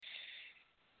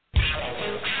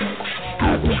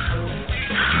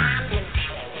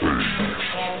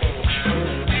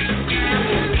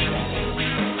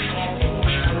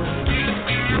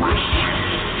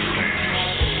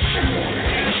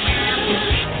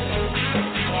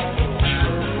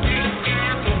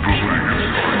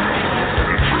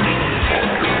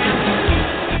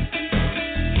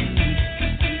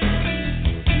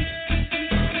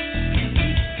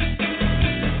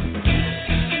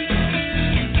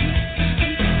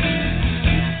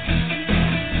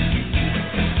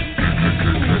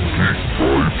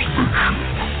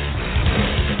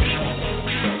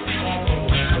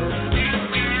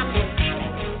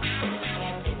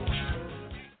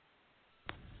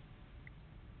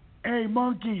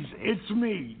Monkeys, it's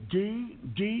me,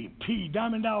 DDP,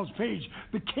 Diamond Dallas Page,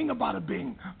 the king of bada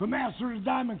bing, the master of the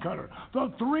diamond cutter,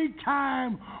 the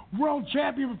three-time world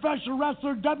champion professional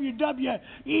wrestler,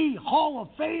 WWE Hall of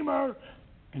Famer,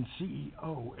 and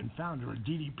CEO and founder of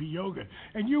DDP Yoga.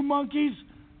 And you monkeys,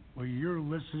 well, you're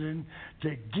listening to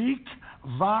Geek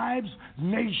Vibes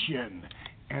Nation.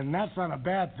 And that's not a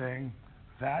bad thing.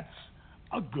 That's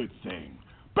a good thing.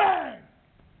 Bang!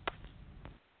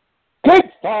 Geek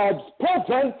Vibes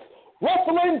presents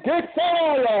Wrestling Geeks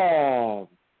Alliance.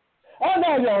 And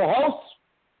now your hosts,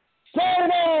 Shane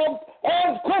Elms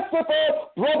and Christopher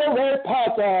Brother Ray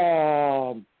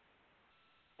Patton.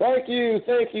 Thank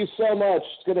you so much.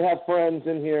 It's good to have friends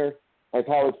in here like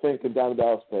Howard Fink and Diamond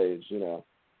Dallas Page, you know.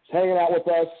 Just hanging out with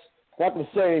us. Not going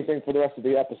to say anything for the rest of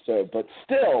the episode, but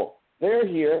still, they're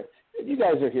here. You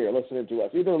guys are here listening to us,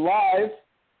 either live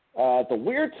at the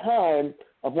weird time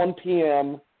of 1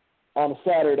 p.m., on a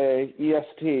Saturday,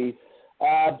 EST.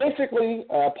 Basically,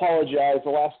 I apologize. The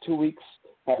last 2 weeks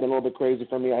have been a little bit crazy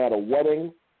for me. I had a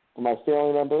wedding for my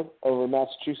family member over in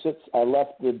Massachusetts. I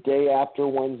left the day after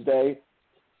Wednesday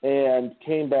and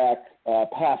came back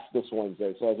past this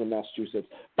Wednesday, so I was in Massachusetts.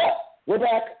 But we're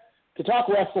back to talk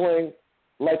wrestling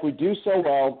like we do so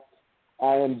well.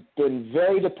 I have been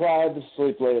very deprived of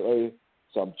sleep lately,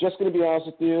 so I'm just going to be honest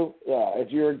with you.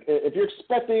 If you're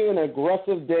expecting an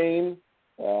aggressive Dane,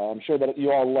 I'm sure that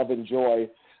you all love and enjoy.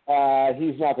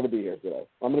 He's not going to be here today.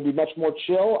 I'm going to be much more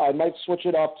chill. I might switch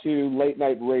it up to late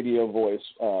night radio voice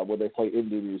where they play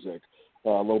indie music a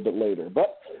little bit later.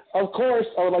 But, of course,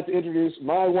 I would like to introduce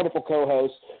my wonderful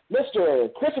co-host,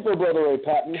 Mr. Christopher Brother Ray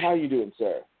Patton. How are you doing,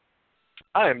 sir?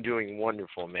 I am doing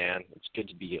wonderful, man. It's good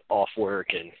to be off work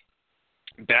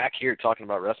and back here talking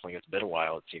about wrestling. It's been a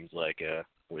while, it seems like,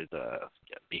 with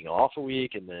being off a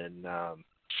week and then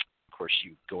course,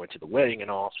 you go into the wedding and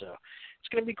all, so it's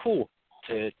going to be cool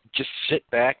to just sit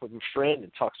back with a friend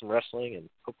and talk some wrestling, and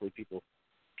hopefully people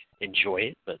enjoy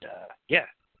it. But, yeah,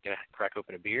 going to crack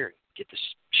open a beer and get this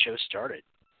show started.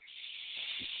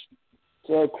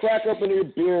 So crack open your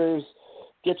beers,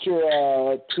 get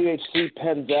your THC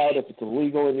pens out if it's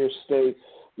illegal in your state,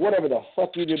 whatever the fuck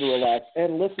you do to relax,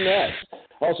 and listen to us.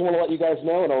 I also want to let you guys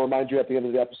know, and I'll remind you at the end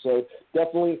of the episode,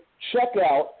 definitely check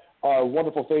out our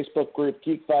wonderful Facebook group,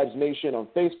 Geek Vibes Nation on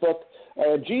Facebook.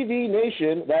 GV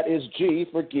Nation, that is G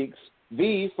for Geeks,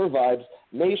 V for Vibes,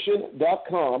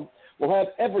 Nation.com. We'll have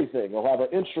everything. We'll have our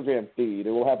Instagram feed.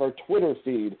 It will have our Twitter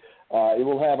feed. It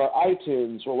will have our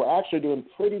iTunes, where we're actually doing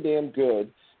pretty damn good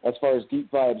as far as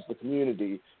Geek Vibes, the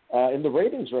community, in the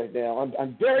ratings right now.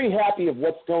 I'm very happy of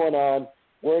what's going on.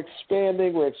 We're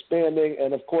expanding,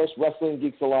 and, of course, Wrestling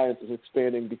Geeks Alliance is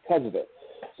expanding because of it.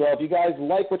 So if you guys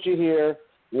like what you hear,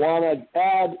 want to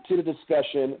add to the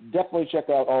discussion, definitely check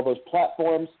out all those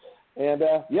platforms. And,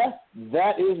 yeah,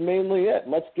 that is mainly it.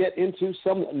 Let's get into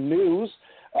some news.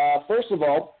 First of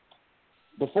all,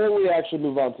 before we actually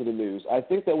move on to the news, I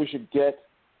think that we should go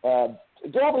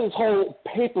over this whole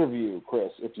pay-per-view,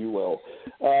 Chris, if you will.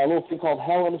 A little thing called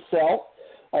Hell in a Cell.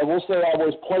 I will say I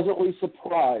was pleasantly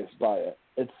surprised by it.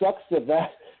 It sucks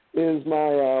that is my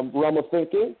realm of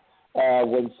thinking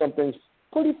when something's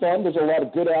pretty fun. There's a lot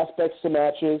of good aspects to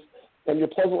matches, and you're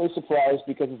pleasantly surprised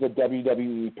because it's a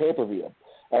WWE pay-per-view.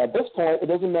 At this point, it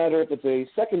doesn't matter if it's a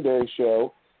secondary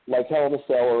show like Hell in a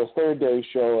Cell or a third-day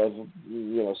show of,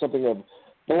 you know, something of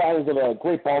the lines of a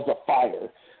Great Balls of Fire,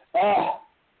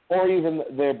 or even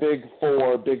their Big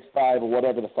Four, Big Five, or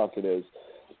whatever the fuck it is.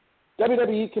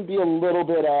 WWE can be a little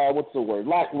bit,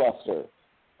 lackluster.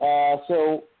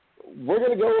 So we're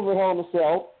going to go over Hell in a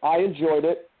Cell. I enjoyed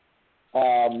it.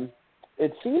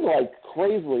 It seemed like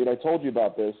crazily, and I told you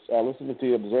about this, listening to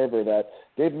the Observer, that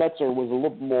Dave Meltzer was a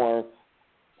little more.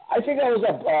 I think I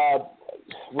was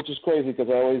which is crazy because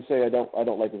I always say I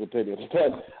don't like his opinions,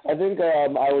 but I think I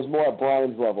was more at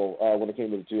Brian's level when it came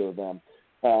to the two of them.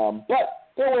 But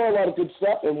there were a lot of good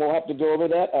stuff, and we'll have to go over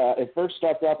that. It first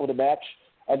starts off with a match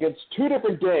against two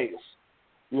different days.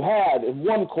 you had in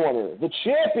one corner the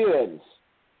champions,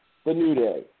 the New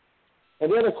Day. In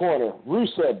the other corner,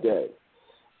 Rusev Day.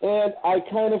 And I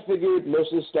kind of figured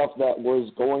most of the stuff that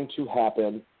was going to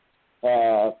happen,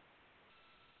 but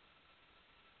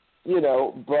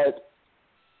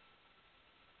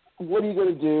what are you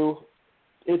going to do?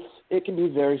 It can be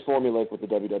very formulaic with the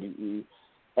WWE.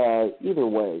 Either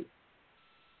way.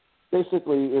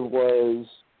 Basically, it was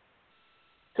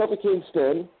Kofi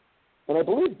Kingston, and I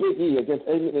believe Big E against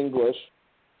Aiden English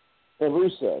and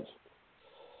Rusev.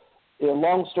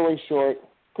 Long story short,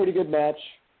 pretty good match,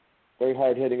 very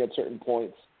hard-hitting at certain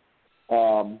points.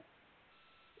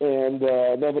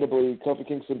 Inevitably, Kofi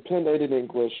Kingston pinned Aiden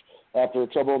English after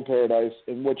Trouble in Paradise,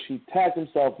 in which he tagged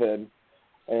himself in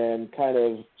and kind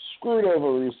of screwed over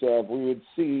Rusev. We would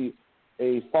see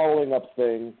a following-up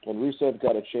thing when Rusev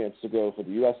got a chance to go for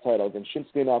the U.S. title against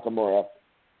Shinsuke Nakamura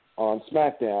on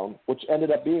SmackDown, which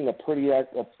ended up being a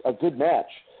good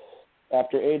match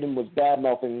after Aiden was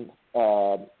bad-mouthing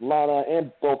Lana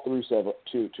and both Rusev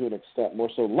to an extent, more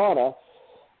so Lana.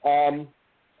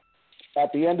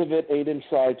 At the end of it, Aiden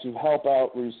tried to help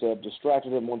out Rusev,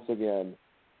 distracted him once again,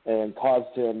 and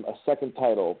caused him a second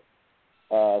title.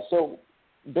 So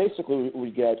basically what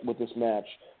we get with this match,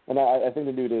 and I think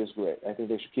the New Day is great. I think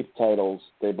they should keep the titles.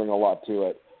 They bring a lot to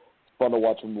it. It's fun to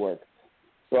watch them work.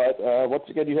 But once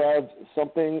again, you have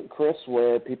something, Chris,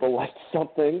 where people like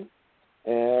something,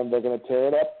 and they're going to tear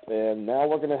it up, and now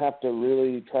we're going to have to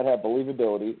really try to have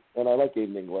believability, and I like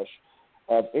Aiden English,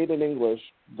 of Aiden English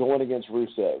going against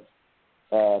Rusev,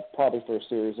 probably for a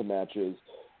series of matches.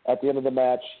 At the end of the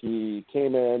match, he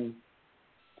came in,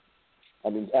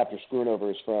 after screwing over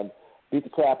his friend, beat the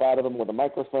crap out of him with a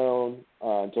microphone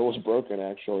until it was broken,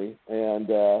 actually. And,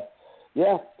 a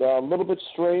little bit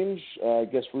strange. I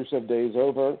guess Rusev Day is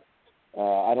over.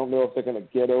 I don't know if they're going to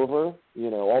get over,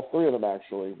 all three of them,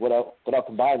 actually, without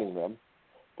combining them.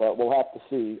 But we'll have to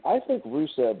see. I think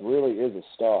Rusev really is a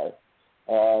star.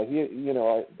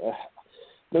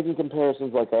 Making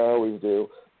comparisons like I always do,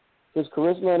 his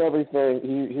charisma and everything,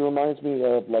 he reminds me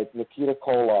of, like, Nikita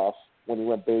Koloff when he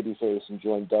went babyface and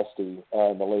joined Dusty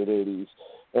in the late 80s,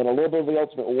 and a little bit of the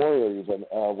Ultimate Warrior even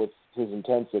with his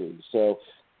intensity. So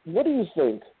what do you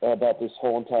think about this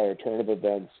whole entire turn of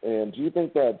events, and do you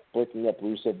think that breaking up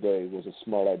Rusev Day was a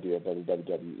smart idea by the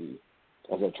WWE?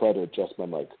 As I try to adjust my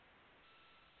mic.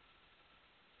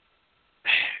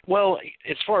 Well,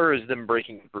 as far as them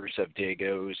breaking Rusev Day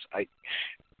goes, I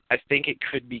think it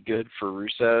could be good for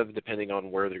Rusev, depending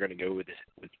on where they're going to go with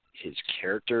his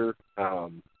character.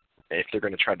 If they're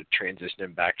going to try to transition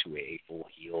him back to a full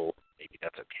heel, maybe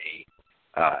that's okay.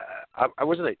 I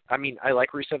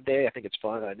like Rusev Day. I think it's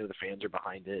fun. I know the fans are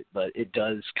behind it, but it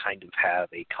does kind of have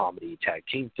a comedy tag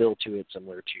team feel to it,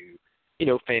 similar to,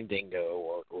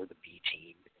 Fandango or the B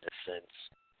Team in a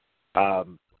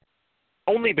sense.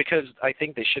 Only because I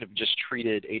think they should have just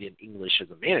treated Aiden English as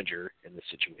a manager in this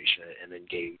situation and then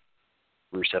gave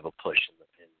Rusev a push in the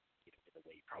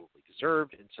way he probably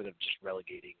deserved, instead of just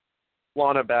relegating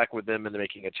Lana back with them and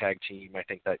making a tag team. I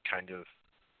think that kind of,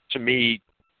 to me,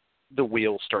 the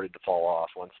wheels started to fall off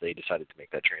once they decided to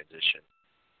make that transition.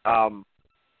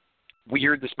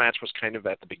 Weird, this match was kind of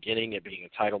at the beginning, it being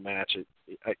a title match.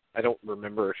 I don't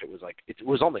remember if it was it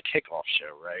was on the kickoff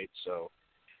show, right? So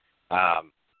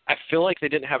I feel like they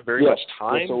didn't have very much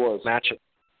time. Yes, it was.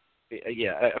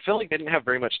 I feel like they didn't have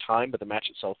very much time, but the match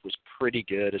itself was pretty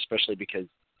good, especially because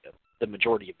the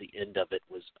majority of the end of it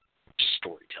was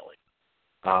storytelling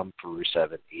for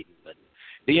Rusev and Aiden. But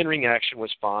the in-ring action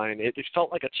was fine. It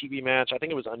felt like a TV match. I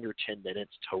think it was under 10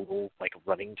 minutes total, like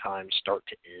running time, start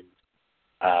to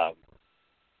end.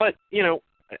 But,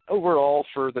 overall,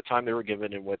 for the time they were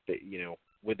given and with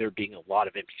there being a lot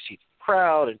of empty seats in the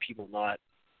crowd and people not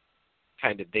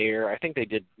kind of there, I think they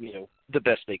did, the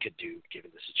best they could do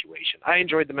given the situation. I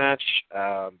enjoyed the match.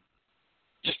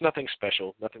 Just nothing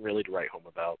special, nothing really to write home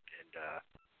about. And,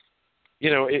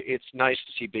 it's nice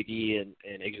to see Big E and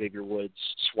Xavier Woods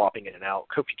swapping in and out.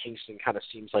 Kofi Kingston kind of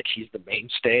seems like he's the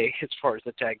mainstay as far as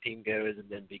the tag team goes, and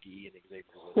then Big E and Xavier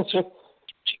Woods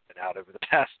switching in and out over the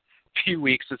past few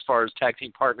weeks as far as tag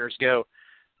team partners go.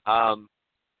 I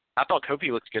thought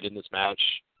Kofi looked good in this match.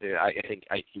 I think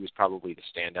he was probably the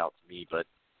standout to me, but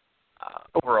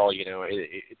overall,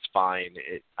 it's fine.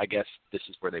 I guess this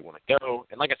is where they want to go.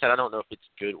 And like I said, I don't know if it's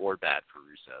good or bad for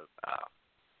Rusev.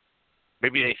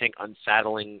 Maybe they think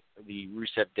unsaddling the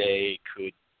Rusev Day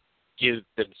could give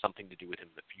them something to do with him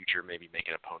in the future, maybe make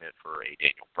an opponent for a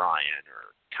Daniel Bryan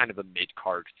or kind of a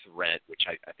mid-card threat, which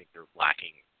I think they're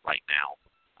lacking right now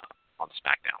on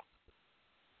SmackDown.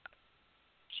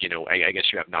 I guess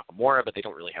you have Nakamura, but they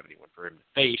don't really have anyone for him to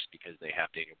face because they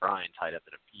have Daniel Bryan tied up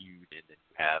in a feud, and then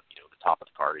you have, the top of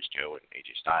the card is Joe and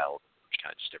AJ Styles, which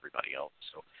kind of just everybody else.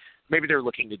 So maybe they're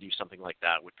looking to do something like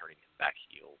that with turning him back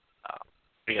heel.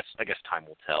 I guess time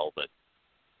will tell, but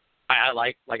I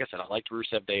like I said, I liked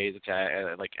Rusev Day as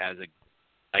a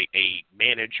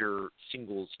manager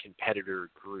singles competitor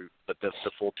group, but the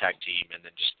full tag team, and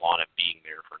then just Lana being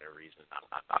there for no reason, I'm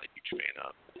not a huge fan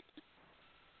of.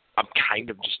 I'm kind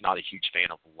of just not a huge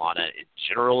fan of Lana in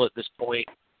general at this point.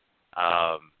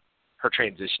 Her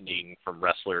transitioning from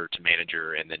wrestler to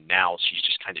manager, and then now she's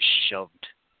just kind of shoved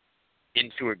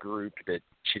into a group that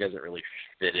she doesn't really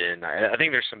fit in. I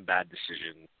think there's some bad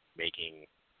decision making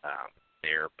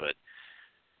there, but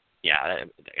yeah, I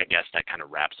guess that kind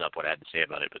of wraps up what I had to say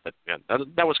about it. But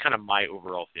that was kind of my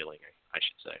overall feeling, I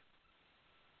should say.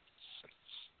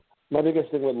 My biggest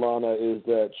thing with Lana is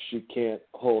that she can't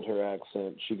hold her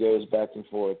accent. She goes back and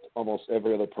forth almost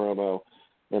every other promo,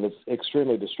 and it's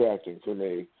extremely distracting for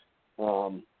me,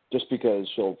 just because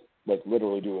she'll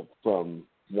literally do it from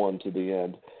one to the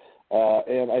end.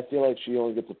 And I feel like she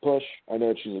only gets a push. I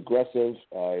know she's aggressive.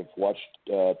 I've watched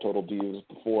Total Divas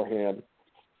beforehand,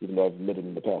 even though I've admitted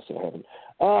in the past that I haven't.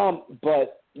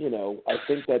 But, I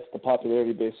think that's the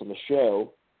popularity base on the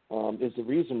show is the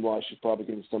reason why she's probably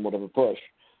getting somewhat of a push.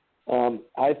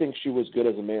 I think she was good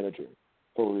as a manager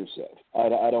for Rusev. I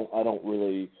don't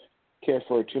really care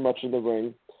for her too much in the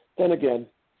ring. Then again,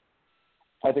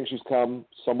 I think she's come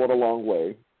somewhat a long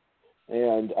way,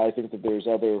 and I think that there's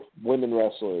other women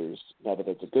wrestlers, now that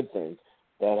that's a good thing,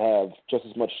 that have just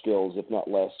as much skills, if not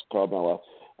less, Carmella,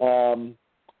 and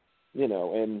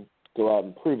go out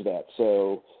and prove that.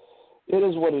 So it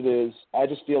is what it is. I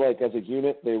just feel like as a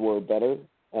unit they were better.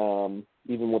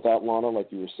 Even without Lana,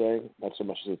 like you were saying, not so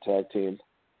much as a tag team.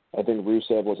 I think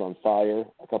Rusev was on fire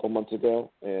a couple months ago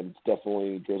and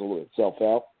definitely drizzled itself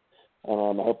out.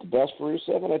 I hope the best for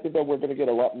Rusev, and I think that we're going to get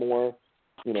a lot more.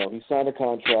 He signed a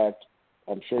contract.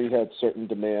 I'm sure he had certain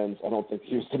demands. I don't think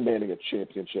he was demanding a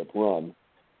championship run,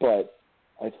 but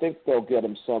I think they'll get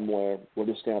him somewhere. We're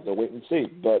just going to have to wait and see.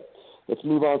 But let's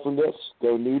move on from this.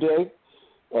 Go New Day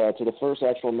to the first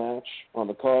actual match on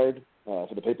the card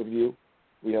for the pay-per-view.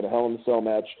 We had a Hell in a Cell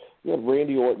match. We had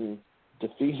Randy Orton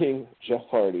defeating Jeff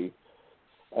Hardy.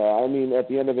 At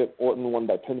the end of it, Orton won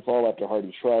by pinfall after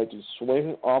Hardy tried to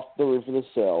swing off the roof of the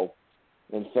cell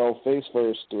and fell face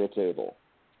first through a table.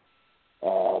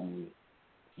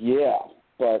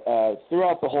 But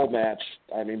throughout the whole match,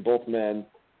 both men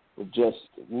were just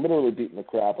literally beating the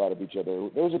crap out of each other.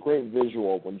 There was a great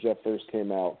visual when Jeff first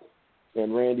came out,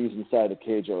 and Randy's inside the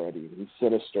cage already. He's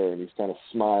sinister, and he's kind of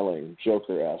smiling,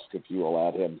 Joker-esque, if you will,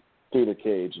 at him through the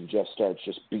cage, and Jeff starts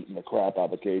just beating the crap out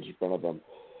of the cage in front of him.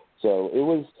 So it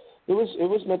was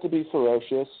meant to be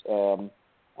ferocious.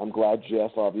 I'm glad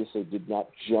Jeff obviously did not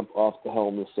jump off the Hell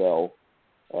in the Cell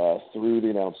through the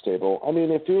announce table.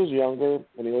 If he was younger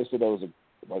and he always said that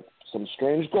was some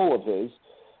strange goal of his,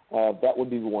 that would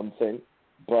be one thing.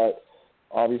 But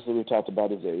obviously we talked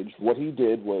about his age. What he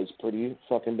did was pretty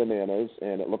fucking bananas,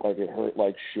 and it looked like it hurt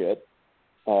like shit,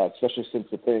 especially since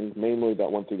the thing mainly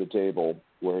that went through the table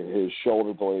were his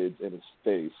shoulder blades and his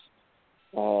face.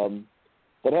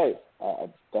 But hey,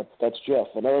 that's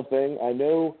Jeff. Another thing, I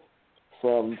know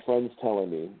from friends telling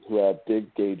me who have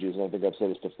big gauges, and I think I've said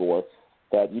this before,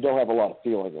 that you don't have a lot of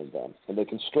feeling in them, and they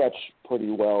can stretch pretty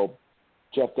well.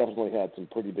 Jeff definitely had some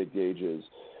pretty big gauges.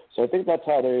 So I think that's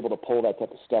how they're able to pull that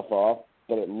type of stuff off,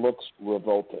 but it looks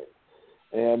revolting.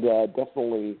 And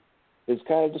definitely is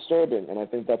kind of disturbing, and I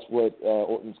think that's what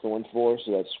Orton's going for.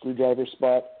 So that screwdriver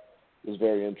spot is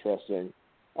very interesting.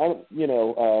 I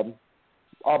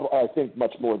think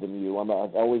much more than you.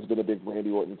 I've always been a big Randy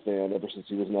Orton fan ever since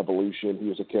he was in Evolution. He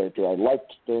was a character I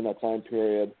liked during that time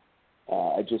period.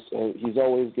 He's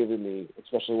always given me,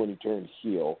 especially when he turned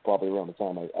heel, probably around the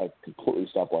time I completely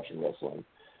stopped watching wrestling.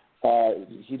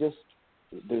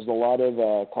 There's a lot of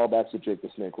callbacks to Jake the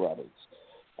Snake Roberts.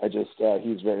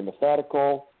 He's very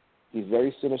methodical. He's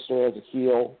very sinister as a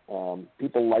heel.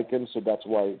 People like him, so that's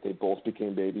why they both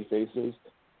became baby faces.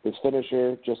 His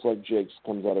finisher, just like Jake's,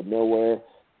 comes out of nowhere.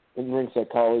 In-ring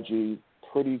psychology,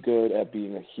 pretty good at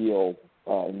being a heel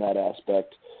in that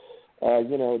aspect. I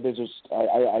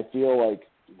feel like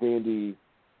Randy,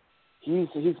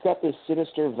 he's got this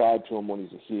sinister vibe to him when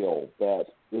he's a heel that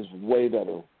is way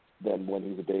better than when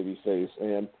he's a baby face,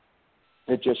 and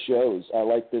it just shows. I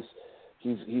like this.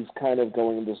 He's kind of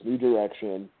going in this new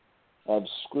direction of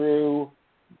screw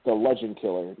the legend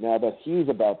killer. Now that he's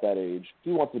about that age,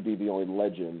 he wants to be the only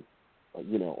legend,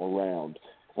 around.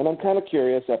 And I'm kind of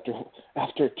curious,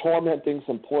 after tormenting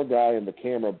some poor guy in the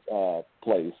camera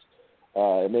place,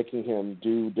 and making him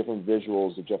do different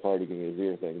visuals of Jeff Hardy getting his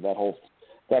ear thing. That whole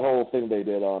thing they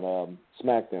did on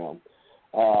SmackDown.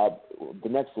 The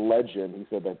next legend, he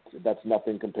said that's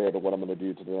nothing compared to what I'm going to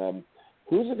do to them.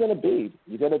 Who's it going to be?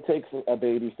 You got to take a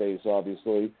baby face,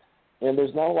 obviously, and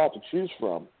there's not a lot to choose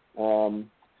from.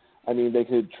 I mean, they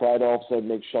could try to all of a sudden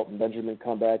make Shelton Benjamin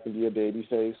come back and be a baby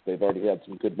face. They've already had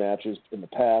some good matches in the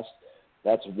past.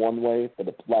 That's one way, but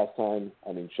the last time,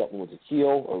 I mean, Shelton was a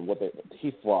heel, or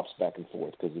he flops back and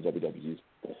forth because the WWE's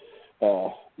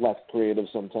less creative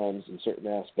sometimes in certain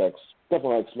aspects.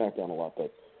 Definitely like SmackDown a lot,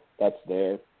 but that's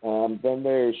there. Then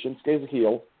there's Shinsuke's a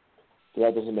heel, so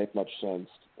that doesn't make much sense.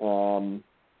 I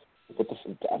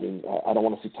don't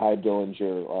want to see Ty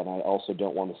Dillinger, and I also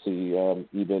don't want to see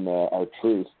even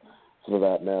R-Truth, for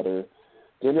that matter.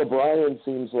 Daniel Bryan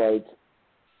seems like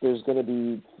there's going to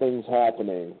be things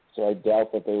happening, so I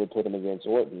doubt that they would put him against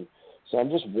Orton. So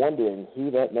I'm just wondering who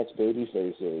that next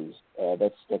babyface is.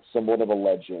 That's somewhat of a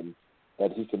legend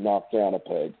that he can knock down a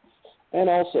peg. And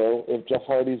also, if Jeff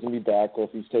Hardy's going to be back, or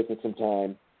if he's taking some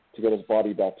time to get his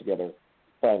body back together,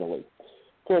 finally.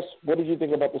 Chris, what did you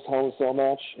think about this Hell in a Cell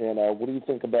match, and what do you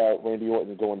think about Randy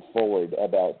Orton going forward,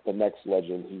 about the next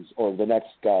legend or the next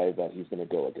guy that he's going to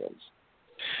go against?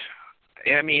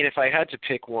 I mean, if I had to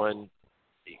pick one,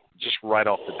 just right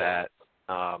off the bat,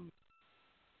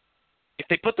 if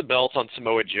they put the belts on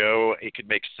Samoa Joe, it could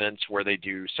make sense where they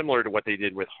do similar to what they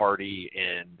did with Hardy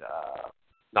and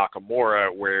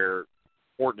Nakamura, where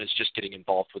Orton is just getting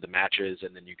involved with the matches,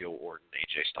 and then you go Orton,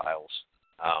 AJ Styles,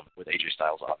 with AJ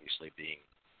Styles obviously being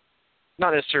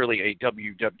not necessarily a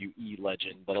WWE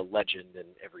legend, but a legend in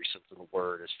every sense of the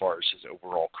word as far as his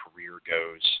overall career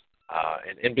goes,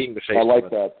 and being the face I like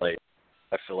of that. Play,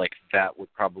 I feel like that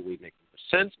would probably make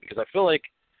sense, because I feel like,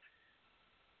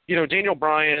 Daniel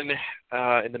Bryan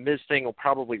and the Miz thing will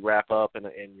probably wrap up, and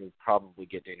you'll probably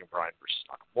get Daniel Bryan versus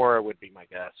Nakamura would be my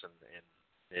guess, and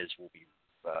Miz will be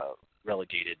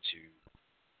relegated to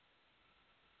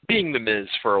being the Miz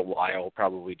for a while,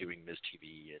 probably doing Miz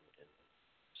TV and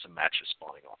some matches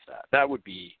spawning off that. That would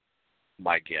be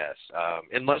my guess,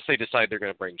 unless they decide they're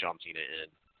going to bring John Cena in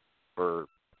for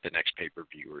the next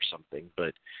pay-per-view or something.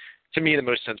 But to me, the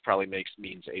most sense probably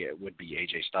means it would be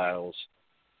AJ Styles.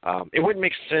 It wouldn't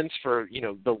make sense for,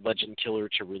 the legend killer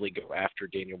to really go after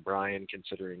Daniel Bryan,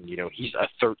 considering, he's a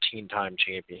 13-time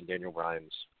champion. Daniel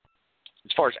Bryan's,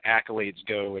 as far as accolades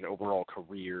go and overall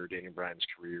career, Daniel Bryan's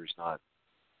career is not,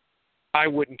 I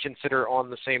wouldn't consider on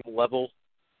the same level.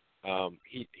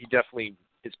 He definitely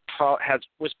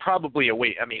was probably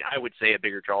I would say a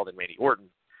bigger draw than Randy Orton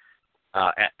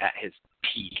at his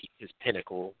peak, his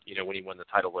pinnacle. When he won the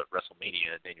title at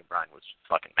WrestleMania, Daniel Bryan was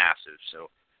fucking massive. So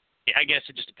I guess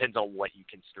it just depends on what you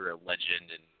consider a legend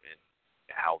and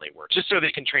how they work. Just so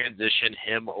they can transition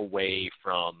him away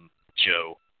from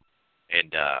Joe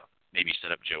and maybe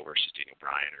set up Joe versus Daniel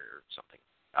Bryan or something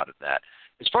out of that.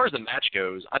 As far as the match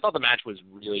goes, I thought the match was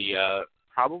really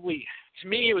probably, to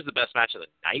me, it was the best match of the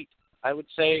night, I would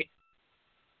say.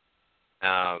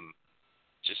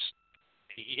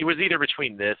 It was either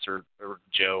between this or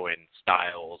Joe and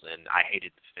Styles, and I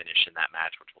hated the finish in that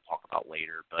match, which we'll talk about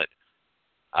later. But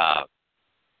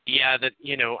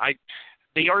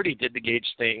they already did the Gage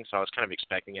thing, so I was kind of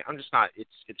expecting it. I'm just not.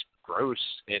 It's gross,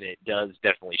 and it does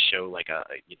definitely show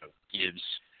gives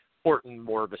Orton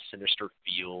more of a sinister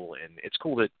feel, and it's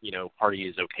cool that Hardy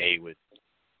is okay with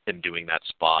him doing that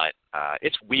spot.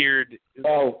 It's weird.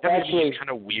 Oh, actually, kind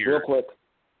of weird. Real quick.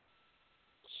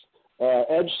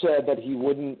 Edge said that he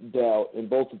wouldn't doubt, and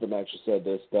both of them actually said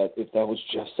this, that if that was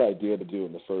Jeff's idea to do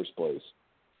in the first place.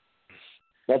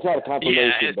 That's not a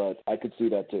confirmation, but I could see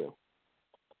that too.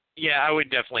 Yeah, I would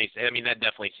definitely say, that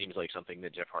definitely seems like something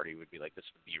that Jeff Hardy would be like, this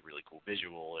would be a really cool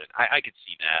visual, and I could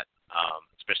see that,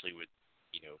 especially with,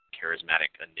 charismatic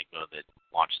enigma that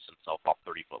launches himself off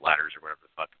 30-foot ladders or whatever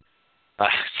the fuck.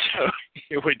 So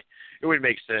it would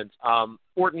make sense.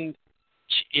 Orton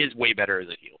is way better as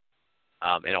a heel.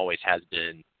 And always has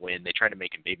been. When they try to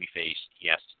make him babyface, he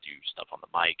has to do stuff on the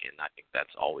mic, and I think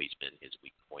that's always been his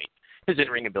weak point. His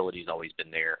in-ring ability has always been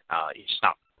there. He's just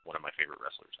not one of my favorite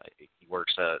wrestlers. He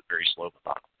works at a very slow,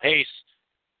 methodical pace.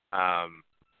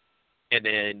 And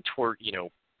then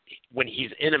when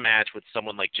he's in a match with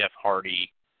someone like Jeff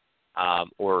Hardy,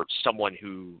 or someone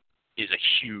who is a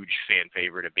huge fan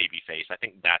favorite, a babyface, I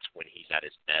think that's when he's at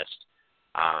his best.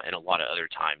 And a lot of other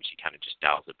times he kind of just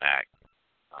dials it back.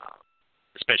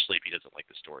 Especially if he doesn't like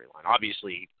the storyline.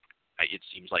 Obviously, it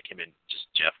seems like him and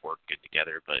just Jeff work good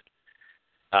together, but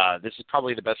this is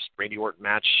probably the best Randy Orton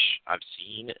match I've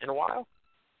seen in a while.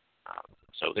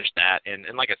 So there's that. And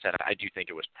like I said, I do think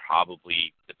it was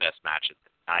probably the best match of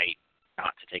the night.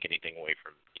 not to take anything away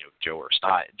from Joe and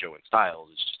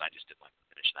Styles. It's just I just didn't like the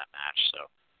finish of that match. So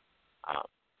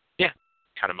yeah,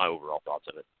 kind of my overall thoughts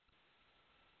of it.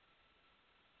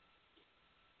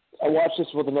 I watched this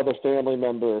with another family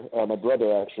member, my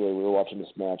brother actually. We were watching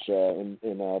this match in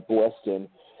Boston.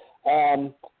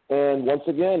 And once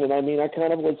again, and I mean, I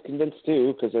kind of was convinced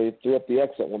too, because I threw up the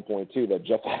X at one point too, that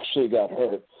Jeff actually got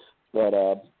hurt. But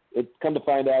it come to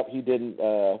find out he didn't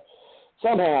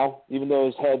somehow, even though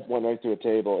his head went right through a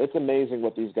table. It's amazing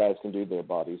what these guys can do to their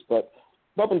bodies. But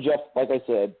bumping Jeff, like I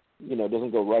said,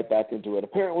 doesn't go right back into it.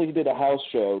 Apparently he did a house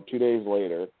show 2 days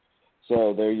later.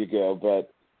 So there you go.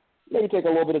 But maybe take a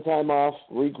little bit of time off,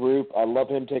 regroup. I love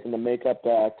him taking the makeup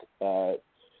back.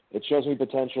 It shows me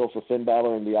potential for Finn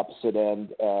Balor in the opposite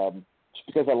end, just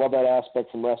because I love that aspect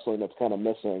from wrestling that's kind of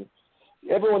missing.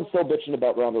 Everyone's still bitching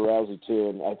about Ronda Rousey, too,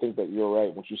 and I think that you're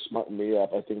right. Once you smarten me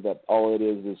up, I think that all it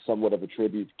is somewhat of a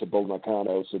tribute to Bull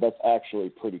Nakano, so that's actually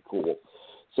pretty cool.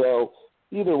 So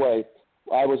either way,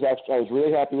 I was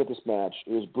really happy with this match.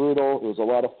 It was brutal. It was a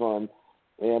lot of fun.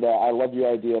 And I love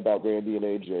your idea about Randy and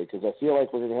AJ, because I feel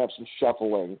like we're going to have some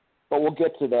shuffling. But we'll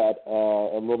get to that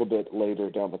a little bit later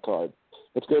down the card.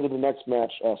 Let's go to the next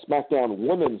match, SmackDown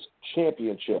Women's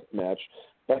Championship match.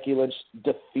 Becky Lynch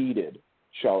defeated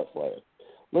Charlotte Flair.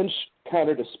 Lynch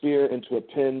countered a spear into a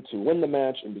pin to win the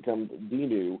match and become the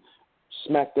new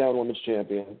SmackDown Women's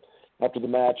Champion. After the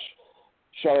match,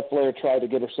 Charlotte Flair tried to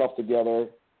get herself together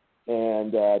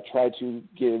and tried to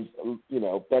give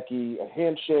Becky a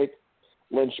handshake.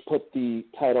 Lynch put the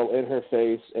title in her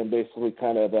face and basically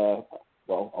kind of,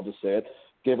 I'll just say it,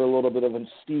 gave her a little bit of a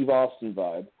Steve Austin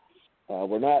vibe.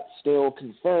 We're not still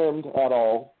confirmed at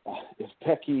all if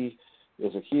Becky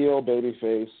is a heel,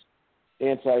 babyface,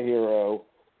 anti-hero.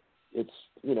 It's,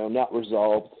 not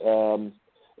resolved.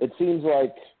 It seems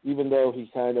like even though he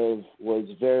kind of was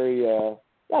very,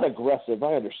 not aggressive,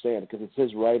 I understand, because it's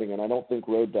his writing, and I don't think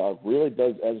Road Dogg really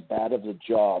does as bad of a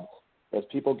job as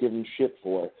people give him shit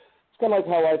for. It's kind of like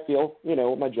how I feel,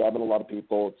 with my job and a lot of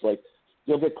people. It's like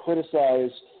you'll get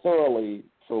criticized thoroughly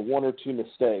for one or two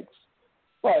mistakes,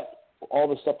 but all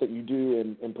the stuff that you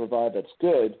do and provide that's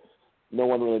good, no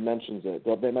one really mentions it.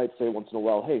 They might say once in a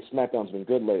while, hey, SmackDown's been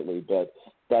good lately, but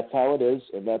that's how it is,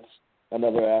 and that's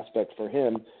another aspect for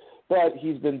him. But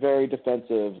he's been very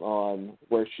defensive on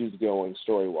where she's going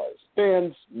story-wise.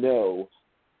 Fans know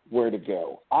where to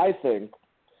go. I think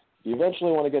if you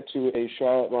eventually want to get to a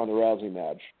Charlotte-Ronda Rousey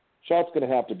match, Charlotte's going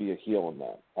to have to be a heel in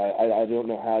that. I don't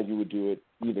know how you would do it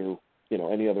either,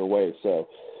 any other way. So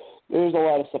there's a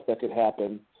lot of stuff that could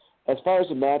happen. As far as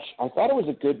the match, I thought it was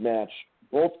a good match.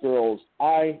 Both girls,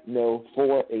 I know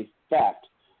for a fact,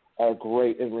 are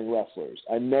great in-ring wrestlers.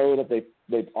 I know that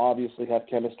they obviously have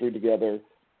chemistry together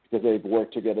because they've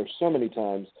worked together so many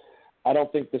times. I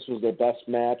don't think this was their best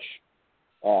match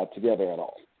together at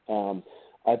all.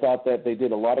 I thought that they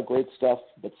did a lot of great stuff,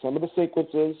 but some of the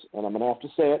sequences, and I'm going to have to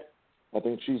say it, I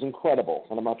think she's incredible,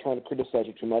 and I'm not trying to criticize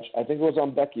her too much. I think it was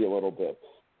on Becky a little bit.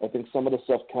 I think some of the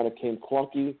stuff kind of came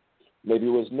clunky. Maybe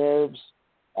it was nerves.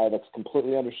 That's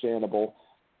completely understandable.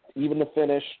 Even the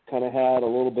finish kind of had a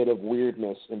little bit of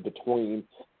weirdness in between.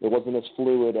 It wasn't as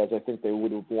fluid as I think they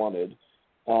would have wanted.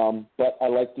 But I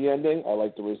like the ending. I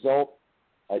like the result.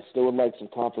 I still would like some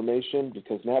confirmation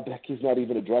because now Becky's not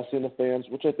even addressing the fans,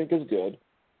 which I think is good.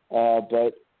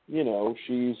 But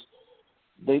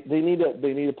they need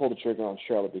to pull the trigger on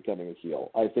Charlotte becoming a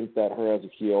heel. I think that her as a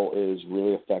heel is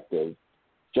really effective.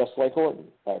 Just like Orton,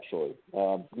 actually.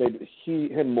 Maybe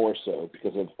him more so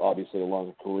because of obviously a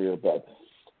longer career. But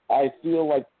I feel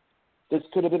like this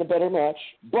could have been a better match,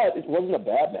 but it wasn't a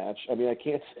bad match. I mean, I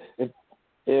can't.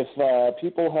 If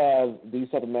people have these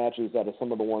type of matches out of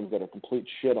some of the ones that are complete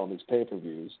shit on these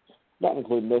pay-per-views, not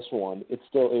including this one, it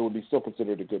would be still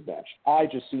considered a good match. I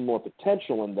just see more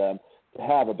potential in them to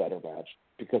have a better match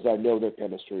because I know their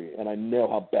chemistry and I know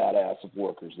how badass of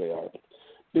workers they are.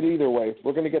 But either way,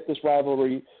 we're going to get this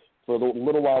rivalry for a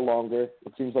little while longer.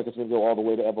 It seems like it's going to go all the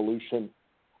way to Evolution.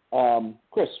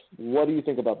 Chris, what do you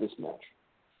think about this match?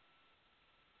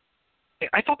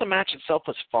 I thought the match itself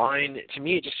was fine. To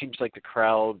me, it just seems like the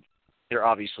crowd, they're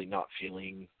obviously not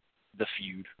feeling the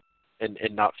feud and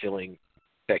not feeling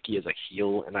Becky as a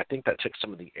heel, and I think that took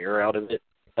some of the air out of it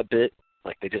a bit.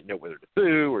 Like they didn't know whether to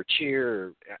boo or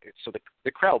cheer. So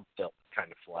the crowd felt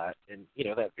kind of flat, and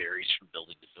that varies from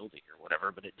building to building or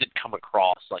whatever, but it did come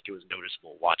across like it was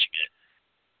noticeable watching it.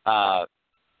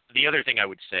 The other thing I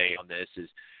would say on this is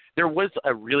there was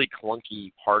a really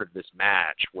clunky part of this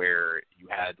match where you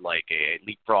had like a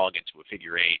leapfrog into a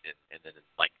figure eight and then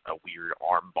like a weird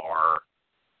arm bar,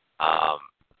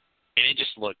 and it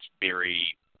just looked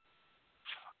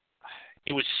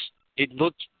it was it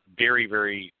looked very,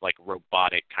 very like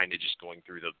robotic, kind of just going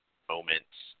through the moments,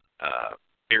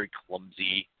 very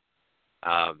clumsy.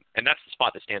 And that's the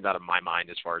spot that stands out in my mind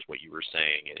as far as what you were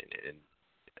saying. And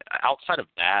outside of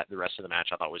that, the rest of the match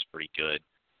I thought was pretty good.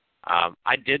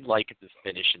 I did like the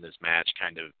finish in this match,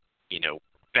 kind of,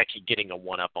 Becky getting a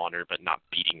one-up on her, but not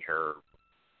beating her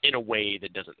in a way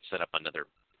that doesn't set up another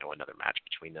match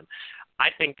between them. I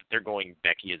think they're going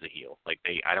Becky as a heel.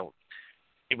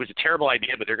 It was a terrible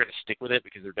idea, but they're going to stick with it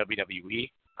because they're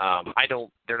WWE.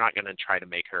 They're not going to try to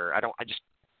make her,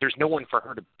 there's no one for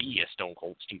her to be a Stone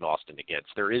Cold Steve Austin against.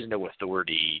 There is no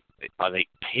authority.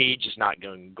 Paige is not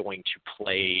going to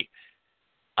play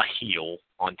a heel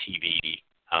on TV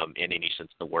in any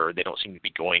sense of the word. They don't seem to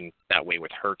be going that way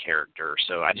with her character.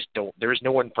 So there is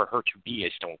no one for her to be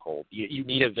a Stone Cold. You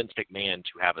need a Vince McMahon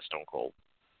to have a Stone Cold.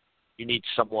 You need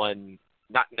someone,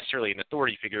 not necessarily an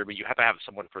authority figure, but you have to have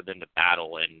someone for them to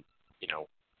battle. And,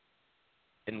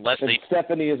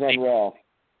 Stephanie is on Raw.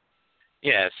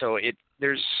 Yeah, so it's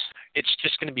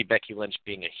just going to be Becky Lynch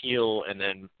being a heel, and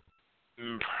then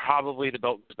probably the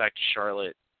belt goes back to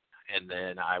Charlotte, and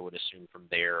then I would assume from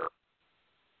there,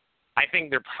 I think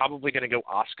they're probably going to go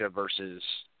Asuka versus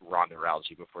Ronda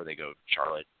Rousey before they go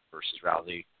Charlotte versus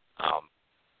Rousey.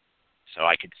 So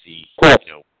I could see,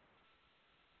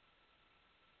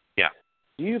 yeah.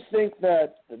 Do you think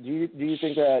that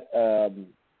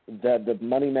that the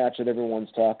money match that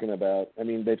everyone's talking about? I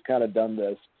mean, they've kind of done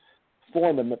this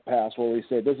in the past where we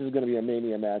say this is going to be a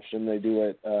Mania match, and they do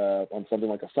it on something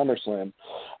like a SummerSlam.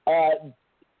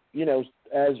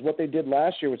 As what they did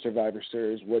last year with Survivor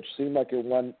Series, which seemed like it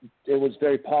was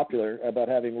very popular about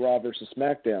having Raw versus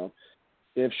SmackDown.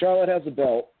 If Charlotte has a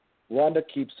belt, Ronda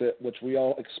keeps it, which we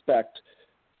all expect.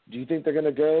 Do you think they're going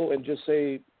to go and just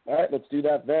say, all right, let's do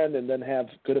that then, and then have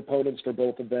good opponents for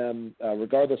both of them,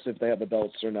 regardless if they have the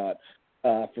belts or not,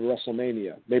 for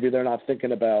WrestleMania? Maybe they're not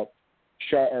thinking about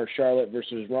Charlotte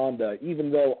versus Ronda,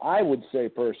 even though I would say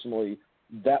personally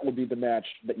that would be the match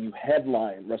that you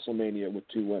headline WrestleMania with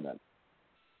two women.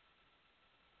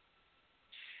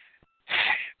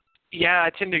 Yeah, I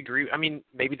tend to agree. I mean,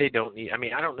 maybe they don't need –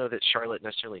 I don't know that Charlotte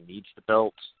necessarily needs the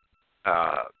belt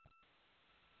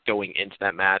going into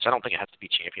that match. I don't think it has to be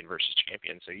champion versus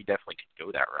champion, so you definitely could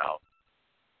go that route.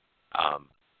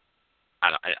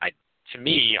 To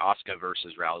me, Asuka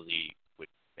versus Rousey would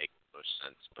make the most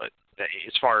sense, but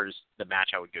as far as the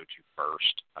match I would go to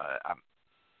first,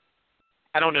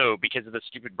 I don't know, because of the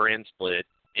stupid brand split,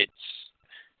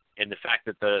 and the fact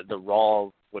that the Raw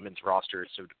women's roster is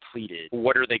so depleted.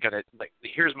 What are they going to,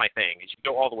 here's my thing, is you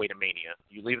go all the way to Mania,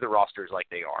 you leave the rosters like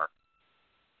they are,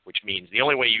 which means the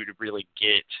only way you would really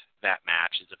get that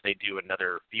match is if they do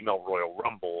another female Royal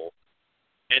Rumble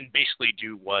and basically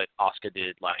do what Asuka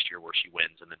did last year where she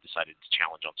wins and then decided to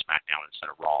challenge on SmackDown instead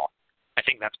of Raw. I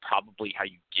think that's probably how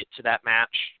you get to that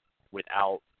match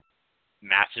without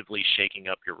massively shaking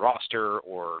up your roster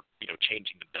or,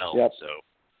 changing the belt. Yep. So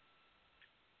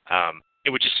it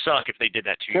would just suck if they did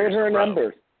that 2 years Trade her in an a row.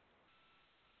 Ember.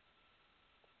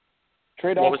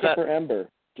 Trade Asuka for Ember.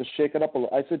 Just shake it up a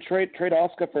little. I said trade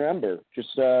Asuka for Ember.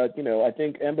 Just, I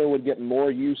think Ember would get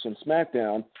more use on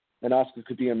SmackDown, and Asuka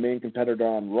could be a main competitor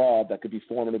on Raw that could be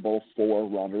formidable for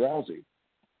Ronda Rousey.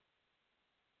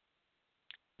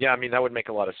 Yeah, that would make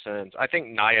a lot of sense. I think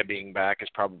Nia being back is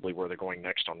probably where they're going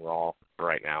next on Raw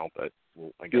right now, but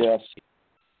I guess we'll see.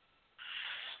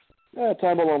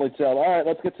 Time will only tell. All right,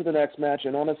 let's get to the next match,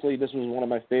 and honestly, this was one of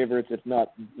my favorites, if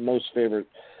not most favorite.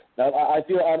 Now, I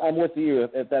feel I'm with you.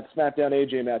 If that SmackDown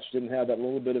AJ match didn't have that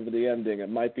little bit of the ending, it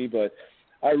might be, but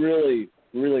I really,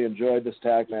 really enjoyed this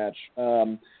tag match.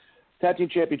 Tag Team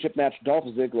Championship match, Dolph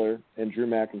Ziggler and Drew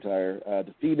McIntyre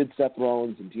defeated Seth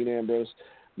Rollins and Dean Ambrose.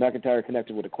 McIntyre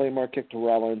connected with a Claymore kick to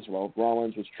Rollins while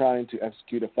Rollins was trying to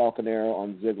execute a Falcon Arrow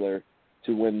on Ziggler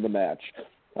to win the match.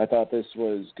 I thought this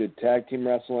was good tag team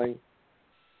wrestling.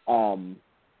 I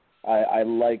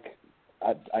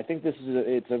think this is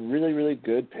it's a really, really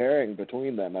good pairing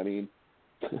between them. I'm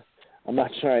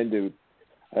not trying to.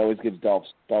 I always give Dolph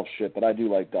shit, but I do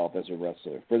like Dolph as a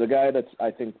wrestler. For the guy that's,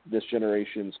 I think, this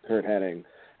generation's Kurt Hennig,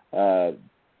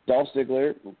 Dolph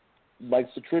Ziggler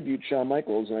likes to tribute Shawn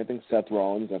Michaels, and I think Seth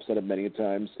Rollins, I've said it many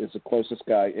times, is the closest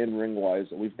guy in ring-wise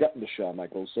that we've gotten to Shawn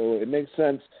Michaels. So it makes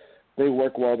sense. They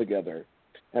work well together.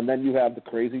 And then you have the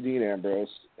crazy Dean Ambrose,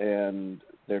 and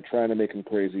they're trying to make him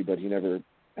crazy, but he never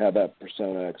had that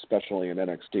persona, especially in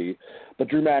NXT. But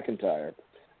Drew McIntyre,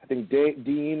 I think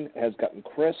Dean has gotten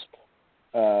crisp,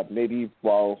 maybe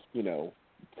while,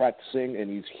 practicing,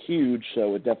 and he's huge,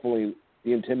 so it definitely,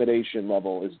 the intimidation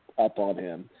level is up on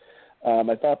him.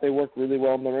 I thought they worked really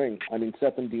well in the ring.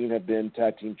 Seth and Dean have been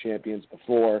tag team champions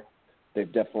before. They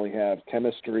definitely have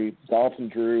chemistry. Dolph and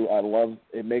Drew, I love.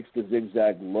 It makes the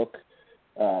zigzag look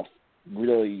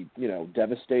really,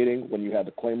 devastating when you have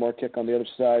the Claymore kick on the other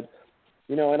side.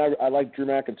 And I like Drew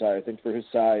McIntyre. I think for his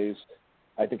size,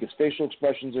 I think his facial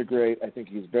expressions are great. I think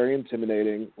he's very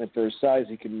intimidating. And for his size,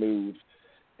 he can move.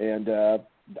 And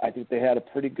I think they had a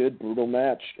pretty good, brutal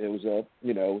match. It was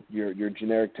your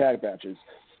generic tag matches.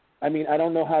 I mean, I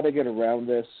don't know how they get around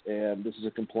this, and this is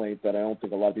a complaint that I don't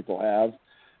think a lot of people have.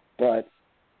 But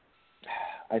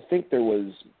I think there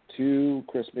was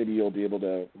Chris, maybe you'll be able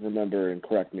to remember and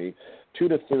correct me, 2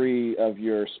 to 3 of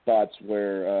your spots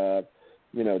where,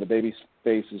 the baby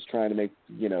face is trying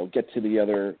to get to the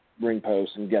other ring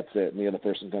post and gets it, and the other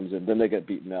person comes in. Then they get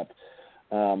beaten up.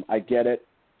 I get it.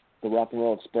 The Rock and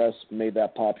Roll Express made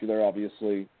that popular,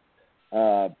 obviously,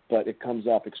 but it comes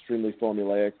off extremely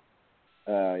formulaic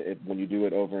when you do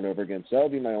it over and over again. So that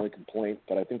would be my only complaint,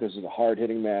 but I think this is a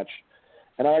hard-hitting match.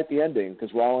 And I like the ending because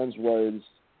Rollins was,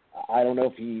 I don't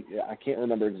know if I can't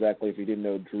remember exactly if he didn't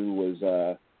know Drew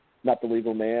was not the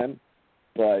legal man,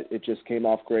 but it just came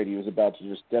off great. He was about to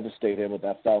just devastate him with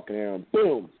that Falcon Arrow, and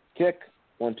boom, kick,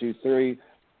 1, 2, 3.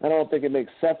 I don't think it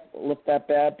makes Seth look that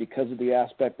bad because of the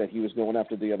aspect that he was going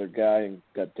after the other guy and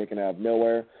got taken out of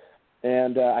nowhere.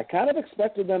 And I kind of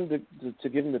expected them to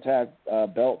give him the tag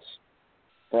belts,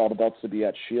 for all the belts to be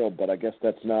at Shield, but I guess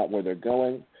that's not where they're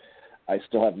going. I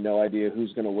still have no idea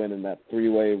who's going to win in that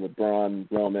three-way with Braun,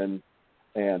 Roman,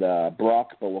 and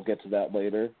Brock, but we'll get to that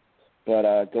later.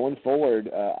 But going forward,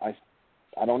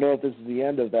 I don't know if this is the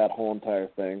end of that whole entire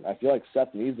thing. I feel like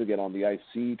Seth needs to get on the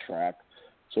IC track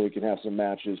so we can have some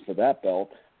matches for that belt.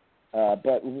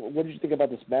 But what did you think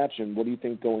about this match, and what do you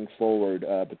think going forward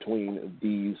between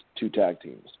these two tag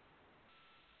teams?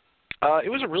 It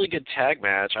was a really good tag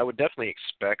match. I would definitely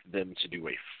expect them to do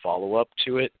a follow-up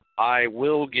to it. I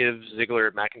will give Ziggler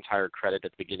and McIntyre credit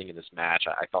at the beginning of this match.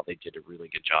 I thought they did a really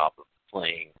good job of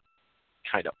playing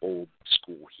kind of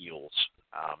old-school heels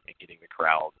and getting the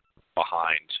crowd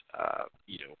behind,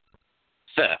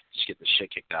 Seth, just getting the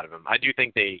shit kicked out of him. I do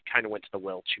think they kind of went to the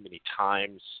well too many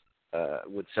times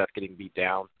with Seth getting beat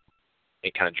down.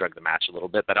 It kind of drugged the match a little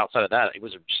bit. But outside of that, it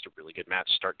was just a really good match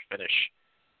start to finish.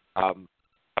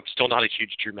 I'm still not a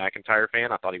huge Drew McIntyre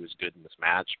fan. I thought he was good in this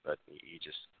match, but he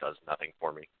just does nothing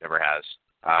for me. Never has.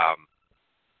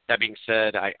 That being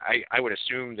said, I would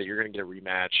assume that you're going to get a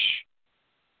rematch.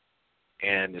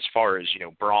 And as far as,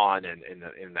 Braun and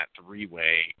in that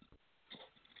three-way,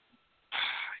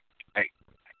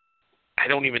 I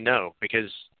don't even know,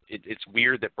 because it's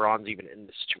weird that Braun's even in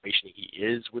the situation he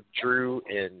is with Drew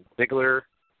and Ziggler.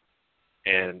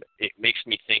 And it makes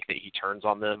me think that he turns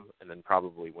on them and then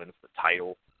probably wins the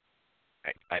title.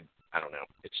 I don't know.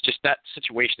 It's just that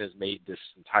situation has made this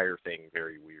entire thing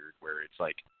very weird, where it's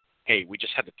like, hey, we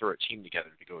just had to throw a team together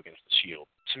to go against the Shield.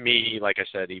 To me, like I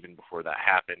said, even before that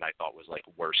happened, I thought was like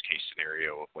a worst case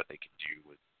scenario of what they could do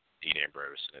with Dean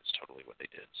Ambrose, and it's totally what they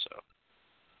did. So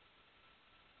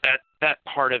that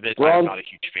part of it, I'm not a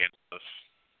huge fan of.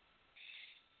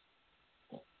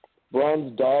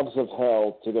 Braun's Dogs of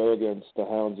Hell to go against the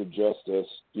Hounds of Justice.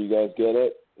 Do you guys get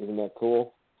it? Isn't that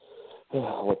cool?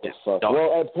 What the fuck?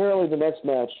 Well, apparently the next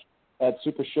match at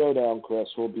Super Showdown, Chris,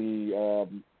 will be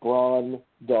Braun,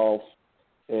 Dolph,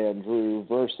 and Drew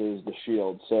versus the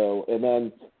Shield. So, and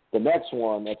then the next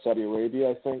one at Saudi Arabia,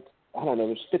 I think. I don't know.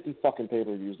 There's 50 fucking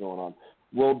pay-per-views going on.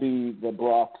 Will be the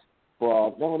Braun.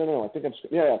 No. I think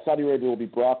Saudi Arabia will be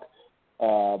Brock,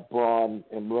 Braun,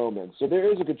 and Roman. So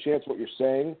there is a good chance what you're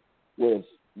saying with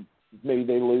maybe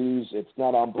they lose, it's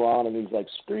not on Braun, and he's like,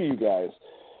 screw you guys.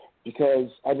 Because,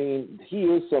 I mean, he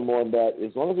is someone that,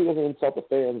 as long as he doesn't insult the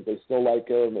fans, they still like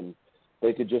him, and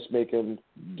they could just make him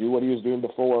do what he was doing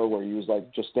before, where he was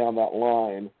like just down that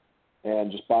line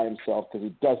and just by himself, because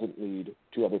he doesn't need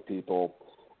two other people.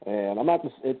 And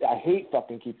I hate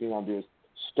fucking keeping on doing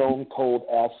Stone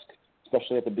Cold-esque,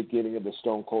 especially at the beginning of the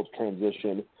Stone Cold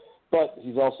transition. But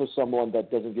he's also someone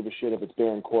that doesn't give a shit if it's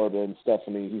Baron Corbin,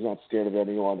 Stephanie. He's not scared of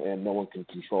anyone, and no one can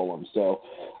control him. So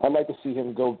I'd like to see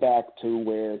him go back to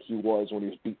where he was when he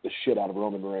was beat the shit out of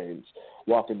Roman Reigns,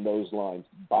 walking those lines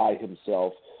by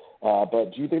himself.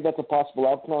 But do you think that's a possible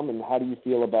outcome, and how do you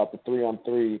feel about the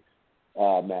 3-on-3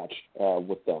 match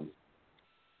with them?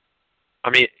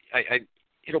 I mean,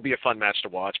 it'll be a fun match to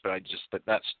watch, but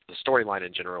that's the storyline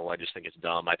in general. I just think it's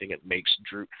dumb. I think it makes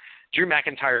Drew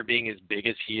McIntyre, being as big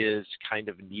as he is, kind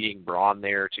of needing Braun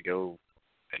there to go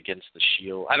against the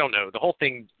Shield. I don't know. The whole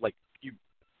thing, like, you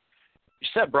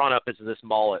set Braun up as this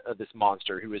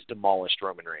monster who has demolished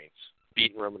Roman Reigns,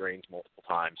 beaten Roman Reigns multiple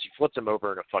times. He flips him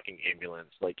over in a fucking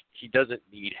ambulance. Like, he doesn't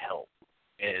need help.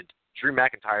 And Drew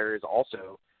McIntyre is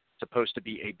also supposed to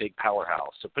be a big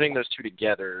powerhouse. So putting those two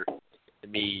together, to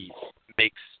me,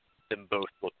 makes them both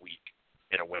look weak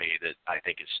in a way that I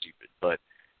think is stupid. But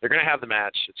they're going to have the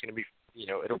match. It's going to be,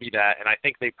 it'll be that. And I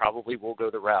think they probably will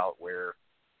go the route where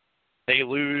they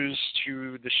lose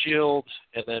to the Shield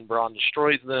and then Braun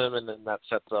destroys them, and then that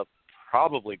sets up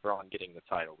probably Braun getting the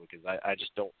title, because I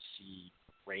just don't see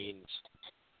Reigns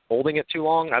holding it too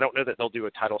long. I don't know that they'll do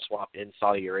a title swap in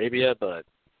Saudi Arabia, but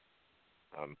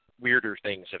weirder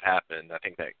things have happened. I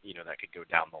think that, that could go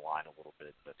down the line a little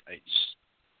bit, but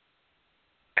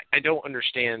I don't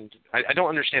understand. I don't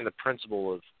understand the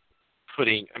principle of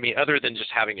putting, other than just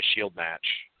having a Shield match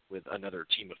with another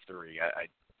team of three.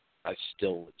 I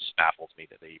still, it just baffles me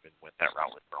that they even went that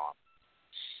route with Braun.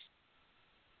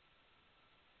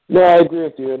 No, I agree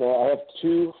with you, and I have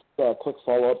two quick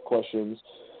follow-up questions.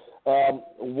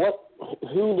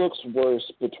 Who looks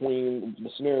worse between the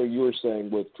scenario you were saying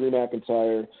with Drew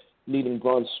McIntyre needing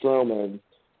Braun Strowman,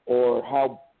 or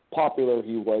how popular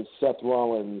he was, Seth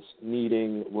Rollins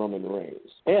needing Roman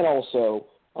Reigns? And also,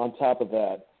 on top of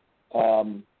that,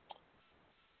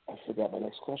 I forgot my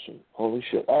next question. Holy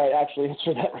shit. All right, actually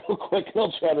answer that real quick, and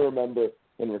I'll try to remember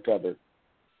and recover.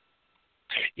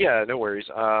 Yeah, no worries.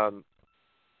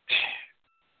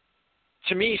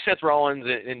 To me, Seth Rollins,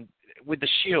 and with the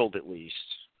Shield at least,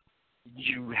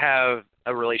 you have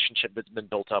a relationship that's been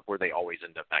built up where they always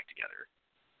end up back together.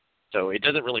 So it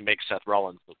doesn't really make Seth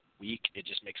Rollins look weak. It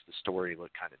just makes the story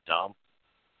look kind of dumb,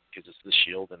 because it's the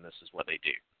Shield and this is what they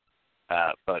do.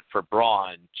 But for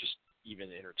Braun, just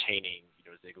even entertaining,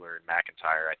 Ziggler and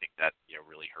McIntyre, I think that,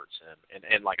 really hurts him.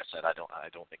 And like I said, I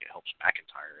don't think it helps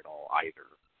McIntyre at all either,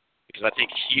 because I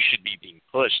think he should be being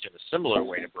pushed in a similar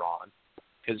way to Braun,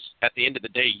 because at the end of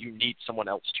the day, you need someone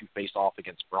else to face off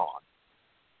against Braun.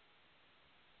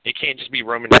 It can't just be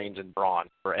Roman Reigns and Braun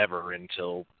forever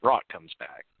until Brock comes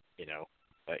back.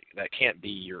 That can't be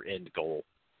your end goal.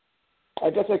 I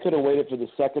guess I could have waited for the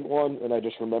second one, and I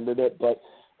just remembered it. But,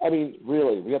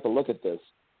 really, we have to look at this.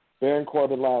 Baron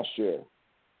Corbin last year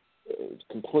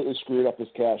completely screwed up his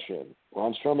cash-in.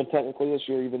 Braun Strowman technically this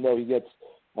year, even though he gets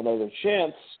another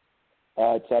chance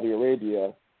at Saudi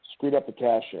Arabia, screwed up the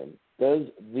cash-in. Does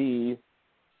the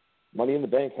Money in the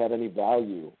Bank have any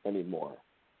value anymore,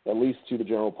 at least to the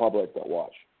general public that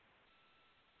watch?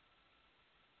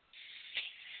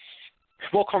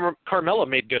 Well, Carmella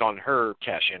made good on her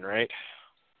cash-in, right?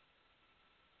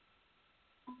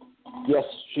 Yes,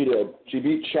 she did. She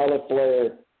beat Charlotte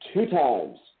Flair 2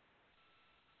 times.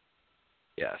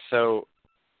 Yeah, so,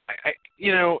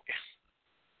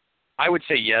 I would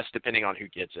say yes, depending on who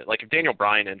gets it. Like, if Daniel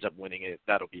Bryan ends up winning it,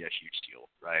 that'll be a huge deal,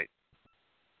 right?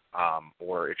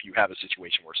 Or if you have a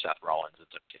situation where Seth Rollins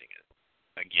ends up getting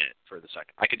it again for the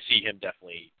second. I could see him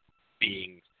definitely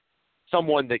being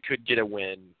someone that could get a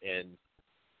win and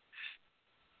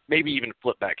maybe even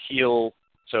flip back heel.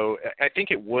 So I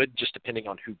think it would, just depending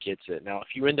on who gets it. Now, if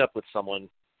you end up with someone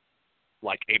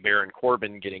like a Baron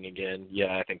Corbin getting again,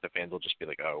 yeah, I think the fans will just be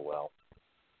like, oh, well,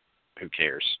 who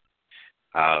cares?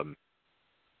 And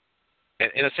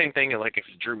the same thing, like if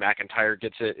Drew McIntyre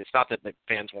gets it, it's not that the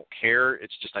fans won't care.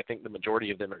 It's just I think the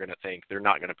majority of them are going to think they're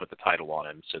not going to put the title on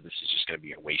him, so this is just going to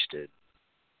be wasted.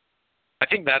 I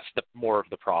think that's more of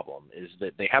the problem, is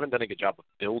that they haven't done a good job of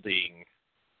building,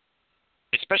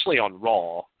 especially on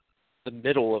Raw, the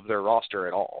middle of their roster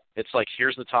at all. It's like,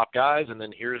 here's the top guys, and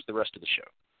then here's the rest of the show.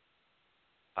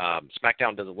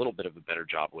 SmackDown does a little bit of a better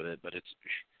job with it, but it's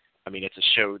a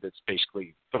show that's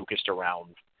basically focused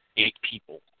around 8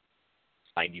 people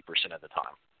 90% of the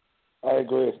time. I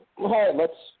agree. All right,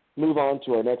 let's move on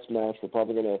to our next match. We're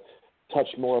probably going to touch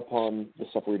more upon the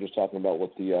stuff we were just talking about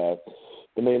with the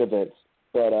main events.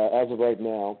 But as of right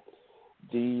now,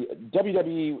 the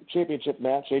WWE Championship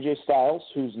match, AJ Styles,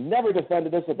 who's never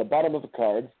defended this at the bottom of the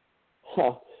card.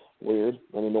 Weird.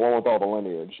 The one with all the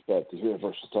lineage, but the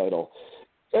Universal title.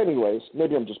 Anyways,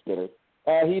 maybe I'm just bitter.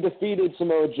 He defeated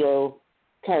Samoa Joe,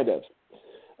 kind of.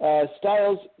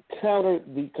 Styles countered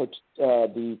the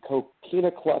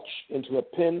Coquina Clutch into a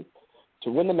pin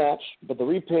to win the match, but the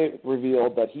replay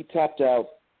revealed that he tapped out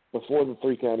before the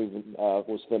 3 count even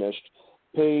was finished.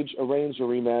 Page arranged a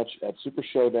rematch at Super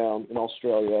Showdown in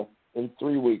Australia in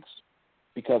 3 weeks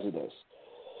because of this.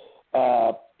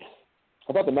 I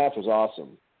thought the match was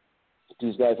awesome.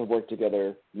 These guys have worked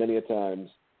together many a times.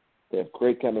 They have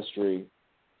great chemistry,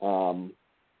 and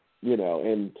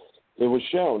it was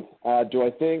shown. Do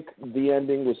I think the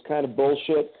ending was kind of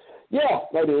bullshit? Yeah,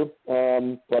 I do.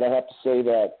 But I have to say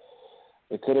that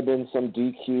it could have been some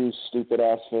DQ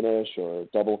stupid-ass finish or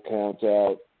double count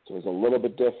out. So it was a little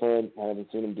bit different. I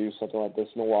haven't seen him do something like this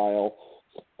in a while.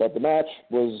 But the match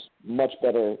was much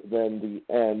better than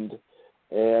the end,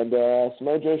 and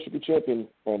Samoa Joe should be champion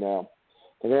right now.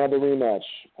 They're going to have a rematch.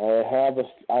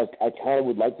 I kind of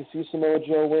would like to see Samoa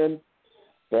Joe win,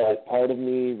 but part of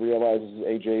me realizes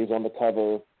AJ is on the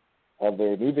cover of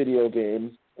their new video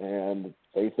game, and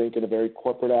they think in a very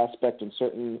corporate aspect in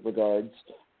certain regards.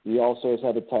 He also has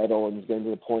had a title and is getting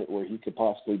to the point where he could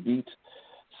possibly beat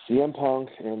CM Punk,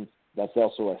 and that's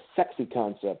also a sexy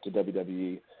concept to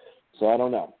WWE. So I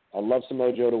don't know. I love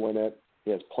Samoa Joe to win it.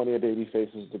 He has plenty of baby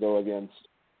faces to go against.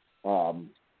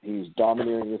 He's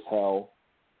domineering as hell.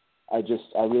 I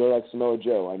really like Samoa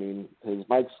Joe. I mean, his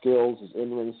mic skills, his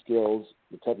in-ring skills,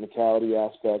 the technicality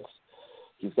aspects.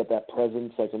 He's got that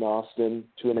presence like in Austin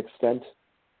to an extent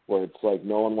where it's like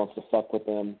no one wants to fuck with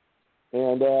him.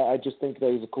 And I just think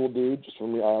that he's a cool dude just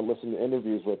from listening to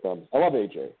interviews with him. I love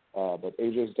AJ, but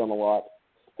AJ's done a lot.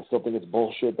 I still think it's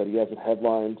bullshit that he hasn't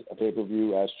headlined a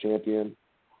pay-per-view as champion.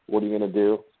 What are you going to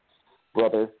do,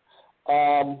 brother?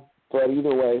 But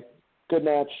either way, good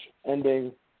match,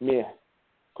 ending, meh.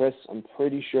 Chris, I'm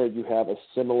pretty sure you have a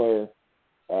similar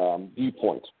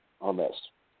viewpoint on this.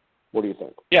 What do you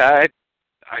think? Yeah,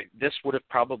 this would have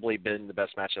probably been the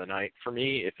best match of the night for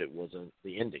me if it wasn't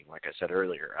the ending, like I said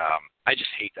earlier. I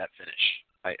just hate that finish.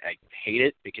 I hate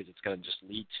it because it's going to just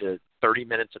lead to 30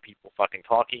 minutes of people fucking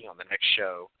talking on the next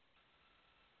show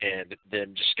and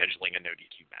then just scheduling a no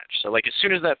DQ match. So, like, as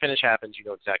soon as that finish happens, you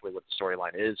know exactly what the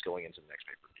storyline is going into the next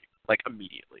pay-per-view. Like,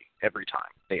 immediately. Every time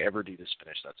they ever do this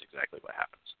finish, that's exactly what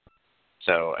happens.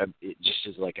 So, it just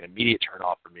is like an immediate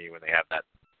turn-off for me when they have that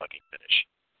fucking finish.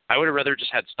 I would have rather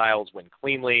just had Styles win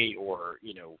cleanly or,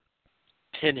 you know,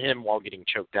 pin him while getting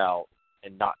choked out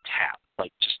and not tap.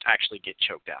 Like, just actually get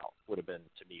choked out would have been,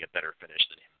 to me, a better finish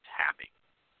than him tapping.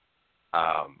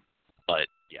 But,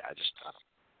 yeah, I don't know.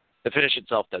 The finish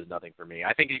itself does nothing for me.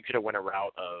 I think you could have went a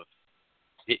route of,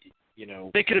 you know,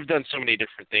 they could have done so many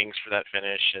different things for that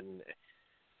finish, and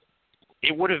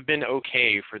it would have been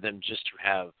okay for them just to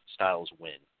have Styles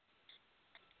win.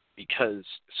 Because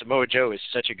Samoa Joe is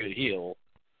such a good heel,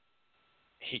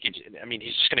 he's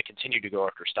just going to continue to go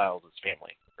after Styles'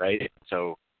 family, right?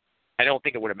 So I don't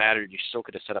think it would have mattered. You still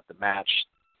could have set up the match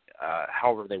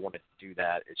however they wanted to do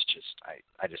that. It's just,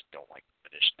 I just don't like the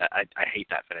finish. I hate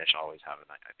that finish. I always have,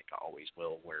 and I think I always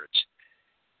will, where it's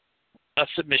a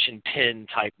submission pin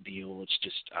type deal. It's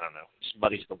just, I don't know, it just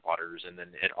muddies the waters, and then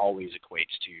it always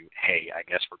equates to, hey, I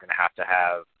guess we're going to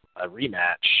have a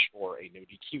rematch or a no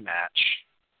DQ match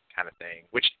kind of thing,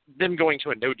 which them going to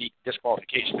a no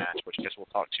disqualification match, which I guess we'll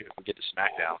talk to if we get to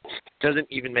SmackDown, doesn't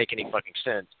even make any fucking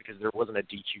sense because there wasn't a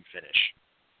DQ finish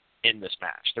in this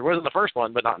match. There was in the first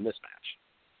one, but not in this match.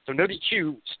 So no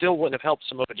DQ still wouldn't have helped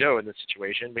Samoa Joe in this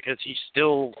situation because he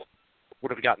still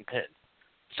would have gotten pinned.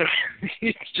 So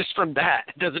just from that,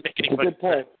 it doesn't make any sense. It's a good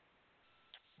point.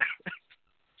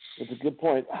 It's a good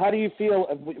point. How do you feel?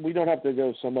 We don't have to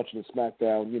go so much into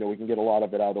SmackDown. You know, we can get a lot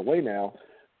of it out of the way now.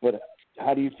 But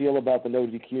how do you feel about the no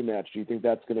DQ match? Do you think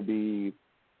that's going to be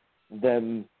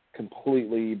them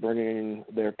completely bringing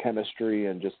their chemistry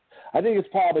and just? I think it's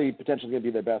probably potentially going to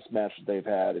be their best match that they've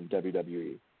had in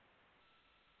WWE.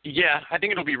 Yeah, I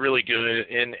think it'll be really good.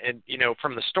 And you know,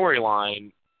 from the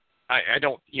storyline, I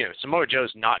don't, you know, Samoa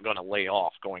Joe's not going to lay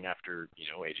off going after, you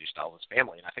know, AJ Styles'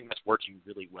 family, and I think that's working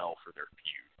really well for their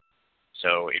feud.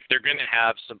 So if they're going to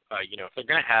have some, you know, if they're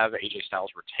going to have AJ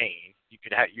Styles retain, you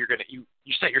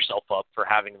set yourself up for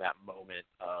having that moment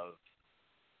of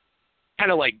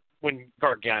kind of like when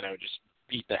Gargano just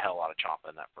beat the hell out of Ciampa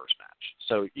in that first match.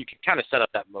 So you can kind of set up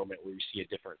that moment where you see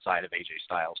a different side of AJ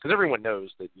Styles because everyone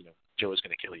knows that, you know, Joe is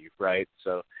going to kill you, right?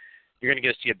 So you're going to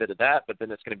get to see a bit of that, but then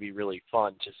it's going to be really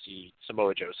fun to see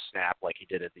Samoa Joe snap like he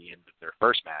did at the end of their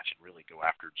first match and really go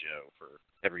after Joe for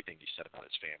everything he said about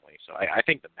his family. So I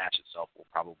think the match itself will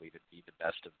probably be the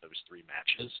best of those three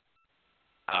matches.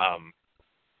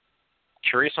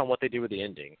 Curious on what they do with the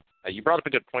ending. You brought up a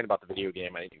good point about the video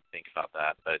game. I didn't even think about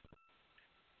that, but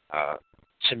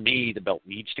to me, the belt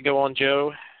needs to go on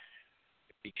Joe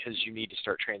because you need to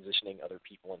start transitioning other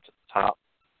people into the top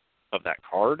of that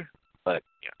card. But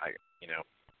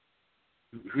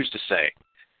who's to say?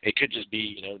 It could just be,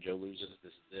 you know, Joe loses,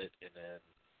 this is it, and then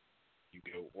you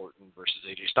go Orton versus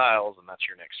AJ Styles, and that's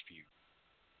your next feud.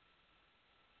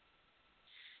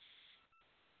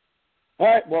 All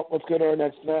right, well, let's go to our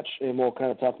next match, and we'll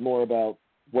kind of talk more about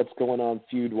what's going on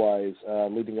feud-wise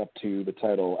leading up to the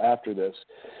title after this.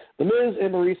 The Miz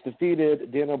and Maurice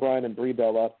defeated Daniel Bryan and Brie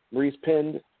Bella. Maurice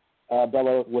pinned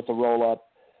Bella with a roll-up.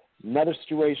 Another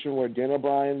situation where Daniel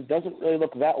Bryan doesn't really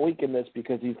look that weak in this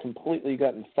because he's completely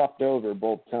gotten fucked over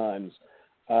both times.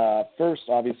 First,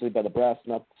 obviously, by the brass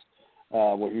knucks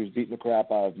where he was beating the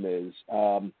crap out of Miz.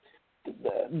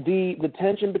 The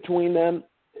tension between them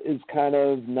is kind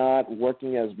of not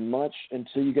working as much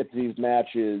until you get to these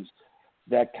matches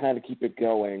that kind of keep it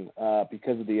going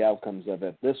because of the outcomes of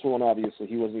it. This one, obviously,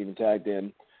 he wasn't even tagged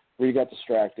in. Where he got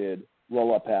distracted,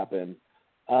 roll-up happened.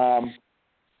 I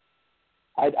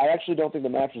actually don't think the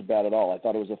match was bad at all. I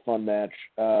thought it was a fun match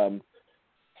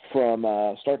from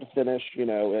start to finish. You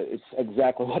know, it's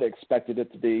exactly what I expected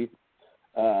it to be,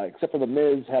 except for the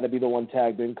Miz had to be the one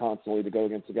tagged in constantly to go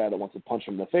against the guy that wants to punch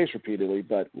him in the face repeatedly.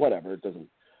 But whatever, it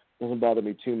doesn't bother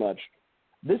me too much.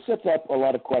 This sets up a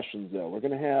lot of questions, though. We're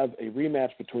going to have a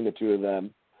rematch between the two of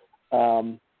them.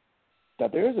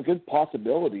 That there is a good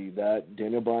possibility that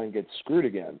Daniel Bryan gets screwed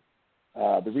again.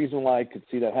 The reason why I could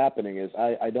see that happening is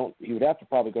he would have to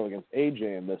probably go against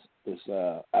AJ in this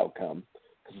outcome,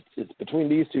 because it's between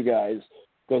these two guys,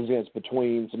 goes against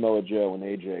between Samoa Joe and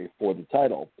AJ for the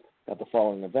title at the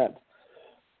following event.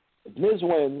 If Miz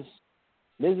wins,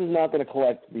 Miz is not going to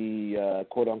collect the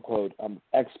quote-unquote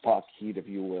X-Pac heat, if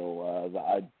you will,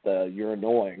 the you're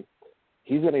annoying.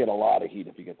 He's going to get a lot of heat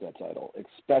if he gets that title,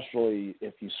 especially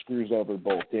if he screws over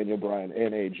both Daniel Bryan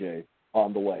and AJ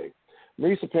on the way.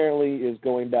 Maurice apparently is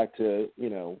going back to,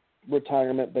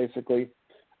 retirement, basically,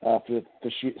 for the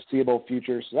foreseeable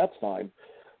future, so that's fine.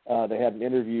 They had an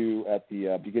interview at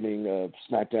the beginning of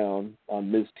SmackDown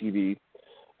on Miz TV.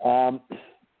 The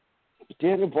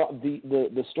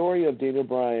story of Daniel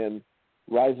Bryan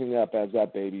rising up as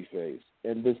that babyface,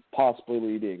 and this possibly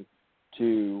leading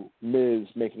to Miz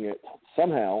making it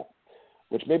somehow,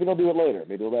 which maybe they'll do it later.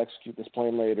 Maybe they'll execute this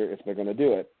plan later if they're going to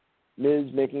do it.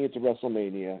 Miz making it to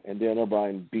WrestleMania and Daniel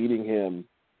Bryan beating him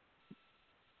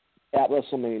at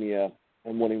WrestleMania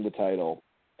and winning the title.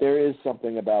 There is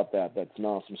something about that's an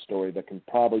awesome story that can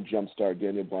probably jumpstart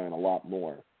Daniel Bryan a lot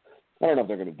more. I don't know if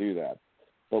they're going to do that,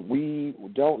 but we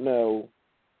don't know.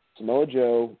 Samoa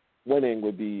Joe winning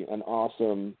would be an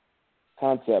awesome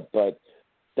concept, but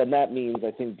then that means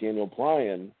I think Daniel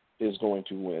Bryan is going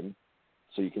to win,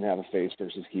 so you can have a face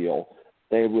versus heel.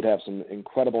 They would have some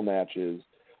incredible matches.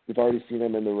 We've already seen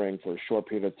them in the ring for a short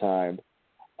period of time,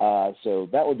 so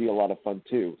that would be a lot of fun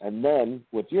too. And then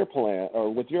with your plan,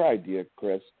 or with your idea,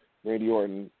 Chris, Randy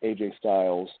Orton, AJ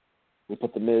Styles, we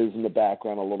put the Miz in the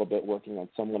background a little bit, working on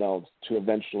someone else to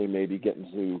eventually maybe get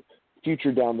into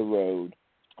future down the road,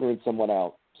 screwing someone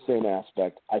out, same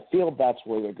aspect. I feel that's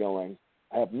where they're going.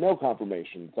 I have no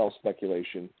confirmation. It's all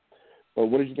speculation. But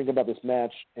what did you think about this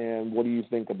match, and what do you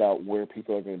think about where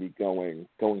people are going to be going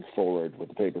forward with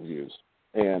the pay-per-views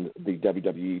and the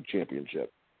WWE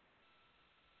Championship?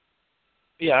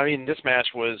 Yeah, I mean, this match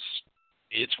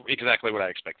it's exactly what I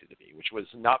expected it to be, which was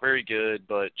not very good,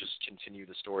 but just continue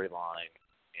the storyline.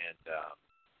 And,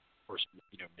 of course,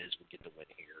 Miz would get the win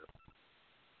here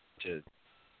to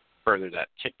further that,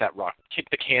 kick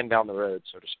the can down the road,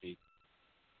 so to speak.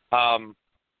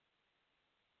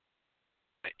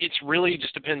 It's really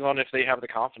just depends on if they have the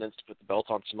confidence to put the belt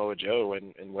on Samoa Joe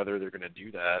and whether they're going to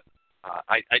do that.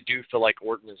 I do feel like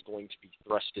Orton is going to be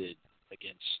thrusted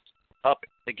up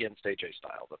against AJ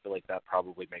Styles. I feel like that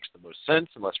probably makes the most sense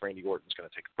unless Randy Orton's going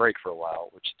to take a break for a while,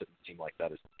 which doesn't seem like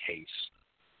that is the case.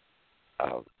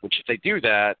 Which if they do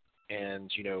that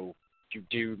and, you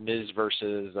do Miz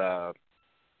versus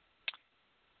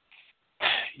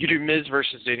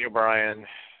Daniel Bryan,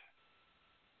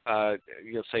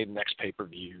 you'll say next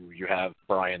pay-per-view, you have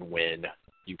Bryan win.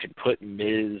 You can put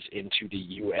Miz into the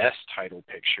U.S. title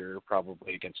picture,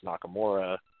 probably against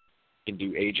Nakamura. You can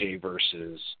do AJ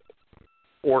versus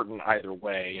Orton either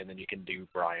way, and then you can do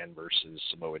Bryan versus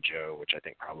Samoa Joe, which I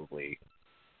think probably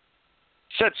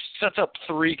sets up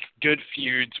three good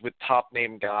feuds with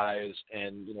top-name guys.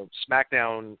 And,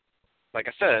 SmackDown, like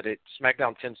I said,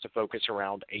 SmackDown tends to focus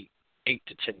around 8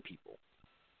 to 10 people.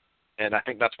 And I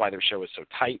think that's why their show is so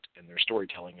tight and their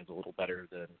storytelling is a little better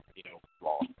than,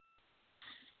 Raw.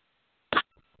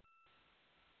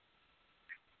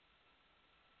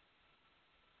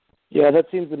 Yeah, that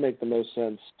seems to make the most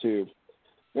sense, too.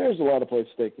 There's a lot of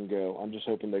places they can go. I'm just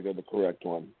hoping they go the correct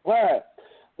one. All right,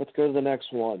 let's go to the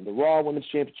next one. The Raw Women's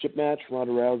Championship match,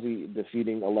 Ronda Rousey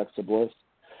defeating Alexa Bliss.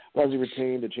 Rousey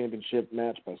retained the championship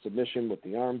match by submission with the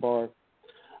armbar.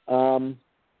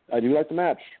 I do like the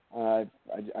match.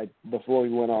 Before we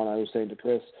went on, I was saying to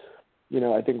Chris,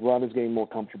 I think Ronda's getting more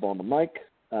comfortable on the mic.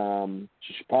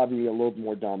 She should probably be a little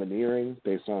more domineering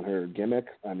based on her gimmick,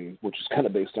 which is kind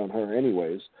of based on her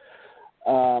anyways.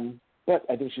 But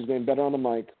I think she's getting better on the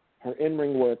mic. Her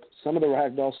in-ring work, some of the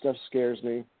ragdoll stuff scares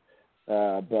me,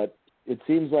 but it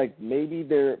seems like maybe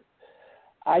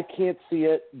I can't see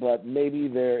it, but maybe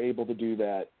they're able to do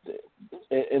that.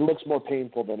 it looks more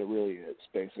painful than it really is,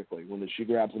 basically, when she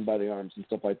grabs him by the arms and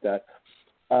stuff like that.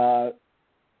 The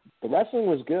wrestling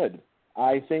was good.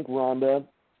 I think Ronda,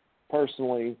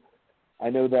 personally, I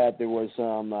know that there was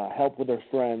some help with her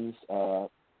friends,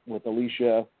 with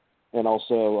Alicia and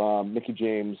also Mickie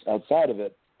James outside of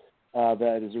it.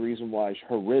 That is the reason why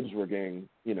her ribs were getting,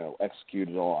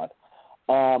 executed a lot.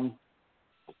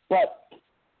 But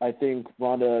I think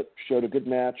Ronda showed a good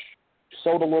match. She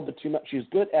sold a little bit too much. She's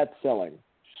good at selling.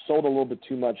 She sold a little bit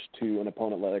too much to an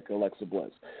opponent like Alexa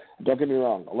Bliss. Don't get me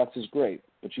wrong, Alexa's great,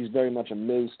 but she's very much a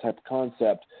Miz type of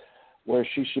concept where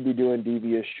she should be doing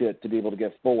devious shit to be able to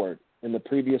get forward. In the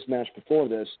previous match before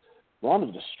this,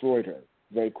 Ronda destroyed her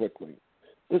very quickly.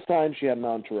 This time she had an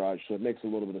entourage, so it makes a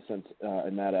little bit of sense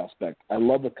in that aspect. I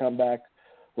love the comeback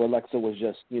where Alexa was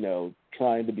just,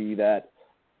 trying to be that.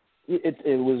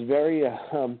 It was very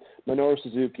Minoru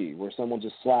Suzuki, where someone's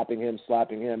just slapping him,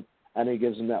 and he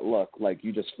gives him that look like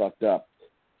you just fucked up.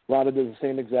 Ronda does the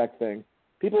same exact thing.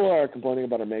 People are complaining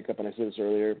about her makeup, and I said this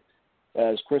earlier.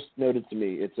 As Chris noted to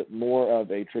me, it's more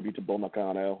of a tribute to Bull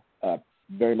Nakano,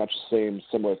 very much the same,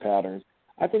 similar pattern.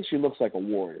 I think she looks like a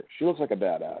warrior. She looks like a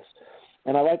badass.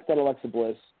 And I like that Alexa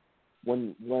Bliss,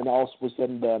 when all was said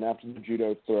and done after the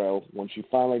judo throw, when she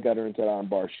finally got her into that arm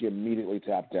bar, she immediately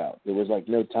tapped out. There was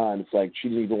no time. It's like she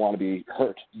didn't even want to be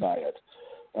hurt by it.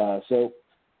 So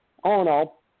all in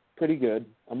all, pretty good.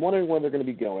 I'm wondering where they're going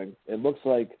to be going. It looks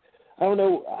like, I don't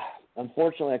know,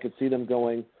 unfortunately I could see them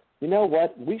going, you know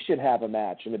what, we should have a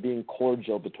match and it being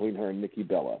cordial between her and Nikki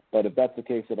Bella. But if that's the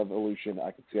case at Evolution,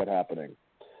 I could see it happening.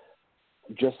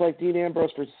 Just like Dean Ambrose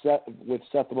with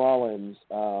Seth Rollins,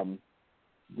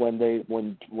 when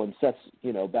Seth's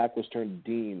back was turned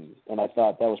to Dean, and I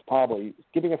thought that was probably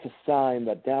giving us a sign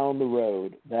that down the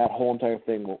road that whole entire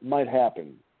thing might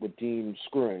happen with Dean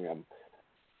screwing him.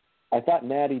 I thought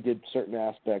Natty did certain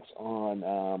aspects on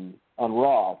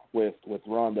Raw with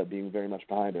Ronda being very much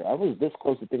behind her. I was this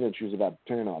close to thinking that she was about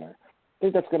to turn on her. I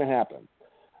think that's going to happen.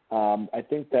 I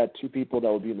think that two people that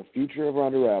would be in the future of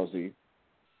Ronda Rousey,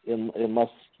 unless,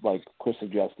 like Chris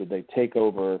suggested, they take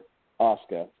over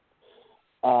Asuka,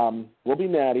 will be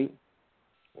Natty,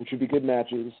 which would be good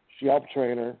matches. She helped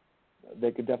train her.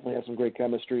 They could definitely have some great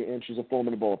chemistry, and she's a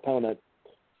formidable opponent.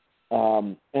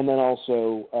 And then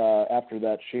also, after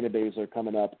that, Shayna Baszler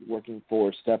coming up, working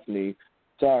for Stephanie.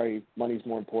 Sorry, money's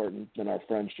more important than our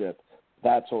friendship.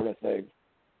 That sort of thing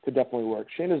could definitely work.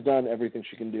 Shayna's done everything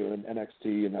she can do in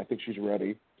NXT, and I think she's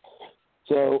ready.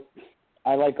 So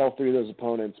I like all three of those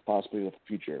opponents possibly in the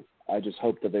future. I just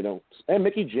hope that they don't. And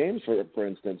Mickie James, for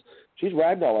instance, she's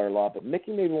ragdoll her a lot, but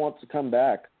Mickie maybe wants to come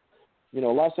back. A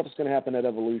lot of stuff is going to happen at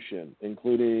Evolution,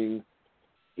 including,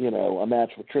 a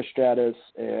match with Trish Stratus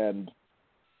and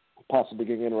possibly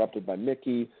getting interrupted by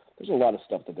Mickie. There's a lot of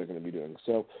stuff that they're going to be doing.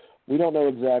 So we don't know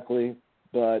exactly,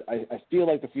 but I feel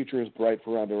like the future is bright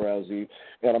for Ronda Rousey,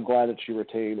 and I'm glad that she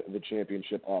retained the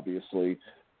championship, obviously.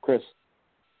 Chris,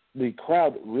 the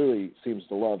crowd really seems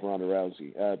to love Ronda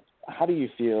Rousey. How do you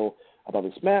feel about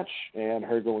this match and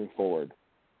her going forward?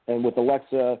 And with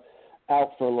Alexa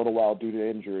out for a little while due to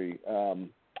injury,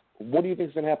 what do you think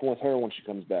is going to happen with her when she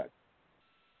comes back?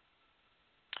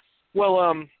 Well,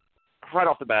 right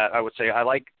off the bat, I would say I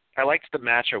liked the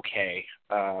match okay.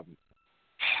 I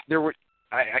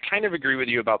kind of agree with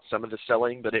you about some of the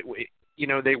selling, but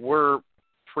they were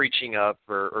preaching up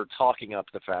or talking up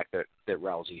the fact that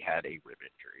Rousey had a rib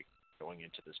injury going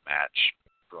into this match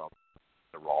from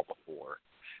the Raw before.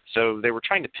 So they were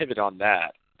trying to pivot on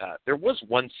that. There was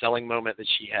one selling moment that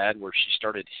she had where she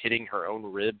started hitting her own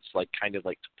ribs, kind of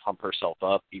to pump herself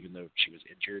up, even though she was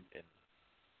injured. And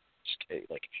if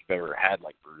you've ever had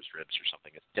bruised ribs or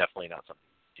something, it's definitely not something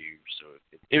to do. So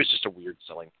it was just a weird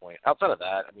selling point. Outside of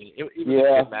that, it was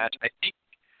a good match.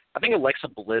 I think Alexa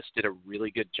Bliss did a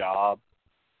really good job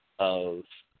of,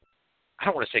 I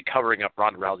don't want to say covering up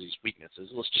Ronda Rousey's weaknesses.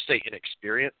 Let's just say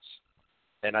inexperience.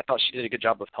 And I thought she did a good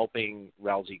job of helping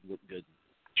Rousey look good in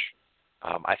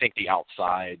the match. I think the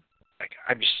outside,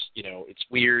 it's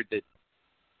weird that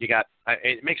you got.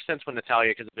 It makes sense when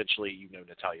Natalya, because eventually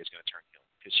Natalya is going to turn heel,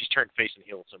 because she's turned face and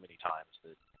heel so many times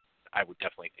that I would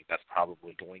definitely think that's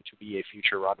probably going to be a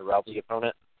future Ronda Rousey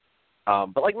opponent.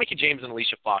 But Mickie James and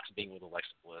Alicia Fox being with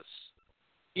Alexa Bliss,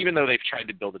 even though they've tried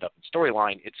to build it up in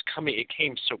storyline, it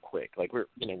came so quick. We're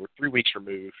 3 weeks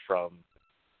removed from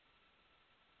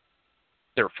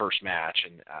their first match,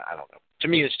 and I don't know. To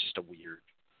me, it's just a weird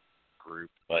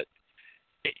group, but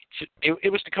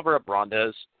it was to cover up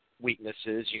Ronda's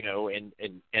weaknesses,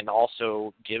 and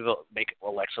also make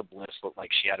Alexa Bliss look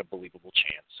like she had a believable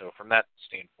chance. So from that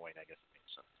standpoint, I guess it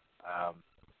makes sense.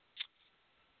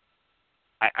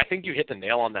 I think you hit the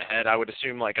nail on the head. I would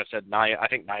assume, like I said, I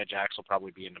think Nia Jax will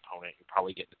probably be an opponent. You'll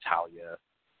probably get Natalya.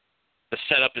 The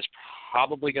setup is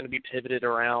probably going to be pivoted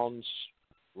around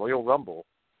Royal Rumble.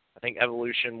 I think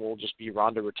Evolution will just be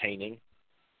Ronda retaining.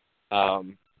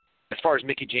 As far as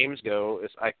Mickie James goes,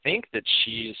 I think that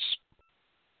she's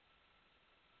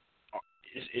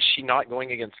is she not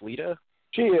going against Lita?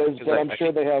 She is, but I'm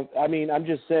sure they have. I mean, I'm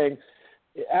just saying,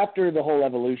 after the whole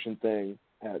Evolution thing,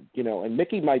 and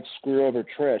Mickie might screw over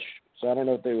Trish, so I don't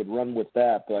know if they would run with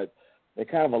that, but they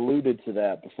kind of alluded to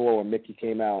that before when Mickie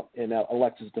came out in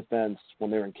Alexa's defense when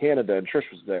they were in Canada and Trish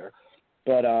was there.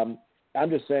 But I'm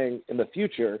just saying, in the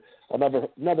future,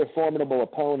 another formidable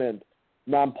opponent,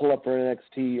 non-pull up for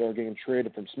NXT or getting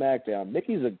traded from SmackDown.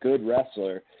 Mickey's a good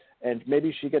wrestler, and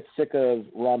maybe she gets sick of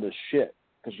Ronda's shit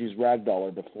because she's ragdoll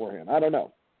her beforehand. I don't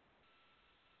know.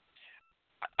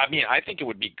 I mean, I think it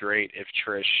would be great if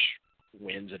Trish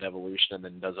wins at Evolution and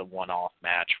then does a one-off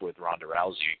match with Ronda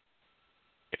Rousey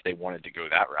if they wanted to go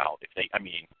that route.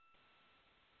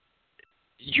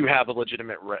 You have a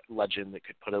legitimate legend that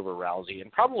could put over Rousey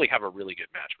and probably have a really good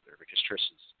match with her because Trish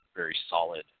is very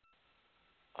solid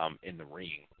in the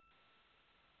ring.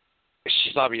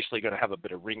 She's obviously going to have a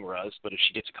bit of ring rust, but if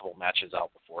she gets a couple matches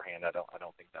out beforehand, I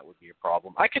don't think that would be a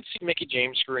problem. I could see Mickie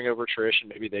James screwing over Trish, and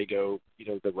maybe they go,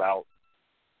 the route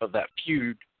of that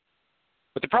feud.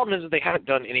 But the problem is that they haven't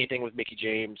done anything with Mickie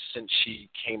James since she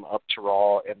came up to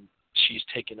Raw, and she's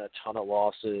taken a ton of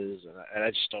losses, and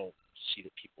I just don't see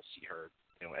that people see her,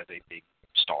 as a big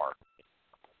star,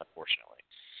 unfortunately.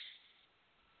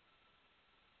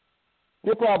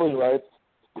 You're probably right.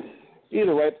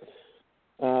 Either way,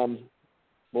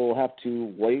 we'll have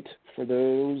to wait for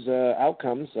those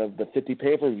outcomes of the 50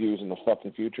 pay-per-views in the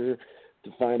fucking future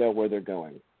to find out where they're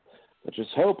going. But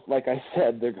just hope, like I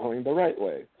said, they're going the right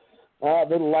way.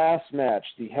 The last match,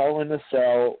 the Hell in a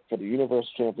Cell for the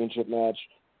Universal Championship match,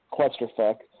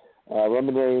 clusterfuck,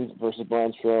 Roman Reigns versus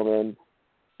Braun Strowman,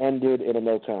 ended in a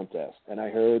no contest. And I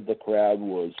heard the crowd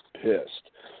was pissed.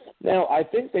 Now, I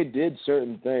think they did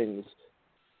certain things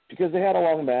because they had a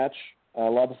long match. A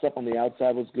lot of the stuff on the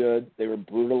outside was good. They were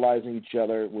brutalizing each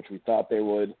other, which we thought they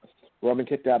would. Roman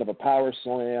kicked out of a power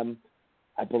slam.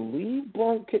 I believe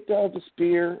Braun kicked out of a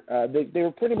spear. They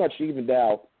were pretty much evened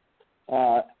out.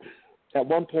 At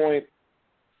one point,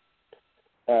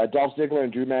 Dolph Ziggler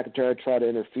and Drew McIntyre tried to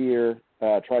interfere,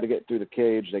 tried to get through the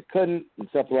cage. They couldn't, and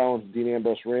Seth Rollins and Dean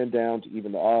Ambrose ran down to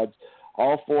even the odds.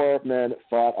 All four men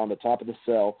fought on the top of the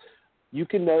cell. You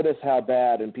can notice how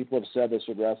bad, and people have said this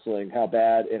with wrestling, how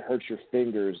bad it hurts your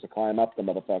fingers to climb up the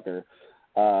motherfucker,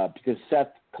 because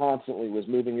Seth constantly was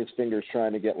moving his fingers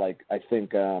trying to get,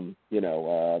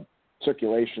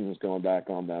 circulations going back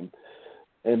on them.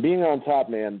 And being on top,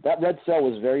 man, that red cell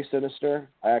was very sinister.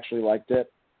 I actually liked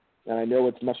it. And I know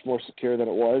it's much more secure than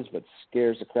it was, but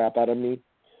scares the crap out of me.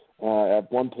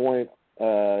 At one point,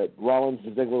 Rollins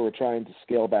and Ziggler were trying to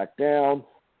scale back down.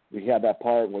 We had that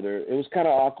part where it was kind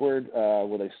of awkward,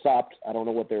 where they stopped. I don't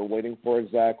know what they were waiting for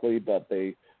exactly, but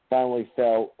they finally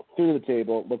fell through the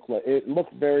table. It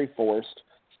looked very forced.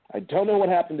 I don't know what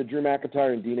happened to Drew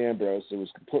McIntyre and Dean Ambrose. It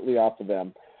was completely off of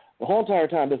them. The whole entire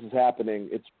time this is happening,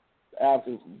 it's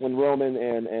after when Roman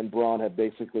and Braun have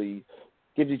basically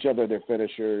given each other their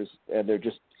finishers, and they're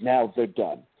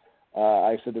done.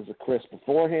 I said this to Chris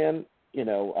beforehand.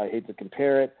 I hate to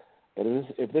compare it, but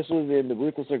if this was in the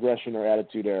Ruthless Aggression or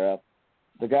Attitude Era,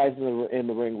 the guys in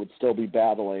the ring would still be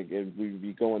battling, and we'd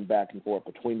be going back and forth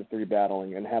between the three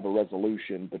battling and have a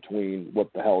resolution between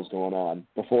what the hell is going on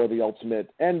before the ultimate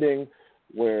ending,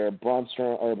 where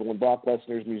when Brock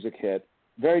Lesnar's music hit.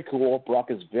 Very cool.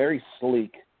 Brock is very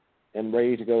sleek and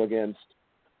ready to go against.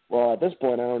 Well, at this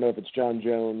point, I don't know if it's John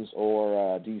Jones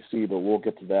or DC, but we'll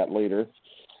get to that later.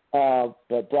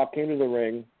 But Brock came to the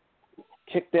ring,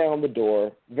 kicked down the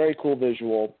door. Very cool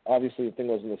visual. Obviously, the thing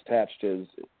wasn't attached to his.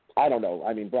 I don't know.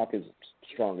 I mean, Brock is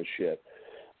strong as shit.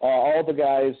 All the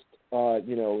guys,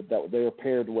 that they were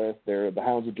paired with, they're the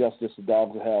Hounds of Justice, the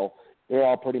Dogs of Hell. They're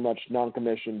all pretty much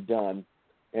non-commissioned, done.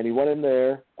 And he went in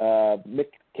there.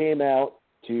 Mick came out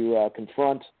to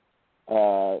confront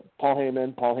Paul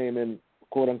Heyman. Paul Heyman,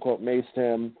 quote-unquote, maced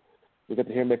him. We got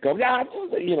to hear Mick go,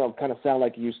 kind of sound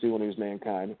like he used to when he was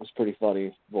Mankind. It was pretty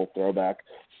funny, little throwback.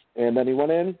 And then he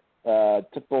went in,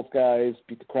 took both guys,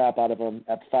 beat the crap out of them,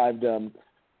 F5'd them,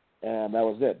 and that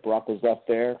was it. Brock was left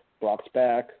there. Brock's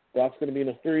back. Brock's going to be in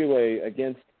a three-way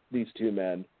against these two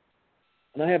men.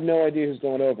 And I have no idea who's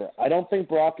going over. I don't think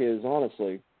Brock is,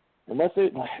 honestly, unless they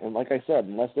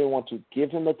want to give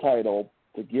him the title,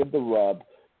 to give the rub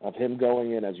of him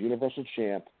going in as Universal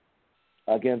Champ.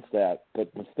 against that.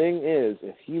 But the thing is,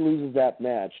 if he loses that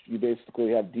match, you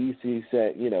basically have DC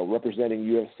representing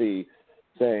UFC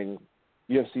saying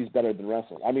UFC is better than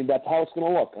wrestling. I mean, that's how it's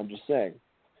going to look. I'm just saying.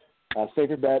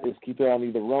 Safer bet is keep it on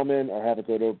either Roman or have it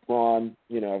go to Braun.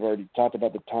 I've already talked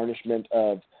about the tarnishment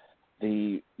of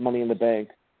the Money in the Bank.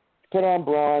 Put on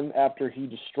Braun after he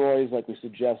destroys, like we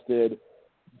suggested,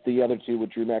 the other two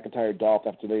with Drew McIntyre, Dolph,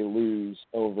 after they lose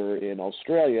over in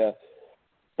Australia.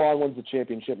 Braun wins the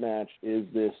championship match, is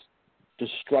this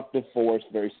destructive force,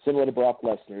 very similar to Brock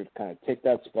Lesnar, to kind of take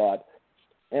that spot.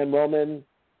 And Roman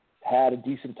had a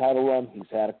decent title run. He's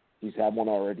had one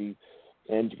already,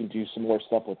 and you can do some more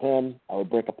stuff with him. I would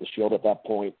break up the Shield at that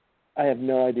point. I have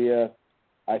no idea.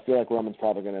 I feel like Roman's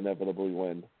probably going to inevitably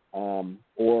win.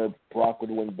 Or Brock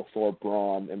would win before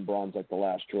Braun, and Braun's like the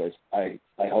last choice. I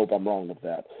hope I'm wrong with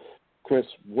that. Chris,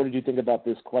 what did you think about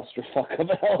this clusterfuck of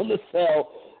Hell in a Cell?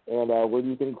 And what do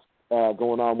you think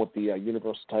going on with the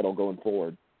Universal title going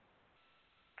forward?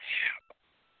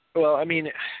 Well, I mean,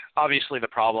 obviously the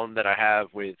problem that I have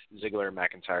with Ziggler and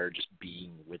McIntyre just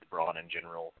being with Braun in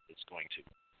general is going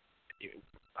to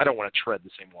 – I don't want to tread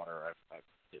the same water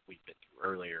we've been through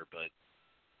earlier, but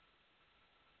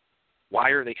why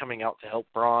are they coming out to help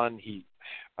Braun?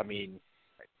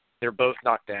 They're both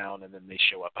knocked down, and then they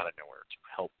show up out of nowhere to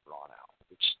help Braun out,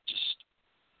 which just,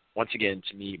 once again,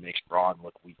 to me, makes Braun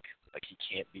look weak. Like he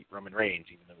can't beat Roman Reigns,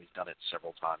 even though he's done it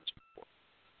several times before.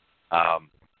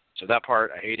 So that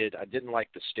part I hated. I didn't like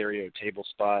the stereo table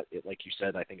spot. Like you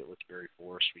said, I think it looked very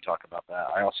forced. We talked about that.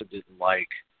 I also didn't like,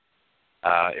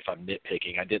 if I'm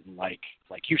nitpicking, I didn't like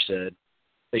you said,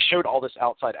 they showed all this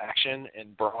outside action,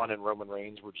 and Braun and Roman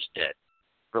Reigns were just dead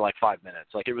for like 5 minutes.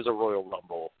 Like it was a Royal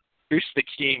Rumble. Who's the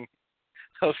king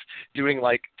of doing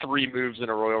like 3 moves in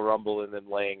a Royal Rumble and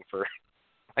then laying for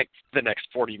like the next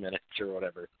 40 minutes or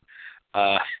whatever?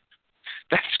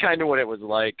 That's kind of what it was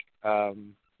like.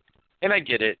 And I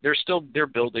get it. They're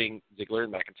building Ziggler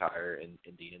and McIntyre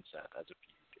and Dean and Seth as a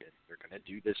feud, and they're going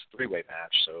to do this 3-way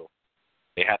match, so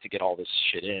they have to get all this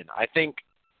shit in. I think,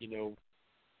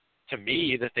 to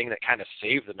me, the thing that kind of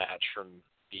saved the match from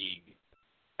being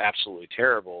absolutely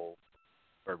terrible,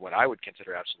 or what I would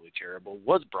consider absolutely terrible,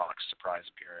 was Brock's surprise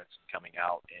appearance and coming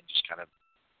out and just kind of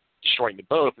destroying them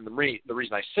both. And the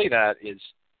reason I say that is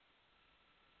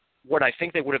what I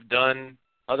think they would have done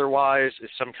otherwise is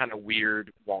some kind of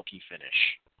weird, wonky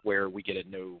finish where we get a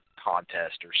no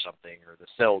contest or something, or the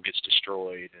cell gets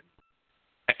destroyed, and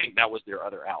I think that was their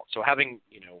other out. So having,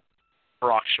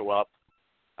 Brock show up,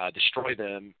 destroy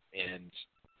them, and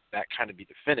that kind of be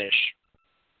the finish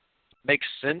makes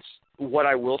sense. What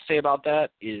I will say about that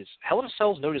is Hell in a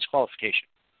Cell is no disqualification.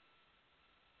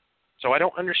 So I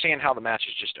don't understand how the match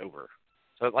is just over.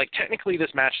 So, technically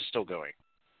this match is still going.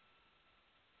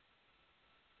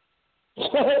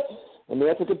 I mean,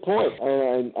 that's a good point.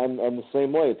 I'm the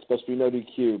same way. It's supposed to be no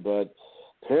DQ, but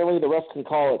apparently the ref can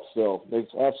call it still.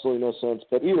 Makes absolutely no sense.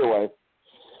 But either way,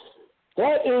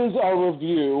 that is our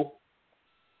review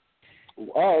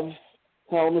of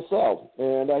Hell in a Cell.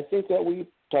 And I think that we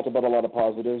talked about a lot of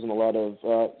positives and a lot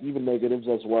of even negatives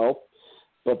as well.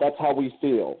 But that's how we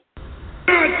feel.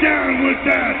 Not down with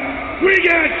that. We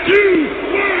got 2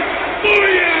 words for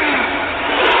ya!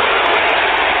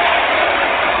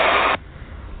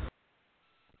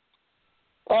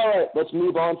 All right, let's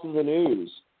move on to the news.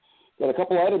 Got a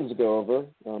couple items to go over.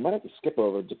 I might have to skip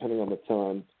over depending on the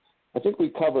time. I think we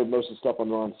covered most of the stuff on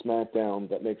Raw and SmackDown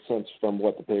that makes sense from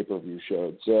what the pay-per-view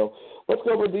showed. So let's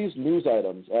go over these news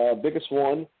items. Biggest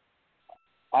one,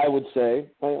 I would say,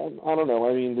 I don't know.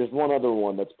 I mean, there's one other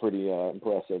one that's pretty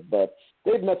impressive. But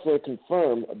Dave Meltzer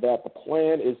confirmed that the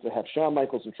plan is to have Shawn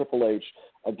Michaels and Triple H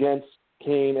against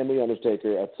Kane and The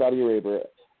Undertaker at Saudi Arabia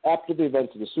after the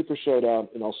events of the Super Showdown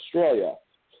in Australia.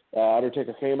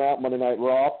 Undertaker came out Monday Night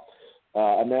Raw,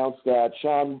 announced that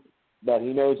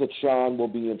he knows that Shawn will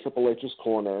be in Triple H's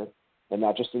corner and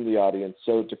not just in the audience.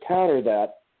 So to counter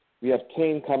that, we have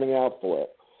Kane coming out for it.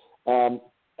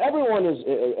 Everyone is.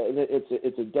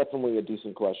 It's definitely a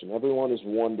decent question. Everyone is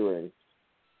wondering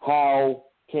how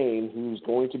Kane, who's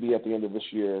going to be at the end of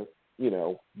this year,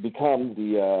 become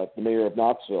the mayor of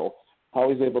Knoxville, how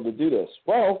he's able to do this.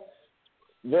 Well,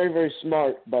 very, very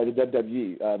smart by the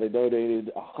WWE. They donated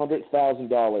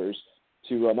 $100,000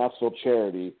 to Knoxville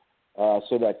charity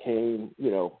so that Kane,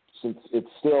 since it's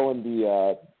still in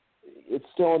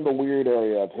the weird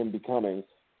area of him becoming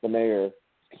the mayor,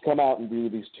 can come out and do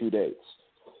these 2 dates.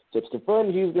 So it's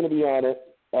confirmed he's going to be on it.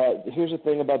 Here's the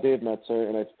thing about Dave Meltzer,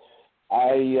 and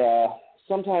I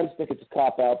sometimes think it's a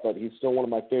cop-out, but he's still one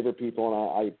of my favorite people,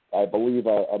 and I believe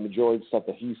a majority of stuff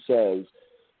that he says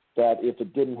that if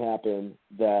it didn't happen,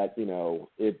 that,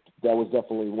 that was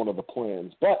definitely one of the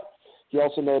plans. But he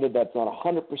also noted that's not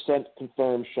 100%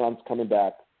 confirmed Shawn's coming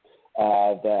back,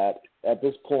 that at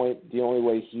this point, the only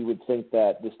way he would think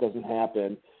that this doesn't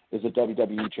happen is if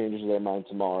WWE changes their mind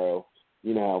tomorrow.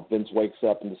 Vince wakes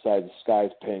up and decides the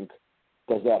sky's pink,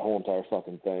 does that whole entire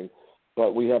fucking thing.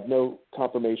 But we have no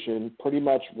confirmation. Pretty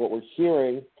much what we're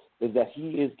hearing is that he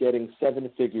is getting 7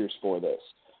 figures for this.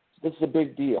 This is a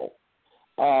big deal.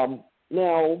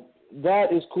 Now,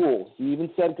 that is cool. He even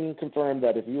said and confirmed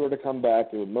that if he were to come back,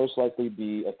 it would most likely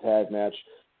be a tag match.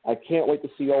 I can't wait to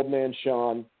see old man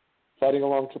Shawn fighting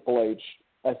along Triple H.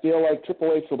 I feel like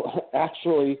Triple H will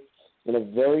actually, in a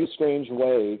very strange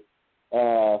way,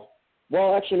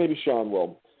 maybe Shawn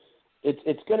will.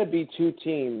 It's going to be 2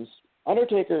 teams.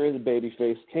 Undertaker is a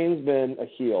babyface. Kane's been a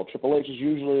heel. Triple H is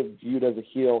usually viewed as a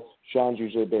heel. Shawn's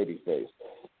usually a babyface.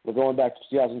 We're going back to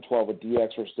 2012 with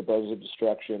DX versus the Brothers of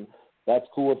Destruction. That's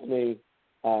cool with me.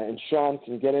 And Shawn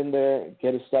can get in there,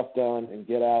 get his stuff done, and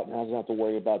get out, and doesn't have to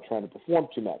worry about trying to perform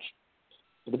too much.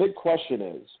 But the big question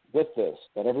is, with this,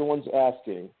 that everyone's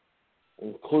asking,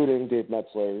 including Dave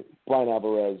Metzler, Brian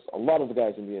Alvarez, a lot of the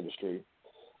guys in the industry,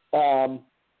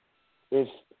 if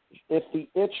the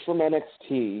itch from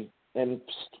NXT and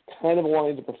kind of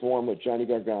wanting to perform with Johnny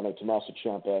Gargano, Tommaso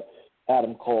Ciampa,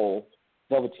 Adam Cole,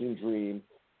 Velveteen Dream,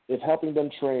 if helping them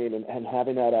train and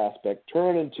having that aspect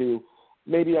turn into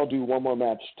maybe I'll do one more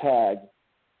match tag,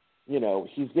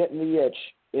 he's getting the itch.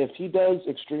 If he does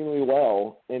extremely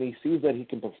well and he sees that he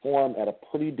can perform at a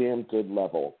pretty damn good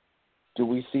level, do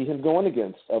we see him going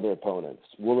against other opponents?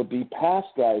 Will it be past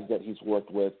guys that he's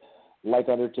worked with, like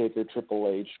Undertaker, Triple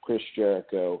H, Chris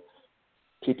Jericho,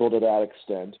 people to that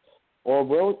extent? Or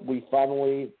will we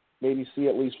finally maybe see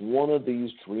at least one of these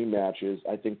dream matches?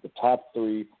 I think the top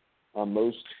 3 on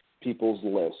most people's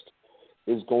list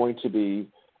is going to be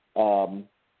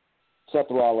Seth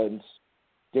Rollins,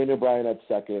 Daniel Bryan at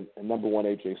second, and number 1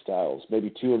 AJ Styles.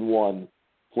 Maybe 2 and 1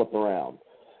 flip around.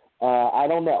 I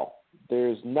don't know.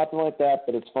 There's nothing like that,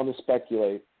 but it's fun to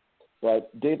speculate.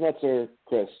 But Dave Metzler,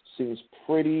 Chris, seems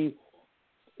pretty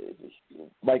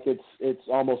like it's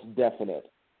almost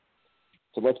definite.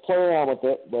 So let's play around with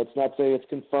it. Let's not say it's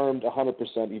confirmed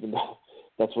 100%, even though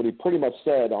that's what he pretty much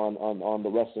said on the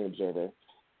Wrestling Observer.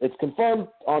 It's confirmed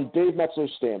on Dave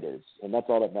Metzler's standards, and that's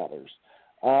all that matters.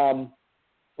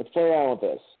 Let's play around with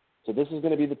this. So this is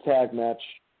going to be the tag match.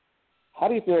 How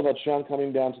do you feel about Shawn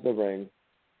coming down to the ring?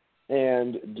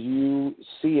 And do you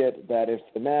see it that if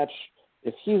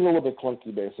he's a little bit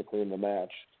clunky basically in the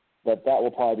match, that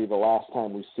will probably be the last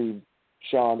time we see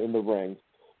Shawn in the ring?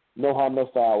 No harm, no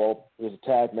foul. It was a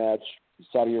tag match in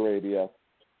Saudi Arabia,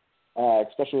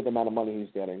 especially with the amount of money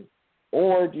he's getting.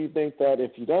 Or do you think that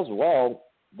if he does well,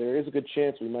 there is a good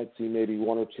chance we might see maybe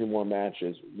 1 or 2 more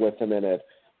matches with him in it,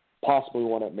 possibly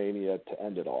one at Mania to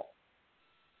end it all?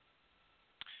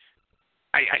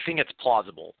 I think it's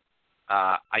plausible.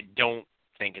 I don't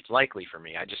think it's likely for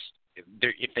me.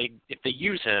 If they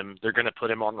use him, they're going to put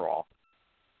him on Raw,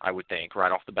 I would think,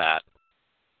 right off the bat.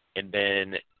 And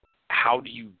then how do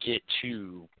you get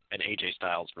to an AJ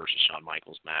Styles versus Shawn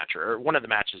Michaels match, or one of the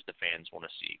matches the fans want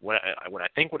to see? What I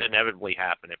think would inevitably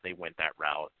happen if they went that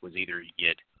route was either you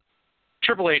get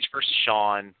Triple H versus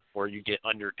Shawn, or you get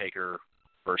Undertaker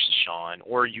versus Shawn,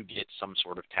 or you get some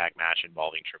sort of tag match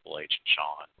involving Triple H and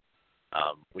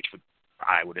Shawn, which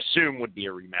I would assume would be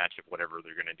a rematch of whatever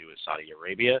they're going to do with Saudi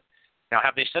Arabia. Now,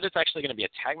 have they said it's actually going to be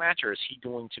a tag match, or is he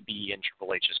going to be in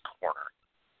Triple H's corner?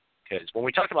 Because when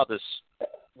we talked about this,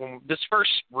 when this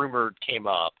first rumor came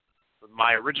up,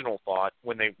 my original thought,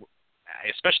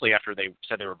 especially after they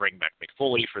said they were bringing back Mick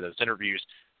Foley for those interviews,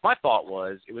 my thought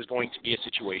was it was going to be a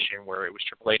situation where it was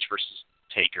Triple H versus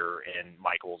Taker, and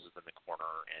Michaels is in the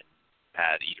corner, and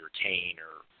had either Kane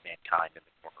or Mankind in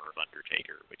the corner of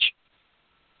Undertaker, which,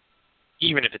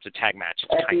 even if it's a tag match,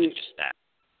 it's kind of just that.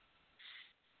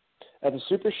 At the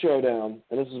Super Showdown,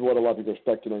 and this is what a lot of people are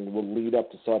speculating, will lead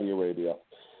up to Saudi Arabia.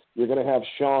 You're going to have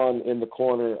Shawn in the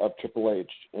corner of Triple H,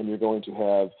 and you're going to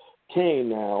have Kane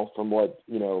now, from what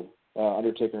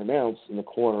Undertaker announced, in the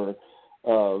corner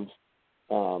of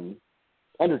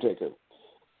Undertaker.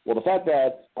 Well, the fact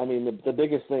that, the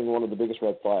biggest thing, one of the biggest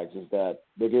red flags, is that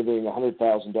they're giving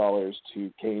 $100,000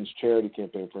 to Kane's charity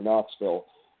campaign for Knoxville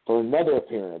for another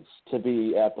appearance to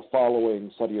be at the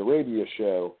following Saudi Arabia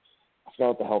show. I forgot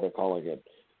what the hell they're calling it.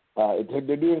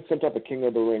 They're doing some type of King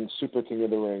of the Ring, Super King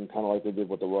of the Ring, kind of like they did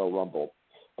with the Royal Rumble.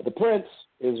 But the Prince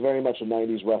is very much a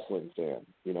 90s wrestling fan.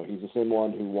 He's the same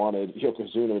one who wanted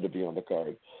Yokozuna to be on the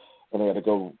card. And they had to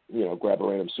go, grab a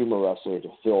random sumo wrestler to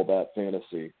fill that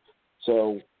fantasy.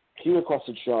 So he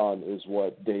requested Shawn, is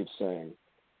what Dave's saying.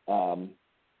 And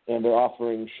they're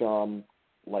offering Shawn,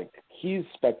 like, he's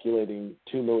speculating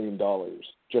 $2 million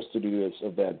just to do this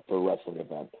event for a wrestling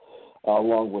event,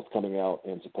 along with coming out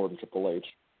and supporting Triple H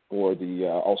for the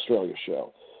Australia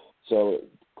show. So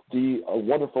a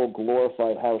wonderful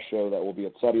glorified house show that will be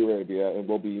at Saudi Arabia and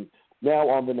will be now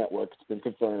on the network, it's been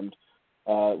confirmed,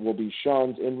 will be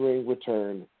Shawn's in-ring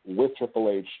return with Triple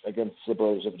H against the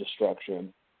Brothers of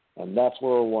Destruction. And that's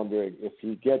where we're wondering if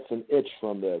he gets an itch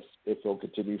from this, if he'll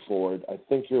continue forward. I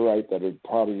think you're right that it'd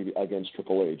probably be against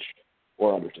Triple H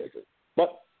or Undertaker.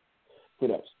 But who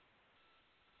knows?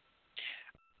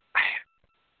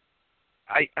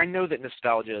 I know that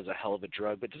nostalgia is a hell of a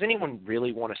drug, but does anyone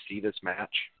really want to see this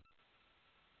match?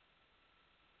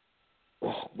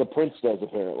 The Prince does,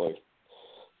 apparently.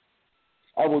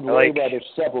 I would way rather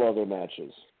several other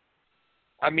matches.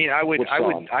 I mean,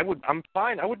 I'm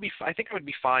fine. I think I would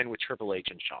be fine with Triple H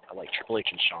and Shawn. I like Triple H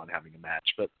and Shawn having a match,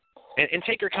 but and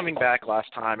Taker coming back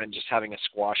last time and just having a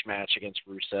squash match against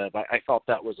Rusev, I thought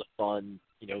that was a fun,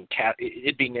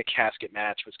 it being a casket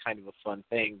match was kind of a fun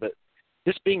thing, but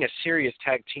this being a serious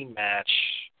tag team match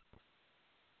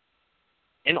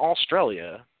in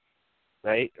Australia,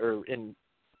 right? Or in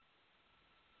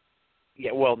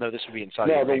this would be in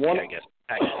Saudi Arabia, I guess.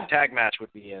 Tag match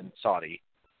would be in Saudi.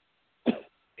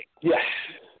 Yeah,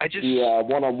 the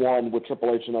one-on-one with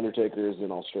Triple H and Undertaker is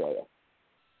in Australia.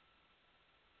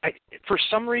 For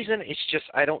some reason, it's just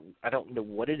I don't know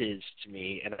what it is to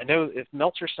me, and I know if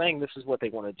Meltzer's saying this is what they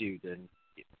want to do, then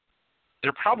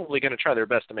they're probably going to try their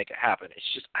best to make it happen.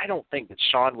 It's just I don't think that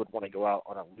Shawn would want to go out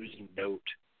on a losing note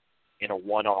in a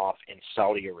one-off in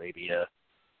Saudi Arabia.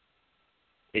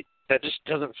 That just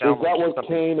doesn't sound. Is that what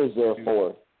Kane is there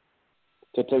for?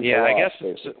 To take the loss,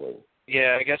 basically.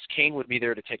 Yeah, I guess Kane would be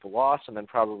there to take a loss and then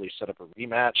probably set up a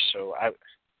rematch. So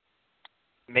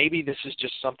maybe this is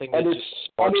just something that just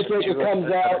sparks. Undertaker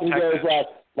comes out and goes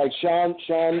like Shawn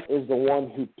is the one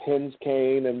who pins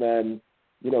Kane, and then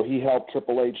he helped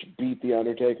Triple H beat the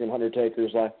Undertaker, and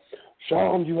Undertaker's like,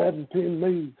 Shawn, you haven't pinned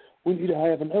me. We need to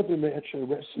have another match at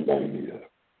WrestleMania.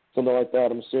 Something like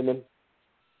that, I'm assuming.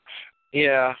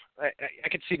 Yeah, I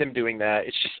could see them doing that.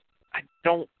 It's just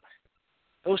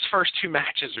those first two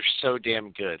matches are so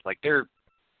damn good. Like, they're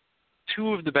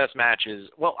two of the best matches.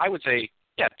 Well, I would say,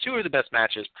 two of the best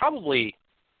matches, probably,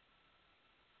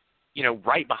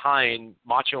 right behind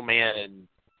Macho Man and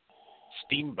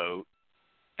Steamboat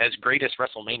as greatest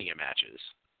WrestleMania matches.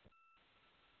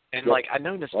 And, I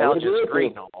know nostalgia is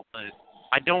great and all, but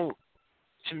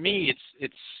to me,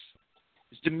 it's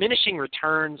diminishing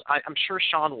returns. I'm sure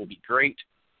Shawn will be great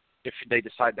if they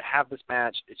decide to have this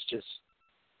match. It's just,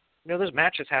 those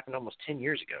matches happened almost 10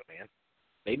 years ago, man.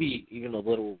 Maybe even a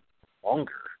little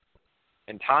longer.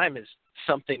 And time is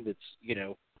something that's,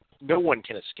 no one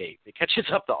can escape. It catches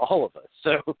up to all of us.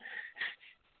 So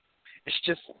it's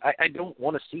just, I don't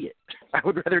want to see it. I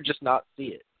would rather just not see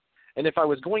it. And if I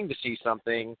was going to see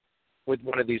something with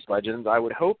one of these legends, I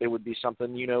would hope it would be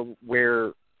something,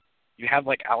 where you have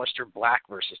like Aleister Black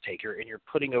versus Taker and you're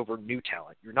putting over new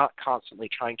talent. You're not constantly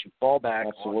trying to fall back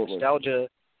on nostalgia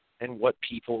and what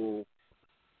people,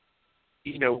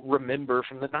 remember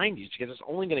from the 90s, because it's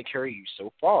only going to carry you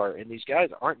so far, and these guys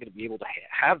aren't going to be able to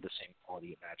have the same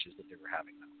quality of matches that they were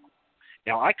having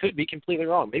now. I could be completely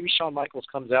wrong. Maybe Shawn Michaels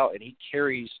comes out and he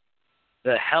carries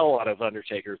the hell out of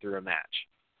Undertaker through a match.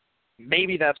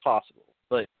 Maybe that's possible,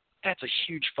 but that's a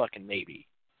huge fucking maybe.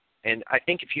 And I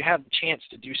think if you have the chance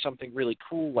to do something really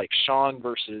cool like Shawn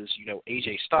versus,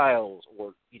 AJ Styles,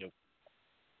 or,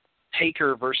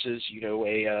 Taker versus,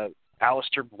 a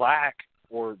Aleister Black,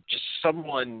 or just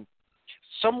someone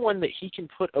that he can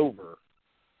put over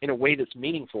in a way that's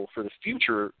meaningful for the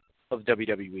future of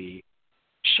WWE,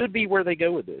 should be where they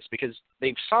go with this, because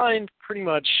they've signed pretty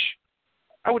much,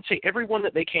 I would say, everyone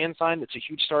that they can sign that's a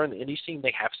huge star in the indie scene,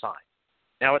 they have signed.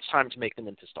 Now it's time to make them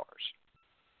into stars.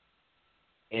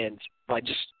 And by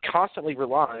just constantly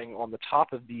relying on the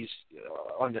top of these,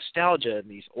 on nostalgia and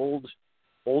these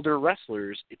older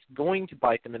wrestlers, it's going to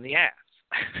bite them in the ass.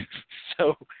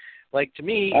 So, to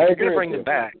me, if you're going to bring them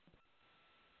back,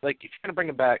 if you're going to bring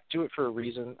them back, do it for a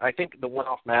reason. I think the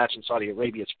one-off match in Saudi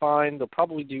Arabia is fine. They'll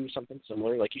probably do something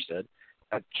similar, like you said.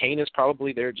 Kane is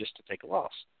probably there just to take a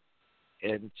loss.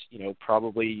 And,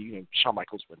 probably, Shawn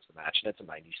Michaels wins the match, and that's a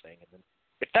 90s thing. And then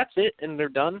if that's it and they're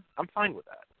done, I'm fine with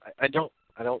that. I don't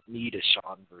need a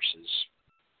Shawn versus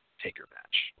Taker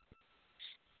match.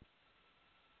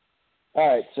 All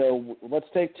right, so let's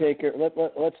take Taker.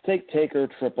 Let's take Taker,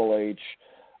 Triple H,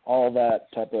 all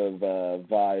that type of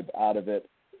vibe out of it.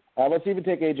 Let's even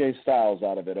take AJ Styles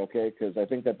out of it, okay? Because I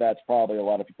think that's probably a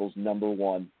lot of people's number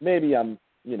one. Maybe I'm,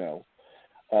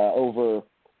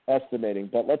 estimating.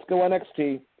 But let's go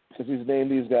NXT, because he's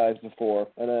named these guys before,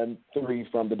 and then 3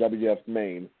 from the WWF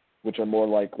main, which are more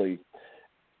likely.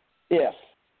 If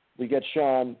we get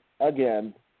Shawn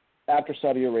again after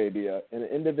Saudi Arabia in an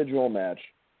individual match,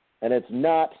 and it's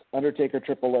not Undertaker,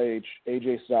 Triple H,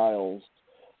 AJ Styles,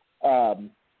 the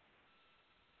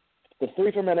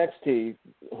 3 from NXT,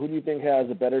 who do you think has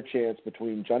a better chance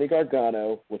between Johnny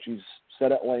Gargano, which he's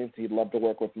said at length he'd love to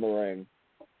work with in the ring,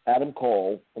 Adam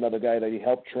Cole, another guy that he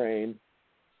helped train,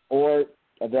 or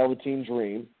a Velveteen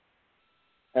Dream,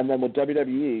 and then with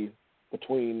WWE,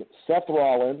 between Seth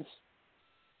Rollins,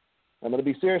 I'm going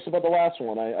to be serious about the last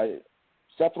one,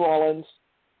 Seth Rollins,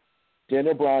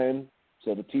 Daniel Bryan,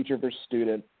 so the teacher versus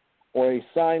student, or a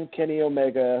signed Kenny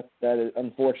Omega that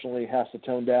unfortunately has to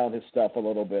tone down his stuff a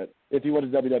little bit. If he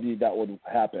went to WWE, that would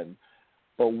happen.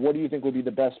 But what do you think would be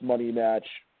the best money match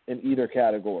in either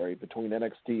category between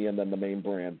NXT and then the main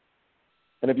brand?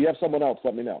 And if you have someone else,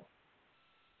 let me know.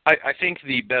 I think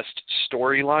the best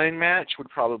storyline match would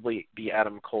probably be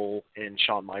Adam Cole and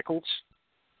Shawn Michaels.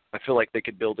 I feel like they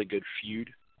could build a good feud.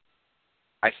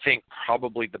 I think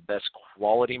probably the best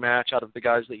quality match out of the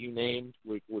guys that you named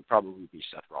would probably be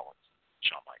Seth Rollins and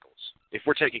Shawn Michaels. If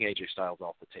we're taking AJ Styles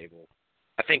off the table,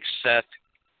 I think Seth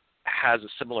has a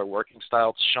similar working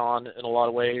style to Shawn in a lot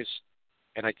of ways,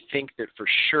 and I think that for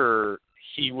sure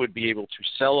he would be able to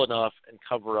sell enough and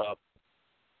cover up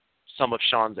some of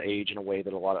Shawn's age in a way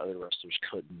that a lot of other wrestlers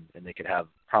couldn't, and they could have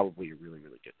probably a really,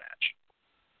 really good match.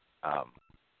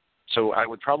 So I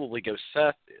would probably go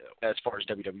Seth as far as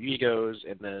WWE goes,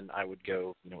 and then I would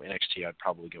go, NXT, I'd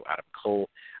probably go Adam Cole.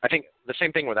 I think the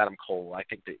same thing with Adam Cole. I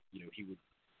think that, he would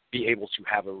be able to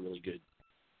have a really good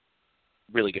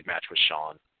match with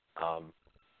Shawn.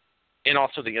 And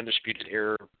also the Undisputed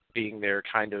Era being there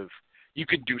kind of, you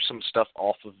could do some stuff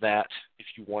off of that if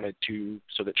you wanted to,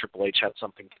 so that Triple H had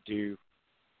something to do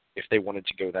if they wanted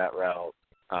to go that route.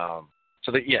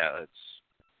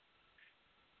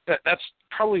 That's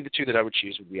probably the 2 that I would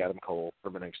choose would be Adam Cole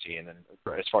from NXT, and then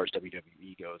as far as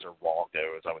WWE goes or Raw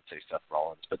goes, I would say Seth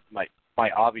Rollins. But the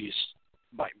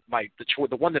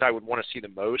one that I would want to see the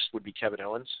most would be Kevin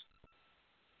Owens.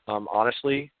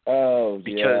 Honestly,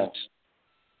 because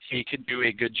he could do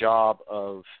a good job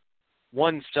of,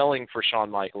 1, selling for Shawn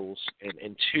Michaels,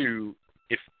 and 2,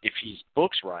 if he's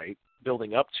booked right,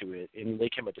 building up to it and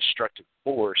make him a destructive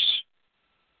force,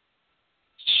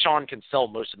 Shawn can sell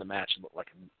most of the match and look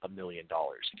like $1 million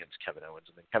against Kevin Owens,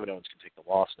 and then Kevin Owens can take the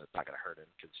loss, and it's not going to hurt him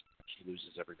because he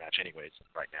loses every match anyways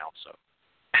right now. So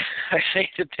I think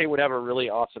that they would have a really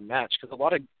awesome match, because a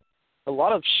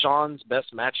lot of Shawn's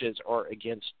best matches are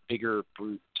against bigger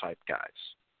brute type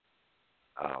guys.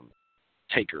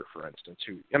 Taker, for instance,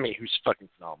 who's fucking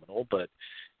phenomenal, but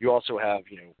you also have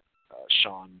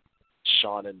Shawn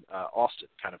and Austin,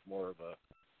 kind of more of a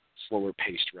slower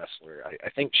paced wrestler. I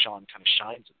think Shawn kind of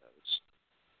shines in those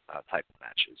type of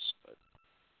matches, but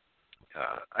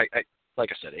I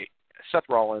like I said, Seth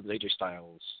Rollins, AJ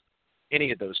Styles,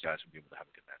 any of those guys would be able to have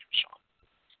a good match with Shawn.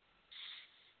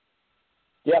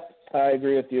 Yep, I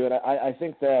agree with you, and I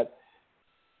think that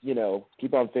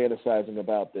keep on fantasizing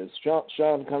about this.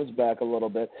 Shawn comes back a little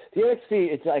bit. The NXT,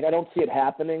 it's like I don't see it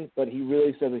happening, but he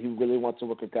really says that he really wants to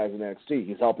work with guys in NXT.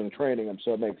 He's helping training them,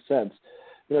 so it makes sense.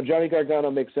 Johnny Gargano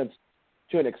makes sense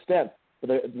to an extent,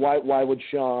 but why would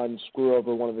Shawn screw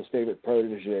over one of his favorite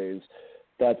proteges?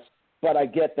 But I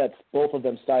get that both of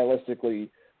them stylistically,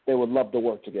 they would love to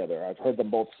work together. I've heard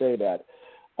them both say that.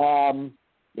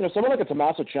 Someone like a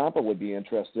Tommaso Ciampa would be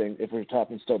interesting if we're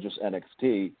talking still just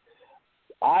NXT.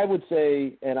 I would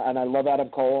say, and I love Adam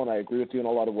Cole, and I agree with you in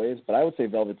a lot of ways, but I would say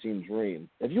Velveteen Dream.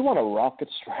 If you want a rocket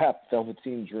strap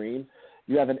Velveteen Dream,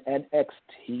 you have an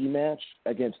NXT match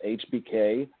against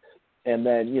HBK, and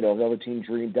then, Velveteen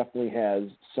Dream definitely has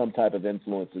some type of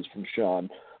influences from Shawn.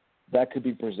 That could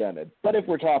be presented. But if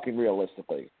we're talking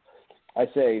realistically, I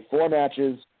say 4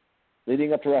 matches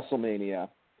leading up to WrestleMania.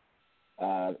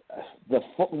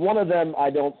 One of them I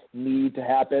don't need to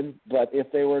happen, but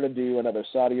if they were to do another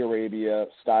Saudi Arabia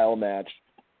style match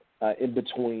in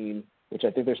between, which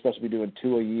I think they're supposed to be doing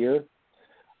 2 a year,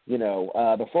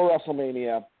 before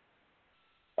WrestleMania,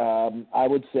 I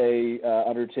would say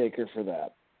Undertaker for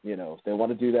that. If they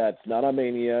want to do that, it's not on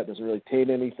Mania. It doesn't really taint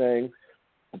anything.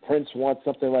 The Prince wants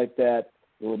something like that.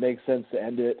 It would make sense to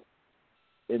end it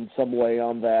in some way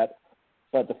on that.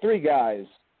 But the 3 guys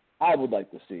I would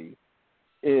like to see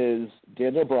is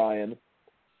Daniel Bryan,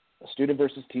 a student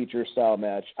versus teacher style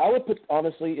match. I would put,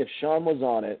 honestly, if Shawn was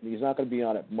on it, and he's not going to be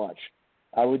on it much,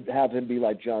 I would have him be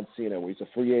like John Cena, where he's a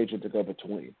free agent to go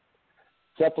between.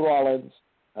 Seth Rollins,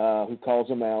 who calls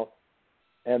him out,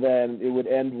 and then it would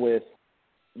end with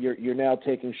you're now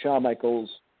taking Shawn Michaels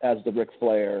as the Ric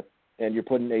Flair, and you're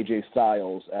putting AJ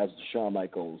Styles as the Shawn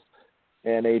Michaels,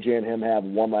 and AJ and him have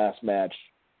one last match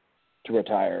to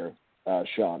retire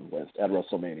Shawn with at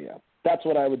WrestleMania. That's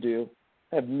what I would do.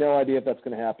 I have no idea if that's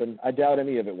going to happen. I doubt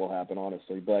any of it will happen,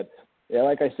 honestly. But yeah,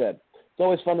 like I said, it's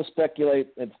always fun to speculate.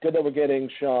 It's good that we're getting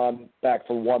Shawn back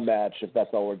for one match if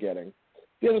that's all we're getting.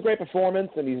 If he has a great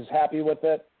performance and he's happy with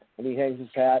it and he hangs his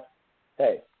hat,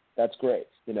 hey, that's great.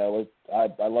 You know,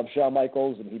 I love Shawn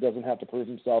Michaels, and he doesn't have to prove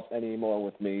himself anymore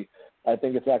with me. I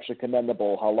think it's actually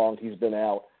commendable how long he's been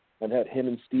out, and that him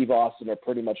and Steve Austin are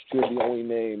pretty much two of the only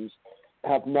names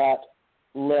have not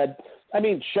led. I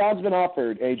mean, Shawn's been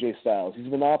offered AJ Styles. He's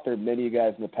been offered many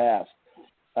guys in the past.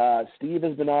 Steve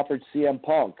has been offered CM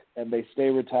Punk, and they stay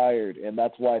retired, and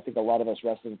that's why I think a lot of us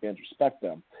wrestling fans respect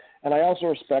them. And I also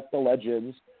respect the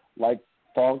legends like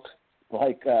Punk,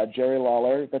 like Jerry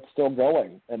Lawler, that's still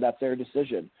going, and that's their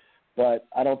decision. But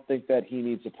I don't think that he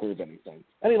needs to prove anything.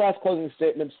 Any last closing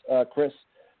statements, Chris,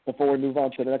 before we move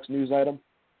on to the next news item?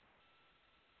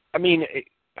 I mean,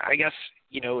 I guess,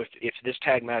 you know, if this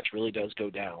tag match really does go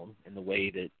down in the way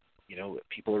that, you know,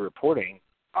 people are reporting,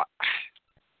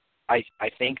 I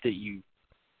think that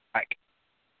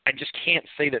I just can't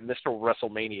say that Mr.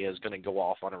 WrestleMania is going to go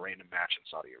off on a random match in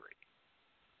Saudi Arabia.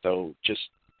 So just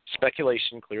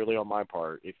speculation clearly on my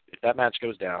part. If that match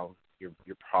goes down, you're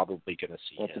probably going to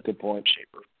see That's him a good point. in shape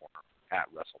or form at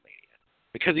WrestleMania,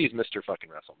 because he's Mr. fucking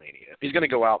WrestleMania. If he's going to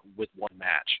go out with one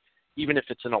match, even if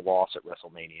it's in a loss at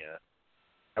WrestleMania,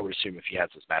 I would assume if he has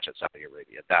this match at Saudi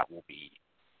Arabia, that will be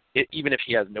it. Even if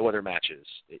he has no other matches,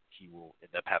 he will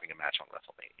end up having a match on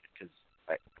WrestleMania, because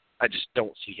I just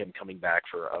don't see him coming back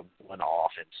for a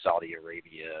one-off in Saudi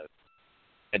Arabia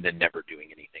and then never doing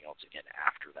anything else again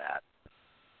after that.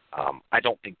 I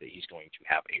don't think that he's going to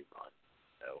have a run.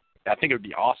 So I think it would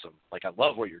be awesome. Like, I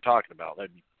love what you're talking about.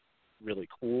 That'd be really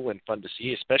cool and fun to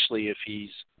see, especially if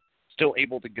he's still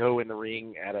able to go in the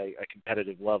ring at a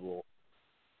competitive level.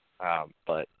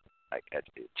 But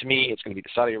to me, it's going to be the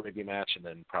Saudi Arabia match and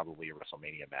then probably a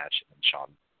WrestleMania match, and then Shawn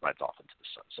rides off into the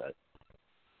sunset.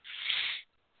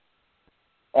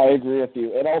 I agree with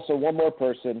you. And also, one more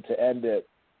person to end it,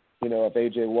 you know, if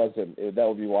AJ wasn't, that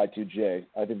would be Y2J.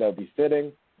 I think that would be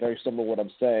fitting. Very similar to what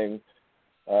I'm saying,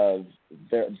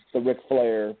 the Ric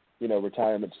Flair, you know,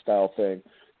 retirement style thing.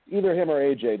 Either him or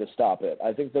AJ to stop it.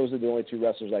 I think those are the only two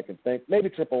wrestlers I can think. Maybe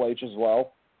Triple H as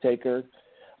well, Taker.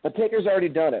 But Taker's already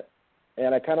done it.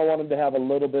 And I kind of want him to have a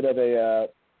little bit of a,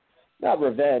 not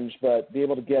revenge, but be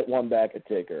able to get one back at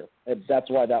Taker. And that's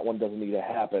why that one doesn't need to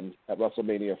happen at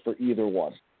WrestleMania for either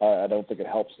one. I don't think it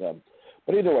helps them.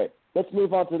 But either way, let's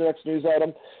move on to the next news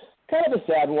item. Kind of a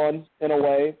sad one in a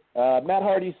way. Matt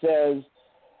Hardy says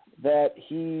that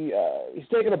he's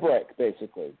taking a break,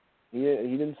 basically. He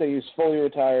didn't say he's fully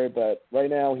retired, but right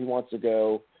now he wants to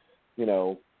go, you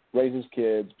know, raise his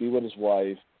kids, be with his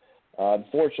wife.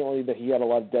 Unfortunately, that he had a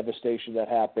lot of devastation that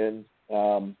happened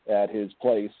at his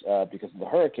place because of the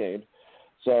hurricane.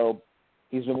 So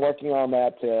he's been working on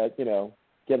that to, you know,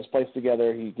 get his place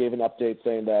together. He gave an update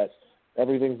saying that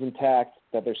everything's intact,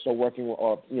 that they're still working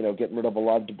on, you know, getting rid of a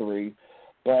lot of debris.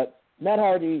 But Matt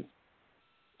Hardy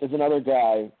is another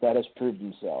guy that has proved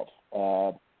himself.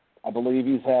 I believe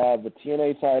he's had the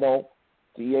TNA title,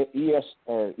 the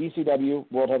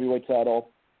ECW World Heavyweight title,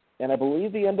 and I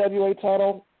believe the NWA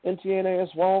title in TNA as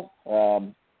well.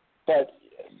 But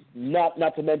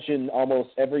not to mention almost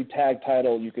every tag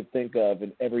title you could think of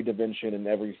in every dimension and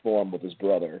every form with his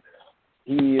brother.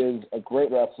 He is a great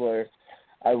wrestler.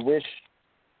 I wish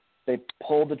they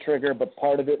pulled the trigger, but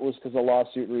part of it was because of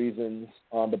lawsuit reasons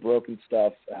on the broken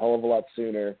stuff a hell of a lot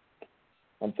sooner.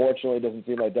 Unfortunately, it doesn't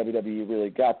seem like WWE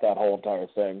really got that whole entire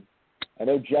thing. I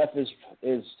know Jeff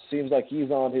seems like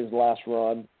he's on his last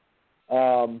run.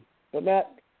 But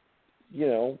Matt, you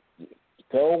know,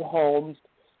 go home,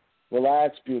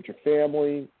 relax, be with your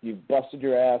family. You've busted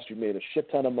your ass. You've made a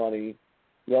shit ton of money.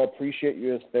 We all appreciate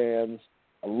you as fans.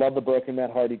 I love the broken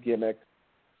Matt Hardy gimmick.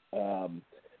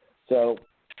 So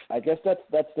I guess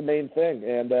that's the main thing.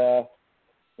 And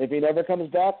if he never comes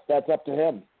back, that's up to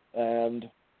him. And,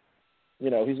 you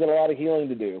know, he's got a lot of healing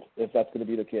to do if that's going to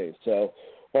be the case. So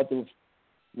we'll have to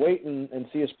wait and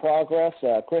see his progress.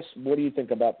 Chris, what do you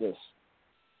think about this?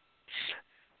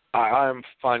 I'm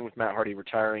fine with Matt Hardy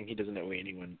retiring. He doesn't owe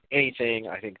anyone anything.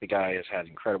 I think the guy has had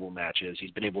incredible matches.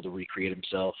 He's been able to recreate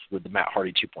himself with the Matt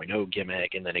Hardy 2.0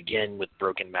 gimmick, and then again with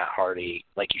broken Matt Hardy,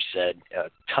 like you said,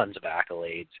 tons of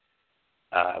accolades.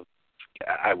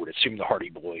 I would assume the Hardy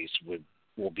Boys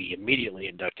will be immediately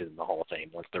inducted in the Hall of Fame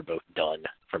once they're both done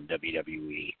from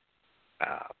WWE.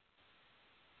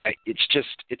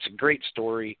 It's a great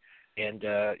story. And,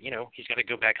 he's got to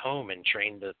go back home and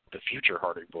train the future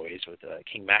Hardy Boys with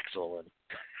King Maxwell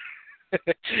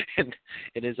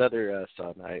and his other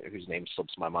son, whose name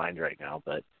slips my mind right now.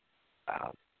 But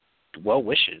well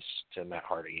wishes to Matt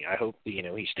Hardy. I hope,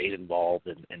 he stays involved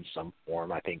in some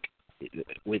form. I think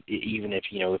even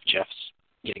if Jeff's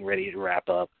getting ready to wrap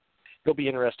up, it'll be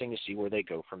interesting to see where they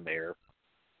go from there.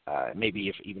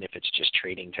 Maybe even if it's just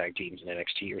trading tag teams in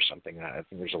NXT or something, I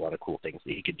think there's a lot of cool things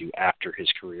that he could do after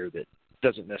his career that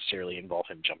doesn't necessarily involve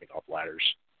him jumping off ladders.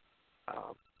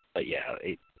 But yeah,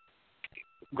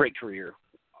 great career.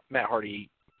 Matt Hardy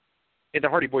and the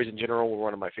Hardy Boys in general were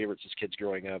one of my favorites as kids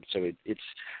growing up. So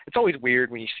it's always weird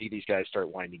when you see these guys start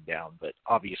winding down, but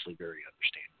obviously very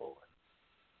understandable.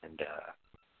 And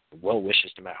well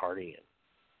wishes to Matt Hardy,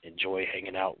 and enjoy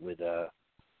hanging out with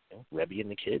Rebby and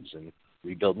the kids and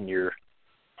rebuilding your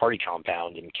party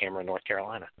compound in Cameron, North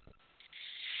Carolina.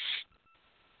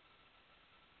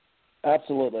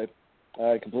 Absolutely.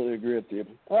 I completely agree with you.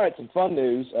 All right, some fun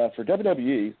news for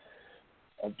WWE.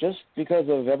 Just because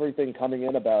of everything coming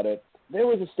in about it, there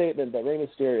was a statement that Rey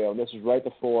Mysterio, and this was right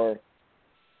before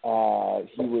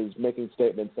he was making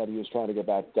statements that he was trying to get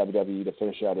back to WWE to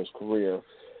finish out his career.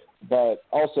 But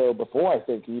also before, I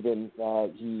think, even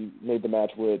he made the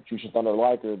match with Jushin Thunder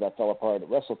Liger that fell apart at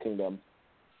Wrestle Kingdom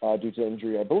due to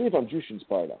injury, I believe, on Jushin's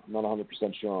part. I'm not 100%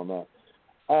 sure on that.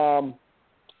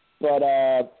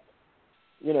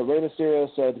 Rey Mysterio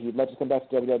said he'd like to come back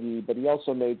to WWE, but he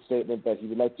also made statement that he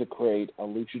would like to create a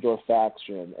luchador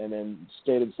faction, and then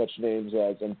stated such names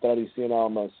as Andrade Cien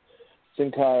Almas,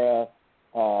 Sin Cara,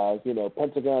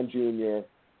 Pentagon Jr.,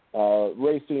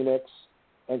 Rey Fenix,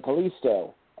 and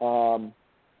Kalisto,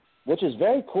 which is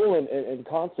very cool in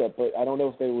concept, but I don't know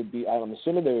if they would be, I'm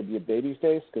assuming they would be a baby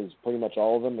face, because pretty much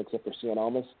all of them, except for Cien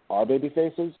Almas, are baby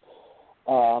faces.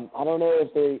 I don't know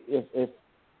if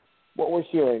what we're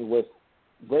hearing with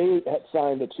Ray had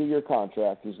signed a 2-year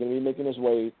contract. He's going to be making his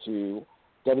way to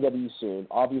WWE soon.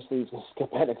 Obviously, he's going to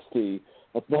skip NXT.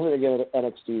 That's nothing against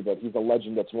NXT, but he's a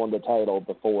legend that's won the title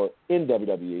before in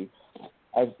WWE.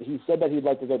 He said that he'd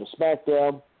like to go to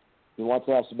SmackDown. He wants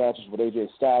to have some matches with AJ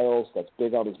Styles. That's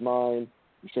big on his mind.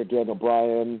 I'm sure Daniel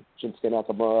Bryan, Shinsuke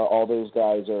Nakamura, all those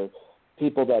guys are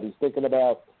people that he's thinking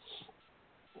about.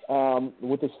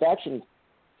 With this faction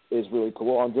is really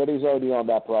cool. Andretti's already on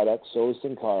that product. So is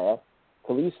Sin Cara.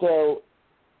 Kalisto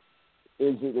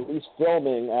is at least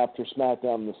filming after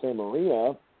SmackDown in the same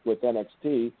arena with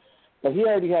NXT, but he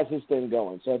already has his thing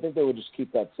going, so I think they would just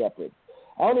keep that separate.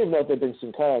 I don't even know if they bring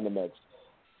Sin Cara in the mix.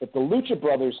 If the Lucha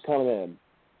Brothers come in,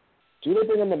 do they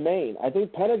bring in the main? I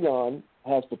think Pentagon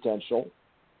has potential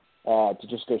to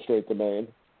just go straight to main,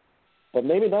 but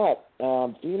maybe not.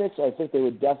 Phoenix, I think they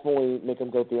would definitely make him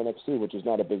go through NXT, which is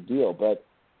not a big deal, but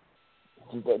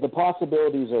the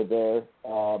possibilities are there.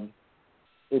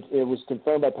 It was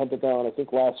confirmed by Pentagon, I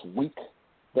think, last week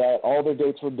that all their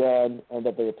dates were done and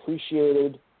that they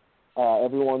appreciated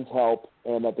everyone's help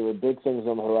and that there were big things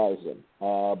on the horizon.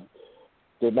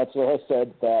 Dave Meltzer has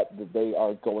said that they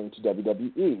are going to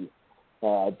WWE.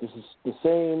 This is the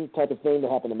same type of thing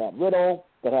that happened to Matt Riddle,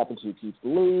 that happened to Keith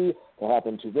Lee, that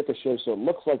happened to Ricochet, so it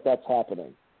looks like that's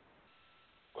happening.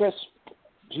 Chris,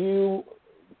 do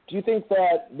you think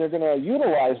that they're going to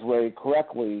utilize Ray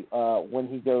correctly when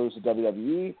he goes to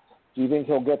WWE? Do you think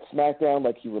he'll get SmackDown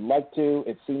like he would like to?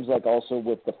 It seems like also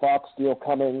with the Fox deal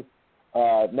coming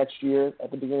next year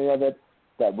at the beginning of it,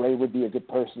 that Ray would be a good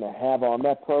person to have on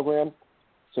that program.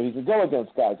 So he could go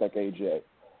against guys like AJ.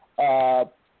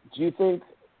 Do you think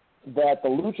that the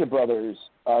Lucha Brothers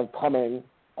are coming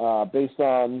based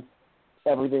on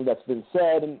everything that's been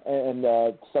said and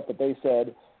stuff that they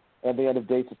said, and the end of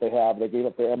dates that they have? They gave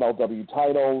up their MLW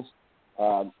titles,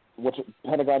 which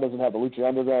Pentagon doesn't have the Lucha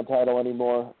Underground title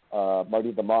anymore.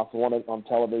 Marty the Moth won it on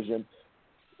television.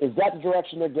 Is that the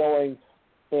direction they're going?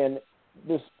 And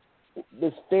this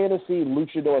fantasy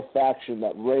luchador faction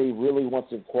that Ray really wants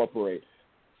to incorporate,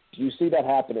 do you see that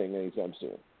happening anytime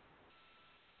soon?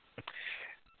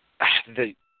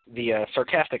 The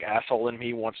sarcastic asshole in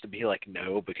me wants to be like,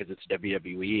 no, because it's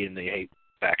WWE and they hate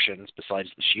factions besides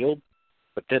the Shield.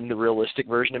 But then the realistic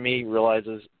version of me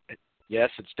realizes, yes,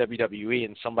 it's WWE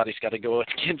and somebody's got to go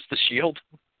against the Shield.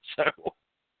 So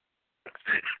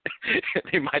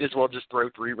they might as well just throw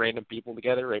 3 random people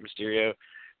together, Rey Mysterio,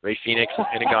 Rey Fenix, and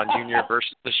Pentagon Jr.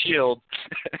 versus the Shield.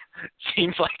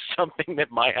 Seems like something that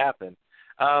might happen.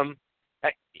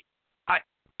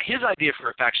 His idea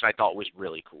for a faction I thought was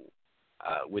really cool,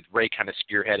 with Ray kind of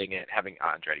spearheading it, having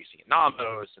Andrade Cien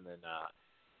Almas, and then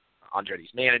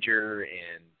Andrade's manager,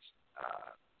 and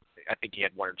I think he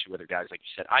had 1 or 2 other guys, like you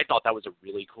said. I thought that was a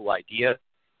really cool idea.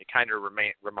 It kind of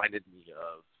reminded me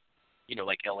of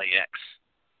like LAX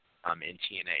in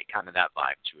TNA, kind of that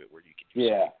vibe to it, where you could do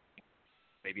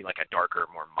maybe like a darker,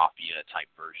 more mafia type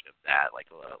version of that, like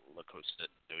a La Costa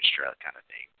Nostra kind of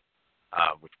thing,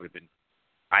 which would have been,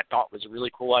 I thought, was a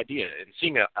really cool idea. And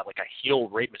seeing a heel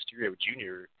Rey Mysterio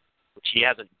Jr., which he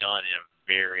hasn't done in a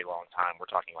very long time, we're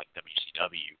talking like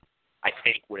WCW, I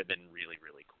think would have been really,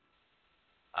 really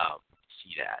cool.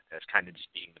 See that as kind of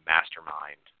just being the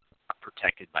mastermind,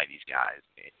 protected by these guys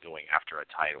and going after a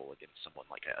title against someone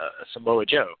like a Samoa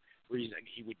Joe, where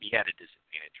he would be at a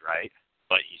disadvantage, right?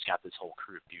 But he's got this whole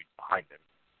crew of dudes behind him.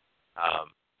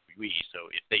 So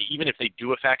even if they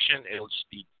do a faction, it'll just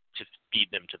be to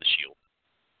feed them to the Shield.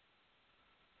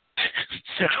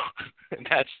 So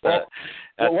that's the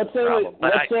problem.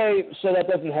 Let's say so that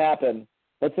doesn't happen.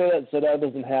 Let's say that so that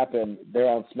doesn't happen. They're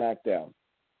on SmackDown.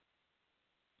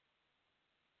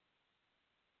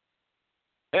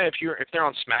 Yeah, if they're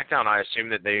on SmackDown, I assume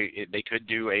that they could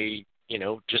do a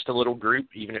just a little group,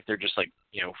 even if they're just like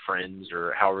friends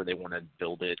or however they want to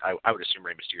build it. I would assume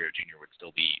Rey Mysterio Jr. would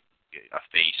still be a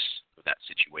face of that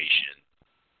situation.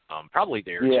 Probably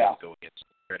there to go against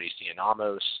Freddy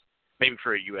Cianamos, maybe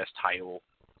for a U.S. title,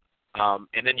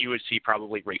 and then you would see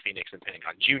probably Rey Fenix and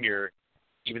Pentagon Jr.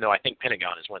 Even though I think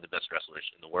Pentagon is one of the best wrestlers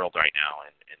in the world right now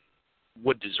and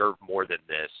would deserve more than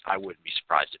this, I wouldn't be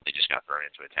surprised if they just got thrown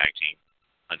into a tag team.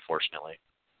 Unfortunately,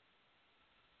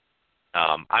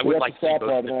 I would like to see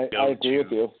both of them go I agree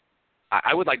with you.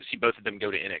 I would like to see both of them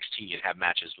go to NXT and have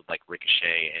matches with like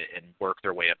Ricochet and work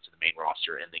their way up to the main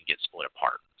roster and then get split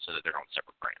apart so that they're on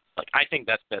separate brands. Like I think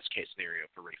that's best case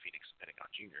scenario for Rey Fenix and Pentagon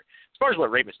Jr. As far as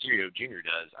what Rey Mysterio Jr.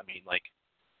 does, I mean, like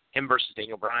him versus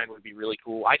Daniel Bryan would be really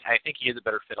cool. I think he is a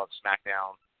better fit on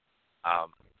SmackDown,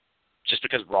 just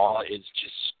because Raw is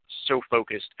just so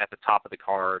focused at the top of the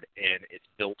card and it's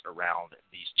built around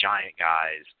these giant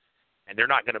guys. And they're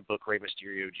not going to book Rey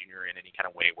Mysterio Jr. in any kind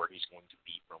of way where he's going to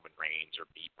beat Roman Reigns or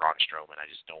beat Braun Strowman. I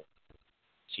just don't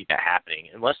see that happening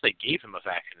unless they gave him a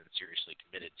faction and seriously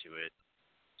committed to it.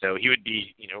 So he would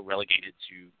be, relegated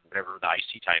to whatever the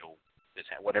IC title is,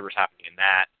 whatever's happening in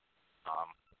that.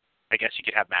 I guess he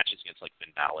could have matches against like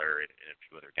Finn Balor and a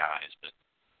few other guys, but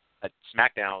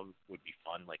SmackDown would be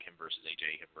fun, like him versus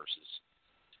AJ, him versus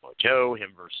Samoa Joe,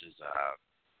 him versus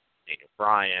Daniel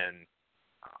Bryan.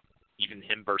 Even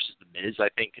him versus The Miz, I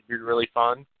think, could be really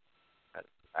fun.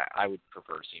 I would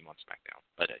prefer to see him on SmackDown.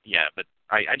 But,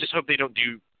 I just hope they don't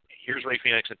do, here's Rey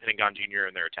Fenix and Pentagon Jr.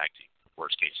 and they're a tag team.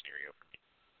 Worst case scenario for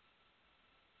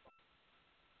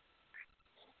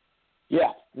me.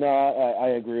 Yeah, no, I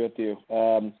agree with you.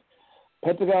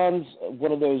 Pentagon's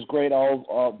one of those great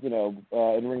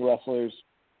in-ring wrestlers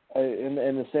in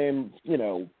the same,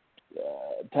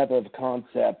 type of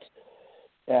concept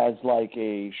as like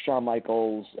a Shawn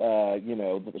Michaels,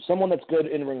 someone that's good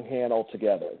in-ring hand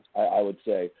altogether, I would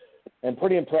say, and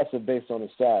pretty impressive based on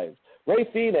his size. Rey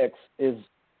Fenix is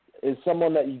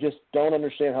someone that you just don't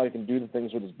understand how he can do the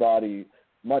things with his body,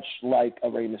 much like a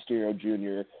Rey Mysterio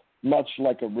Jr., much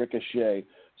like a Ricochet.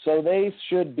 So they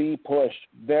should be pushed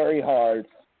very hard.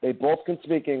 They both can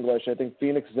speak English. I think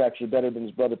Phoenix is actually better than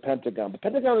his brother Pentagon. But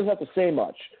Pentagon doesn't have to say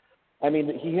much. I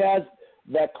mean, he has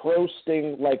that crow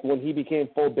sting, like when he became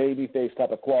full babyface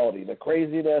type of quality. The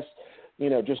craziness,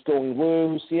 just going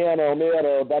loose,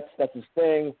 miedo, that's his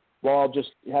thing, while just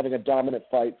having a dominant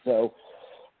fight. So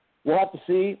we'll have to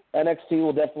see. NXT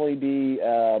will definitely be,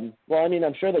 I'm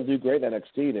sure they'll do great in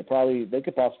NXT. They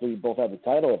could possibly both have the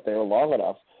title if they were long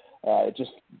enough. It's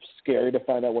just scary to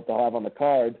find out what they'll have on the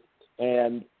card.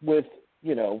 And with,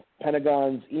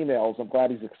 Pentagon's emails, I'm glad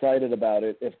he's excited about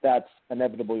it. If that's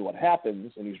inevitably what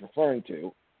happens, and he's referring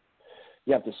to,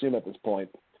 you have to assume at this point.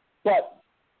 But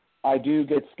I do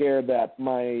get scared that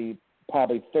my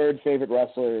probably third favorite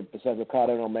wrestler besides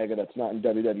Okada and Omega that's not in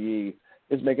WWE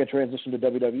is making a transition to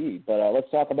WWE. But let's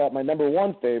talk about my number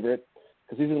one favorite,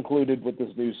 because he's included with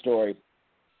this news story.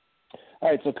 All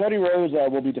right, so Cody Rhodes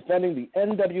will be defending the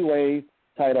NWA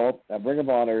title at Ring of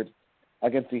Honor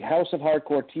against the House of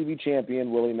Hardcore TV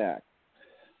champion, Willie Mack.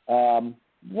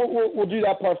 We'll do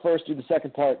that part first, do the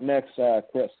second part next,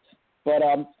 Chris. But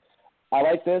I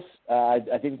like this.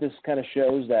 I think this kind of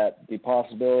shows that the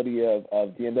possibility of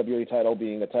the NWA title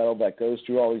being a title that goes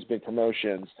through all these big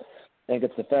promotions and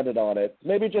gets defended on it.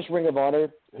 Maybe just Ring of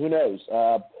Honor, who knows?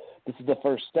 This is the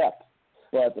first step.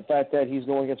 But the fact that he's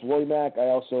going against Willie Mack, I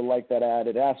also like that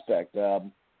added aspect. I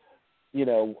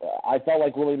felt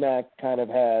like Willie Mack kind of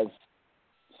has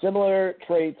similar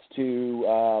traits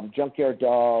to Junkyard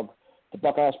Dog, to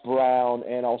Buckhouse Brown,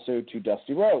 and also to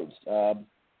Dusty Rhodes.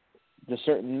 Just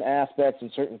certain aspects and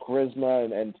certain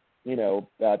charisma and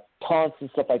taunts and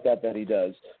stuff like that he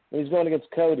does. And he's going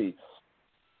against Cody.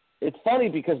 it's funny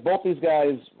because both these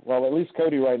guys, well, at least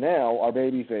Cody right now, are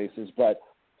baby faces. But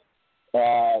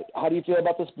how do you feel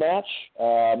about this match?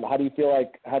 How do you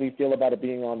feel about it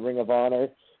being on Ring of Honor?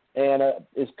 And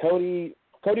is Cody's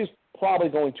probably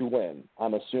going to win,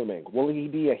 I'm assuming. Will he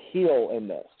be a heel in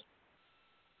this?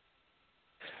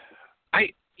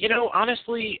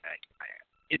 Honestly,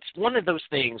 it's one of those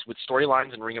things with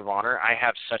storylines in Ring of Honor. I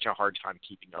have such a hard time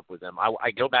keeping up with them.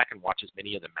 I go back and watch as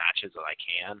many of the matches as I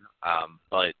can,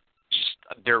 but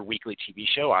just their weekly TV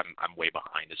show, I'm way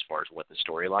behind as far as what the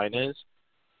storyline is.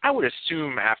 I would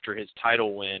assume after his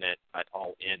title win at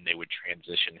All In, they would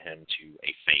transition him to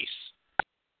a face.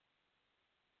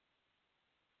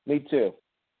 Me too.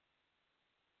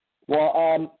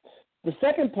 Well, the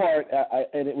second part,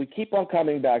 and we keep on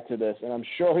coming back to this, and I'm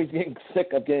sure he's getting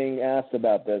sick of getting asked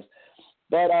about this,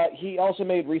 but he also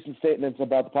made recent statements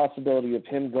about the possibility of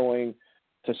him going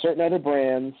to certain other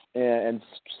brands and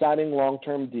signing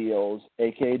long-term deals,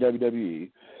 a.k.a. WWE.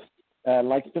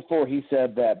 Like before, he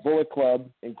said that Bullet Club,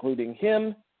 including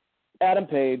him, Adam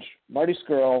Page, Marty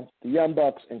Scurll, the Young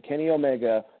Bucks, and Kenny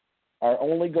Omega, are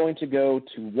only going to go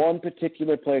to one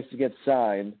particular place to get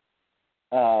signed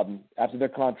after their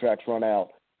contracts run out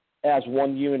as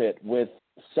one unit with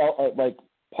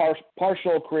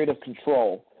partial creative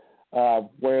control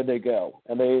where they go.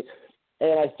 And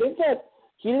I think that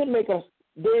he didn't make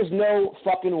there's no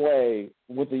fucking way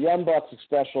with the Young Bucks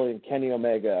especially and Kenny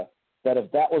Omega that if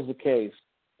that was the case,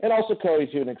 and also Cody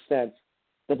to an extent,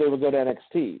 that they would go to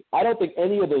NXT. I don't think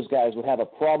any of those guys would have a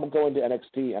problem going to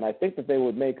NXT, and I think that they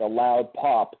would make a loud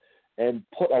pop and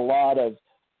put a lot of,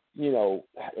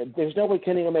 there's no way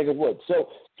Kenny Omega would. So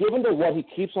given to what he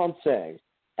keeps on saying,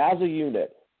 as a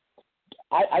unit,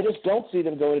 I just don't see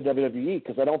them going to WWE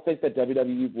because I don't think that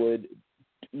WWE would,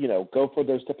 go for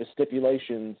those type of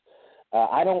stipulations.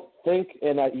 I don't think,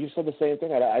 and you said the same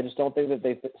thing, I just don't think that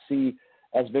they see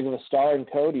as big of a star in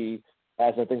Cody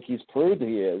as I think he's proved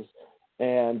he is.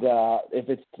 And if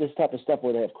it's this type of stuff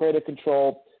where they have creative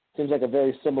control, seems like a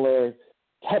very similar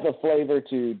type of flavor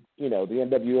to, the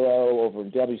NWO over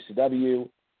in WCW,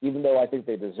 even though I think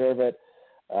they deserve it.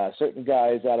 Certain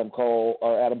guys, Adam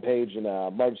Page and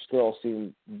Marty Scurll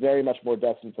seem very much more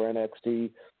destined for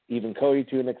NXT, even Cody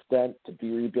to an extent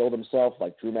to rebuild himself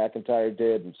like Drew McIntyre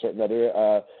did and certain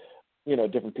other,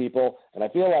 different people. And I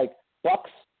feel like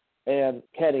Bucks and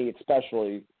Kenny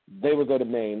especially, they would go to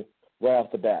Maine right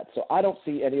off the bat. So I don't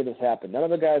see any of this happen. None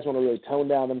of the guys want to really tone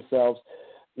down themselves.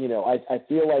 I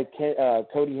feel like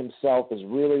Cody himself is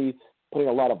really putting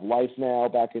a lot of life now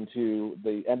back into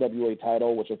the NWA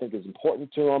title, which I think is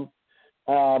important to him.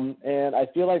 And I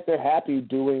feel like they're happy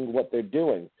doing what they're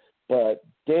doing. But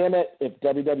damn it if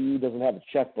WWE doesn't have a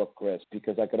checkbook, Chris,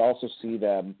 because I could also see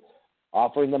them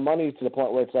offering the money to the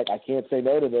point where it's like, I can't say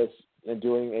no to this, and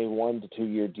doing a 1 to 2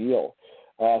 year deal.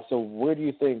 So what do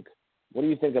you think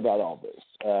about all this?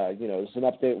 It's an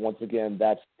update. Once again,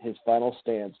 that's his final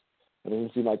stance. It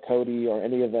doesn't seem like Cody or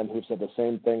any of them who've said the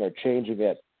same thing are changing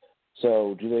it.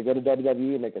 So do they go to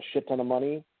WWE and make a shit ton of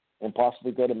money and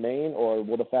possibly go to Maine, or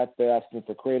will the fact they're asking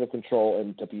for creative control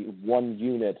and to be one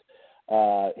unit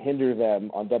hinder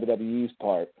them on WWE's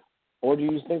part? Or do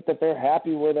you think that they're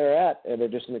happy where they're at and they're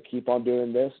just going to keep on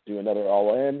doing this, do another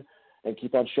All In, and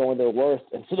keep on showing their worth,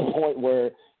 and to the point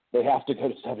where they have to go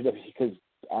to WWE because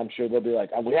I'm sure they'll be like,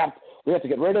 we have to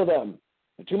get rid of them.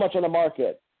 They're too much on the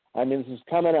market. I mean, this is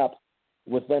coming up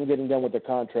with them getting done with their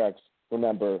contracts,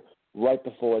 remember, right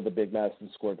before the big Madison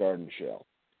Square Garden show.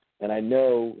 And I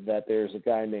know that there's a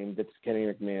guy named Kenny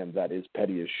McMahon that is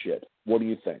petty as shit. What do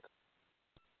you think?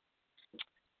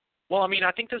 Well,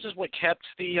 I think this is what kept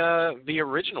the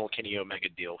original Kenny Omega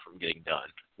deal from getting done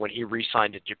when he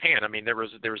re-signed in Japan. There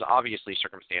was obviously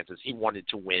circumstances. He wanted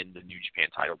to win the New Japan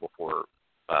title before,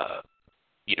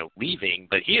 leaving,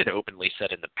 but he had openly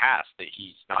said in the past that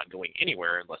he's not going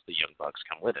anywhere unless the Young Bucks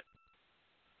come with him.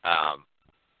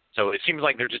 So it seems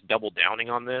like they're just double downing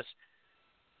on this.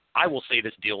 I will say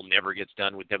this deal never gets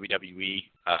done with WWE.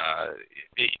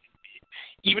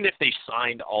 Even if they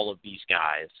signed all of these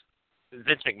guys,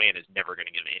 Vince McMahon is never going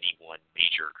to give anyone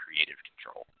major creative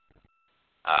control,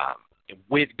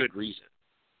 with good reason,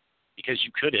 because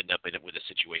you could end up with a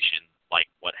situation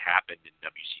like what happened in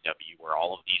WCW, where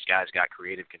all of these guys got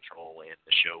creative control and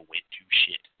the show went to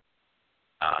shit.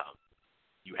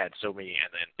 You had so many,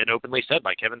 and then been openly said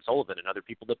by Kevin Sullivan and other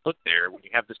people that put there, when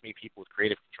you have this many people with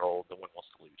creative control, no one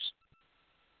wants to lose.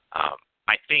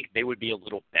 I think they would be a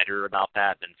little better about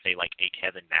that than, say, like a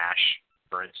Kevin Nash,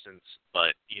 for instance,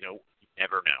 but, you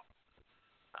never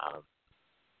know.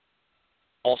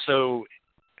 Also,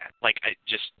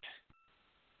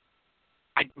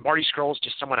 Marty Scurll is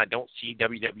just someone I don't see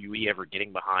WWE ever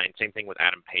getting behind. Same thing with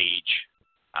Adam Page.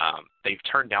 They've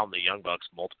turned down the Young Bucks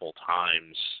multiple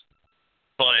times,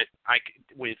 but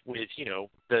with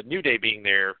the New Day being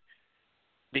there,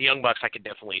 the Young Bucks I could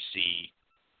definitely see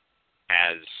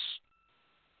as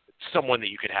someone that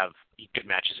you could have good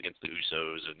matches against the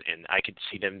Usos, and I could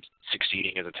see them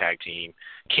succeeding as a tag team.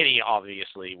 Kenny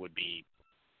obviously would be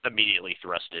immediately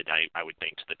thrusted, I would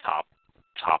think, to the top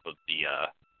of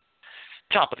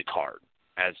the card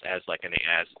as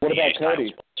what about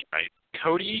Cody? Right,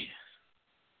 Cody.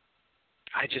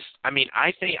 I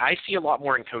think I see a lot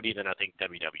more in Cody than I think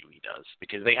WWE does,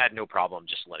 because they had no problem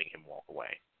just letting him walk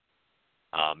away,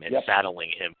 and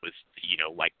saddling him with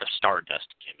like the Stardust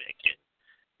gimmick and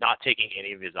not taking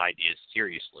any of his ideas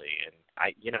seriously. And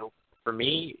for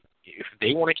me, if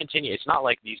they want to continue, it's not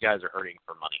like these guys are hurting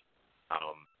for money.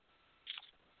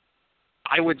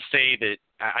 I would say that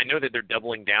I know that they're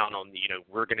doubling down on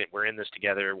we're in this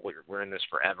together, we're in this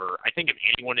forever. I think if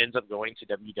anyone ends up going to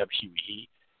WWE,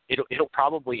 it'll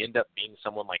probably end up being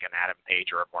someone like an Adam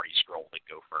Page or a Marty Scurll that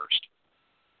go first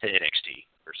to NXT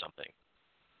or something,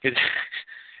 because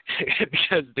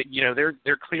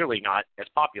they're clearly not as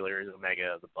popular as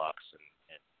Omega, the Bucks,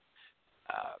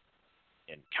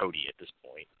 and Cody at this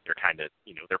point. They're kind of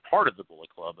they're part of the Bullet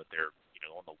Club, but they're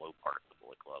on the low part of the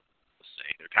Bullet Club. Let's say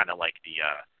they're kind of like the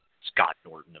Scott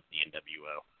Norton of the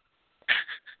NWO,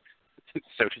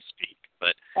 so to speak.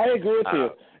 But I agree with you.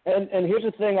 And here's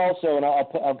the thing also, and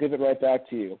I'll give it right back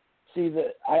to you. See,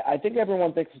 I think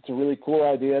everyone thinks it's a really cool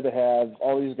idea to have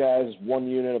all these guys, one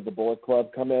unit of the Bullet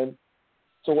Club, come in.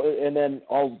 So, and then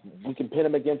we can pin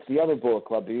them against the other Bullet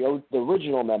Club, the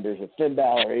original members of Finn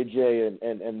Balor, AJ,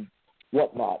 and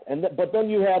whatnot. But then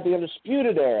you have the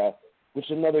Undisputed Era, which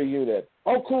is another unit.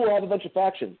 Oh, cool, I have a bunch of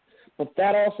factions. But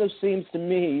that also seems to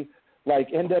me like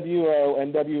NWO,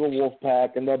 NWO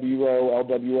Wolfpack, NWO,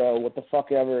 LWO, what the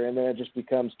fuck ever, and then it just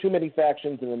becomes too many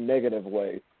factions in a negative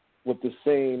way with the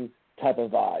same type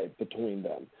of vibe between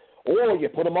them. Or you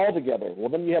put them all together. Well,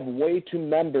 then you have way too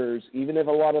members, even if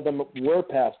a lot of them were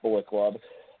past Bullet Club.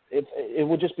 It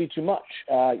would just be too much,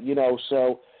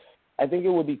 So I think it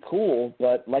would be cool,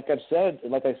 but like I said,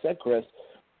 Chris,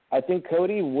 I think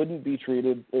Cody wouldn't be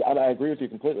treated. I agree with you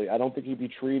completely. I don't think he'd be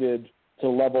treated to the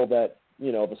level that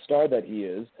the star that he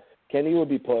is. Kenny would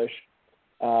be pushed.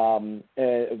 And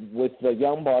with the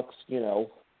Young Bucks,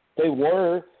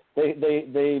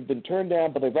 they've been turned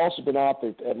down, but they've also been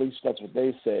offered. At least that's what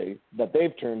they say, that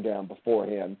they've turned down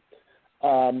beforehand.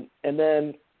 And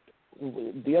then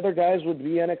the other guys would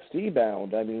be NXT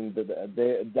bound. I mean,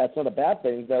 that's not a bad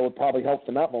thing. That would probably help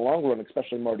them out in the long run,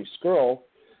 especially Marty Scurll.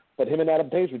 But him and Adam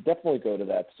Page would definitely go to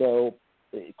that. So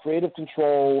creative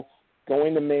control,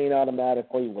 going to main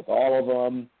automatically with all of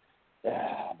them,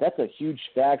 that's a huge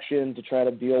faction to try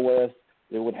to deal with.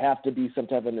 There would have to be some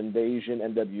type of an invasion,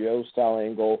 NWO-style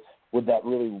angle. Would that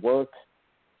really work?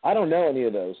 I don't know any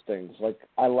of those things.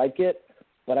 I like it,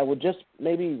 but I would just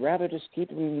maybe rather just keep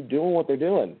them doing what they're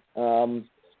doing.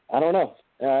 I don't know.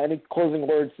 Any closing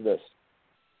words to this,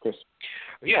 Chris?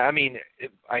 Yeah, I mean,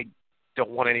 I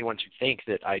don't want anyone to think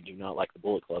that I do not like the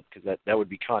Bullet Club, because that would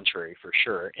be contrary for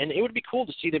sure. And it would be cool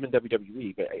to see them in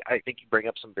WWE, but I think you bring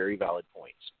up some very valid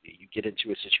points. You get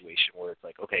into a situation where it's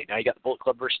like, okay, now you got the Bullet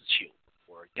Club versus Shield,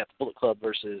 or you got the Bullet Club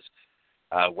versus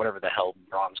whatever the hell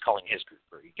Braun's calling his group,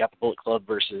 or you got the Bullet Club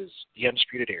versus the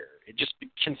Undisputed Era. It just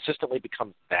consistently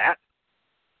becomes that.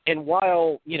 And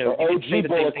while, you can say the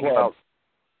same thing about...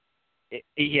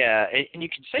 Yeah, and you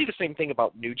can say the same thing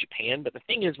about New Japan, but the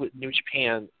thing is with New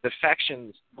Japan, the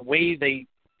factions, the way they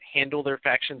handle their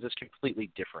factions is completely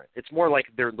different. It's more like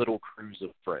their little crews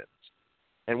of friends.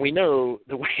 And we know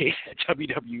the way that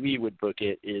WWE would book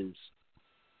it is,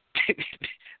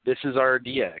 this is our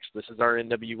DX, this is our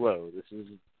NWO, this is,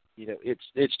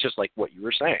 it's just like what you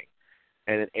were saying.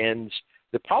 And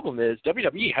the problem is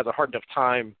WWE has a hard enough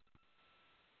time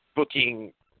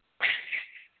booking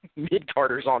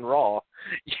mid-carders on Raw.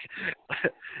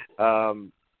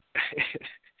 Them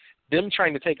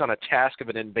trying to take on a task of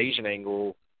an invasion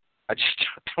angle, I just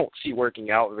don't see working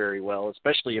out very well,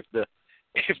 especially if the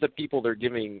people they're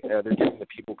giving the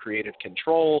people creative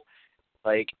control.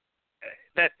 Like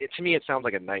that, to me, it sounds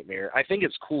like a nightmare. I think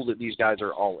it's cool that these guys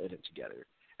are all in it together,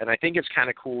 and I think it's kind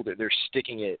of cool that they're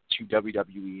sticking it to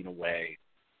WWE in a way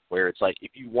where it's like,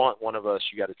 if you want one of us,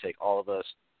 you got to take all of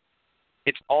us.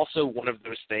 It's also one of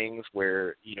those things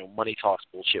where, money talks,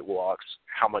 bullshit walks.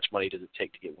 How much money does it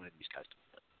take to get one of these guys to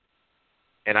win?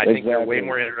 And I think they're way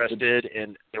more interested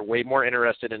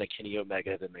in a Kenny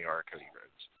Omega than they are a Cody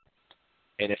Rhodes.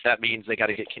 And if that means they got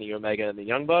to get Kenny Omega and the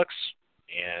Young Bucks,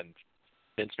 and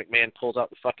Vince McMahon pulls out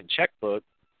the fucking checkbook,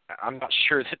 I'm not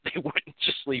sure that they wouldn't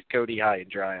just leave Cody high and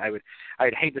dry.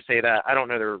 I'd hate to say that. I don't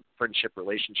know their friendship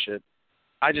relationship.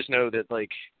 I just know that,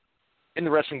 like, in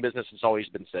the wrestling business, it's always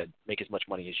been said, make as much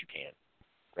money as you can,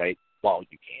 right? While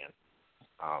you can.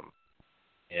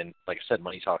 And like I said,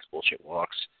 money talks, bullshit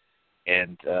walks.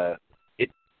 And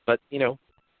but you know,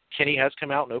 Kenny has come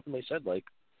out and openly said, like,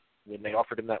 when they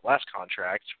offered him that last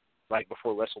contract right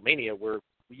before WrestleMania, it was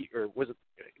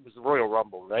the Royal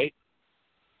Rumble, right?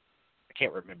 I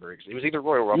can't remember. It was either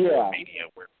Royal Rumble or Mania,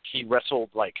 where he wrestled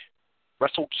like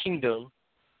Wrestle Kingdom,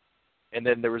 and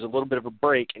then there was a little bit of a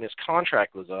break, and his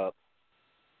contract was up.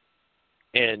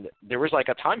 And there was like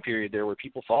a time period there where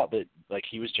people thought that like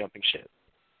he was jumping ship.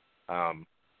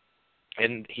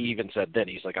 And he even said then,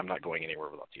 he's like, I'm not going anywhere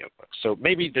without the Young Bucks. So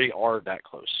maybe they are that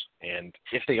close. And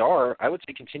if they are, I would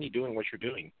say continue doing what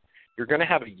you're doing. You're going to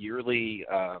have a yearly,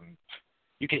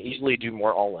 you can easily do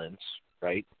more all-ins,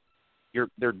 right?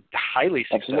 They're highly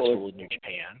successful in New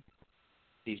Japan.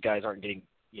 These guys aren't getting,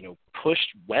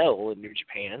 pushed well in New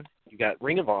Japan. You got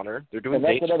Ring of Honor. They're doing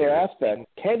dates. And that's another aspect.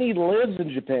 Kenny lives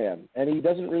in Japan, and he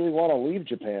doesn't really want to leave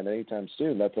Japan anytime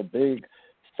soon. That's a big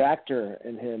factor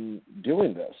in him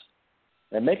doing this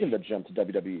and making the jump to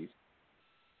WWE.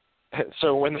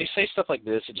 So when they say stuff like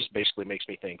this, it just basically makes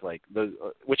me think like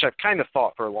which I've kind of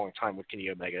thought for a long time with Kenny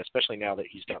Omega, especially now that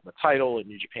he's gotten the title and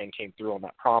New Japan came through on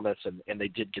that promise and they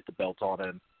did get the belt on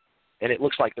him, and it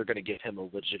looks like they're going to give him a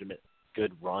legitimate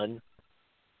good run.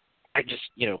 I just,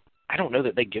 I don't know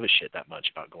that they give a shit that much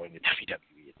about going to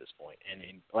WWE at this point.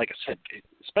 And like I said,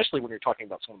 especially when you're talking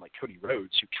about someone like Cody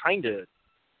Rhodes, who kind of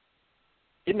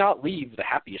did not leave the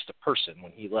happiest of person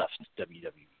when he left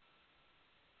WWE.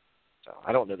 So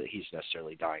I don't know that he's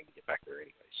necessarily dying to get back there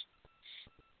anyways.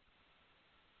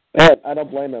 I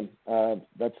don't blame him.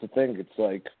 That's the thing. It's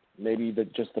like maybe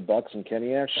just the Bucks and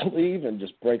Kenny actually leave and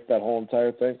just break that whole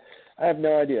entire thing. I have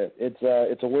no idea.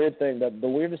 It's a weird thing. The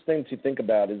weirdest thing to think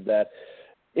about is that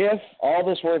if all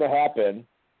this were to happen,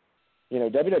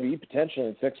 WWE potentially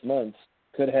in 6 months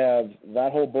could have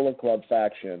that whole Bullet Club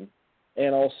faction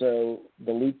and also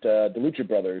the Lucha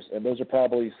Brothers, and those are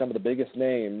probably some of the biggest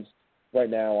names right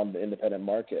now on the independent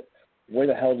market. Where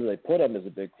the hell do they put them is a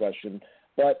big question,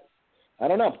 but I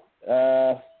don't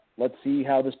know. Let's see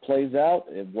how this plays out.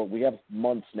 We have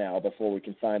months now before we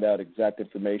can find out exact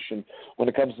information. When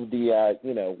it comes to the,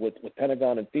 with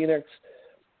Pentagon and Phoenix,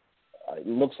 it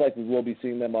looks like we will be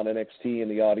seeing them on NXT in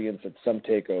the audience at some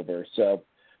takeover. So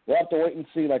we'll have to wait and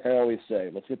see, like I always say.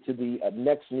 Let's get to the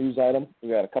next news item. We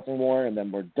got a couple more, and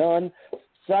then we're done.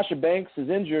 Sasha Banks is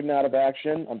injured and out of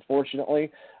action,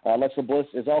 unfortunately. Alexa Bliss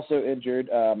is also injured,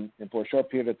 and for a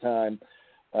short period of time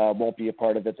won't be a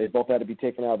part of it. They both had to be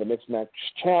taken out of the Mixed Match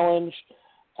Challenge.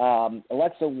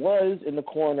 Alexa was in the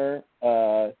corner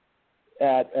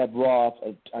at Raw,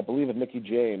 I believe, of Mickie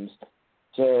James.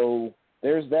 So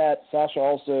there's that. Sasha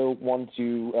also wanted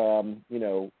to,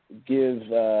 give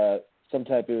some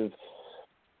type of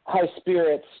high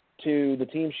spirits to the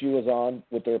team she was on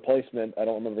with the replacement. I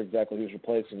don't remember exactly who's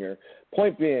replacing her.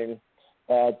 Point being,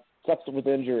 sucks with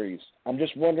injuries. I'm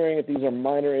just wondering if these are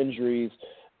minor injuries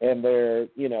and they're,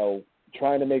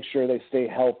 trying to make sure they stay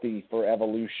healthy for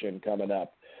Evolution coming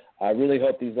up. I really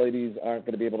hope these ladies aren't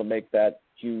going to be able to make that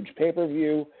huge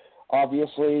pay-per-view,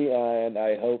 obviously, and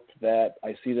I hope that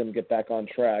I see them get back on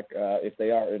track if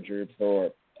they are injured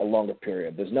for a longer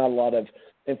period. There's not a lot of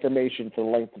information for the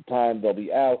length of time they'll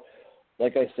be out.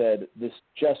 Like I said, this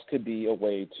just could be a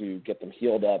way to get them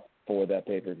healed up for that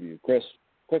pay-per-view. Chris,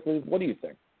 quickly, what do you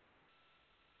think?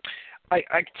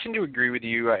 I tend to agree with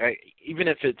you. Even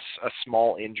if it's a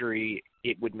small injury,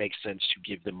 it would make sense to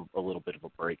give them a little bit of a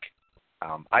break.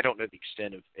 I don't know the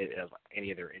extent of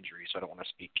any of their injuries, so I don't want to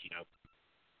speak,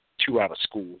 too out of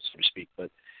school, so to speak.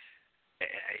 But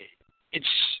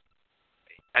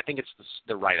I think it's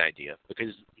the right idea,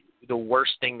 because the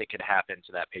worst thing that could happen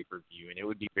to that pay-per-view, and it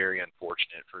would be very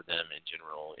unfortunate for them in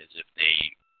general, is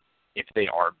if they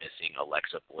are missing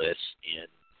Alexa Bliss and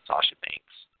Sasha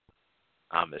Banks.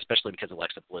 Especially because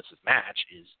Alexa Bliss's match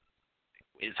is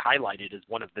highlighted as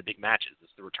one of the big matches.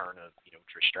 It's the return of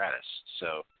Trish Stratus.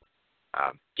 So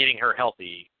getting her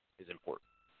healthy is important.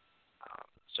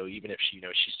 So even if she's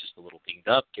just a little dinged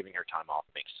up, giving her time off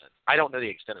makes sense. I don't know the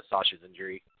extent of Sasha's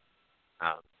injury.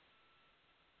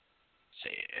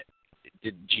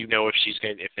 Do you know if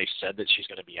if they said that she's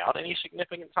going to be out any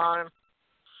significant time?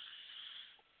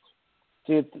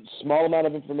 See, it's a small amount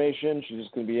of information. She's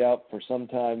just going to be out for some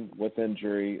time with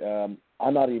injury.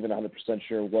 I'm not even 100%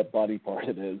 sure what body part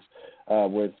it is.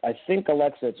 I think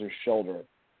Alexa, it's her shoulder.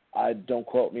 Don't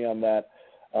quote me on that.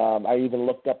 I even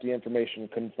looked up the information,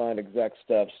 couldn't find exact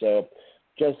stuff. So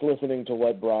just listening to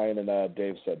what Brian and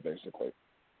Dave said, basically.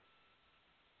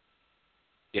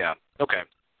 Yeah. Okay.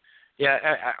 Yeah.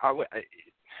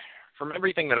 From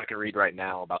everything that I can read right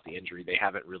now about the injury, they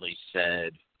haven't really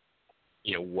said,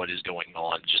 what is going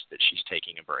on. Just that she's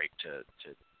taking a break to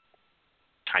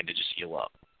kind of just heal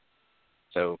up.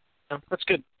 So that's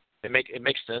good. It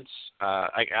makes sense.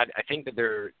 I think that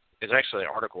there's actually an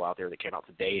article out there that came out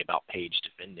today about Paige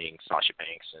defending Sasha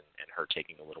Banks and her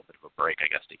taking a little bit of a break, I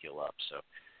guess, to heal up. So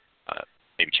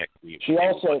maybe check. She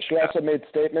also made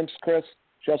statements, Chris.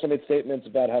 She also made statements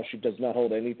about how she does not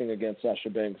hold anything against Sasha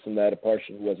Banks and that it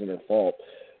partially wasn't her fault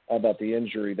about the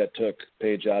injury that took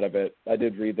Paige out of it. I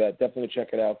did read that. Definitely check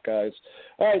it out, guys.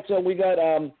 All right, so we got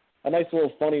a nice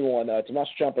little funny one. Tommaso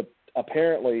Ciampa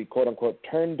apparently, quote-unquote,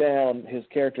 turned down his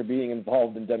character being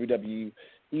involved in WWE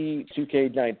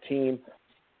 2K19.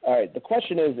 All right, the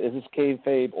question is this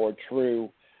kayfabe or true?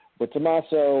 With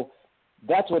Tommaso,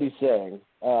 that's what he's saying.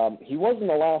 He was in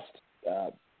the last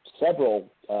several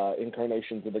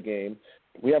incarnations of the game.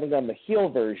 We haven't done the heel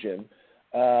version.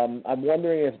 I'm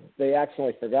wondering if they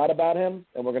accidentally forgot about him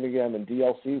and we're going to get him in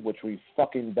DLC, which we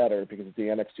fucking better because it's the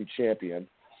NXT champion.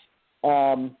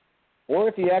 Or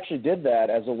if he actually did that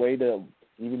as a way to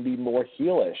even be more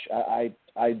heelish.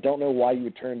 I don't know why you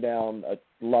would turn down a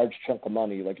large chunk of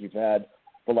money like you've had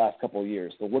the last couple of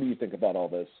years. But what do you think about all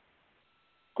this?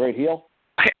 Great heel?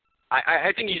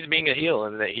 I think he's being a heel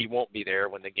and that he won't be there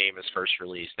when the game is first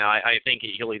released. Now, I think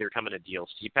he'll either come in a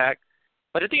DLC pack,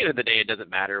 but at the end of the day, it doesn't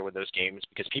matter with those games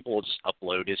because people will just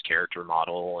upload his character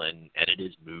model and edit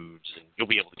his moves, and you'll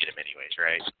be able to get him anyways,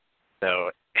 right?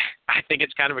 So I think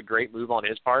it's kind of a great move on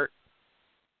his part.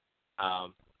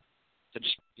 So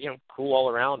just, cool all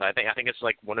around. I think it's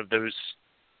like one of those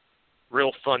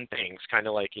real fun things, kind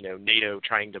of like, NATO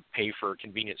trying to pay for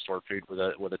convenience store food with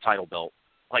a title belt.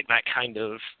 Like that kind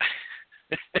of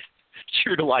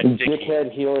true to life thinking.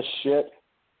 Dickhead heelish shit.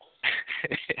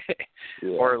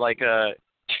 Yeah. Or like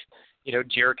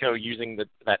Jericho using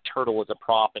that turtle as a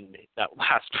prop in that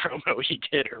last promo he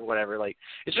did or whatever. Like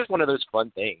it's just one of those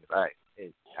fun things. I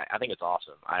think it's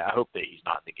awesome. I hope that he's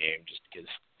not in the game just because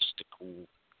it's just a cool,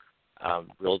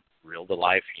 real to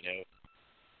life,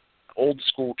 old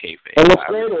school kayfabe. And what's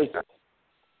great is.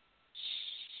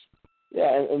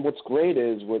 Yeah, and what's great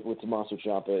is with Tommaso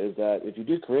Ciampa is that if you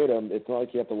do create him, it's not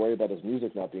like you have to worry about his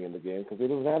music not being in the game because he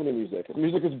doesn't have any music. His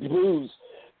music is blues.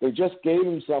 They just gave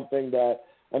him something that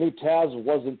I knew Taz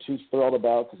wasn't too thrilled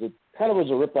about because it kind of was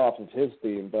a ripoff of his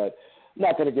theme, but I'm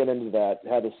not going to get into that. It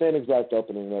had the same exact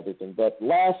opening and everything. But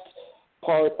last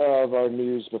part of our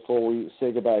news before we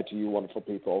say goodbye to you wonderful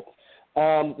people.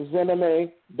 This is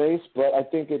MMA based, but I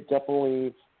think it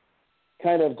definitely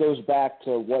kind of goes back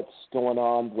to what's going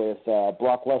on with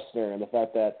Brock Lesnar and the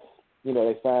fact that,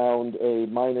 they found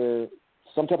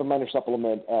some type of minor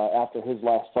supplement after his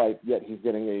last fight, yet he's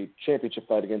getting a championship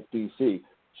fight against DC.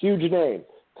 Huge name.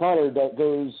 Connor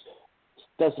does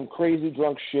some crazy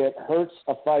drunk shit, hurts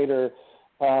a fighter,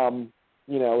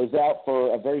 is out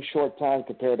for a very short time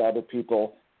compared to other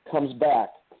people, comes back.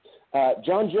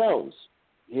 John Jones,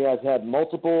 he has had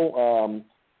multiple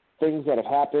things that have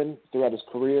happened throughout his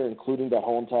career, including that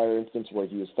whole entire instance where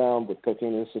he was found with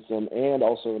cocaine in his system and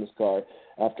also in his car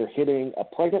after hitting a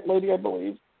pregnant lady, I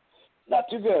believe. Not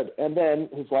too good. And then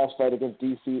his last fight against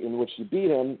DC, in which he beat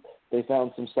him, they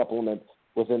found some supplement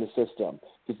within his system.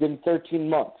 He's been 13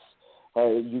 months.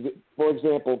 For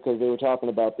example, because they were talking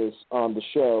about this on the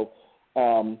show,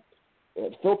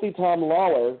 Filthy Tom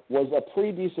Lawler was a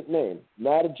pretty decent name,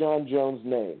 not a John Jones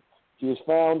name. He was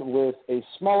found with a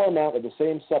smaller amount of the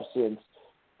same substance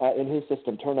in his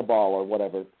system, Turnaball or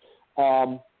whatever,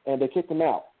 and they kicked him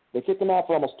out. They kicked him out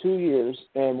for almost 2 years,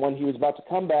 and when he was about to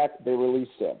come back, they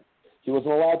released him. He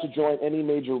wasn't allowed to join any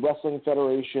major wrestling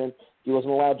federation. He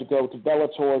wasn't allowed to go to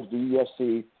Bellator, to the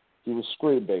UFC. He was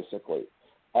screwed, basically.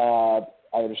 I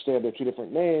understand they're two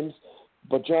different names,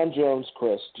 but John Jones,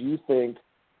 Chris, do you think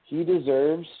he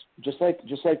deserves, just like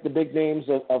the big names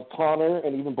of Conor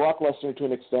and even Brock Lesnar to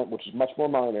an extent, which is much more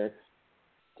minor,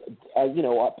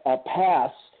 a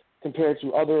pass compared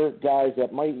to other guys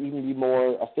that might even be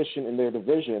more efficient in their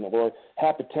division or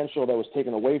have potential that was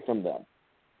taken away from them?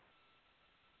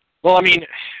 Well, I mean,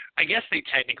 I guess they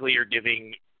technically are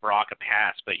giving Brock a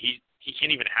pass, but he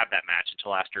can't even have that match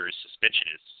until after his suspension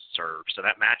is served. So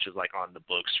that match is like on the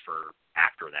books for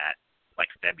after that, like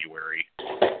February.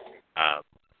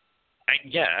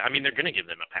 They're going to give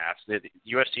them a pass. The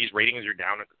UFC's ratings are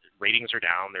down.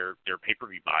 Their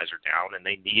pay-per-view buys are down, and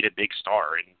they need a big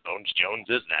star, and Bones Jones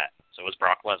is that. So is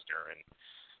Brock Lesnar. And,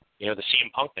 the CM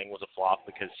Punk thing was a flop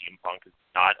because CM Punk is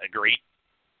not a great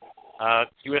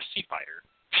UFC fighter.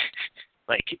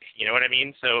 Like, you know what I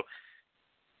mean? So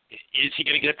is he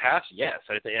going to get a pass? Yes.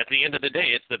 At the end of the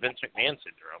day, it's the Vince McMahon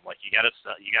syndrome. Like, you got to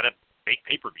make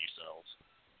pay-per-view sales.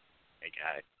 Hey,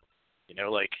 guy. You know,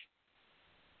 like,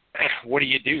 what do?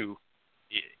 You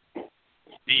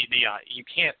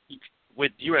can't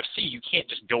with UFC. You can't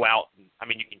just go out. You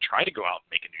can try to go out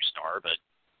and make a new star, but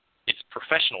it's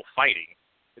professional fighting.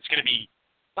 It's going to be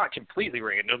not completely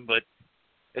random, but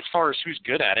as far as who's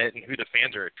good at it and who the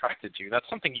fans are attracted to, that's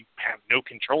something you have no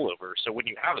control over. So when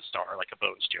you have a star like a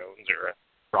Bones Jones or a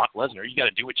Brock Lesnar, you got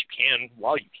to do what you can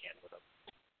while you can with them.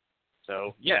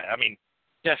 So yeah,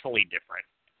 definitely different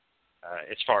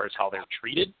as far as how they're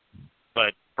treated.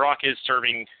 But Brock is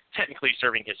technically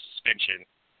serving his suspension.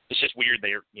 It's just weird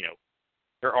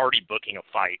they're already booking a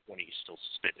fight when he's still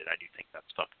suspended. I do think that's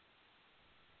fucked.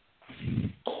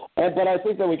 But I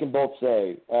think that we can both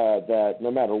say that no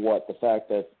matter what, the fact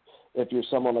that if you're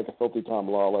someone like a Filthy Tom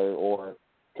Lawler or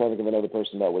trying to think of another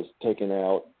person that was taken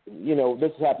out,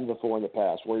 this has happened before in the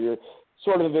past where you're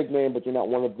sort of a big name, but you're not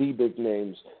one of the big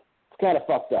names. It's kind of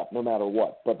fucked up no matter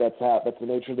what. But that's the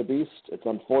nature of the beast. It's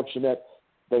unfortunate.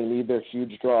 They need their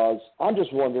huge draws. I'm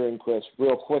just wondering, Chris,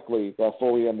 real quickly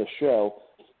before we end the show,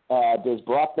 does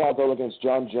Brock now go against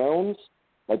John Jones?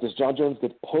 Like, does John Jones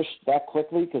get pushed that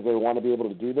quickly because they want to be able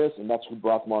to do this, and that's who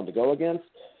Brock wanted to go against?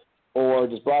 Or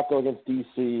does Brock go against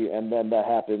DC, and then that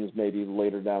happens maybe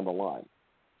later down the line?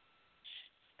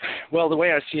 Well, the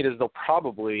way I see it is they'll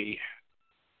probably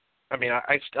 –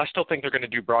 I still think they're going to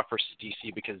do Brock versus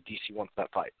DC because DC wants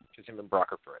that fight because him and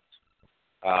Brock are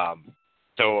friends.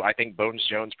 So I think Bones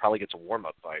Jones probably gets a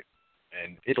warm-up fight,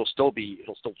 and it'll still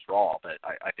draw, but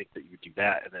I think that you would do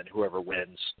that, and then whoever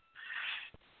wins –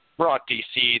 Brock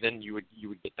DC, then you would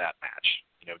get that match.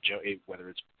 Whether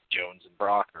it's Jones and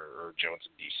Brock or Jones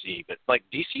and DC, but like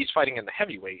DC's fighting in the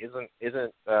heavyweight,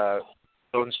 isn't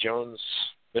Bones Jones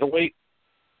middleweight?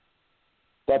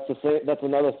 That's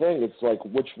another thing. It's like,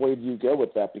 which way do you go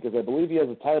with that? Because I believe he has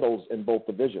the titles in both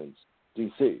divisions.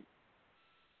 DC.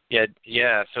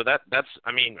 Yeah. So that's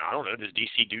I don't know. Does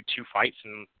DC do 2 fights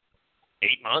in 8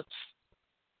 months?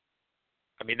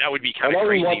 That would be kind of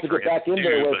crazy for him to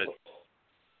do, but.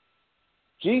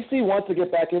 GC wants to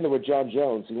get back into with John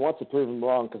Jones. He wants to prove him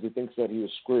wrong because he thinks that he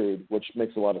was screwed, which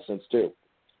makes a lot of sense too.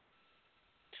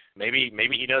 Maybe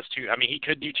he does too. He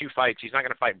could do 2 fights. He's not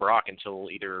going to fight Brock until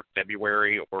either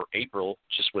February or April,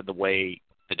 just with the way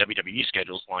the WWE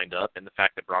schedule's lined up and the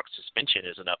fact that Brock's suspension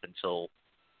isn't up until,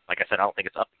 like I said, I don't think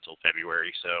it's up until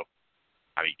February. So,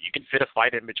 you can fit a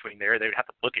fight in between there. They would have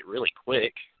to book it really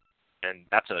quick, and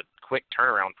that's a quick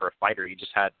turnaround for a fighter. He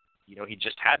just had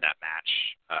that match.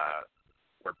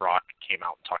 Where Brock came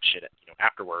out and talked shit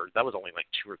afterwards. That was only like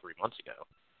 2 or 3 months ago.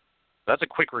 That's a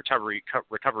quick recovery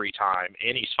time,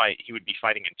 and he would be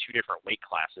fighting in 2 different weight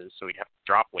classes, so he'd have to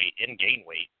drop weight and gain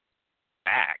weight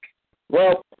back.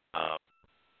 Well,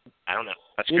 I don't know.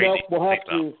 That's crazy. We'll have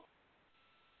to.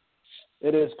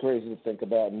 It is crazy to think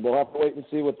about, and we'll have to wait and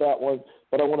see with that one.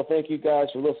 But I want to thank you guys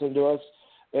for listening to us,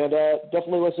 and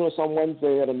definitely listen to us on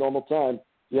Wednesday at a normal time.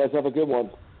 You guys have a good one.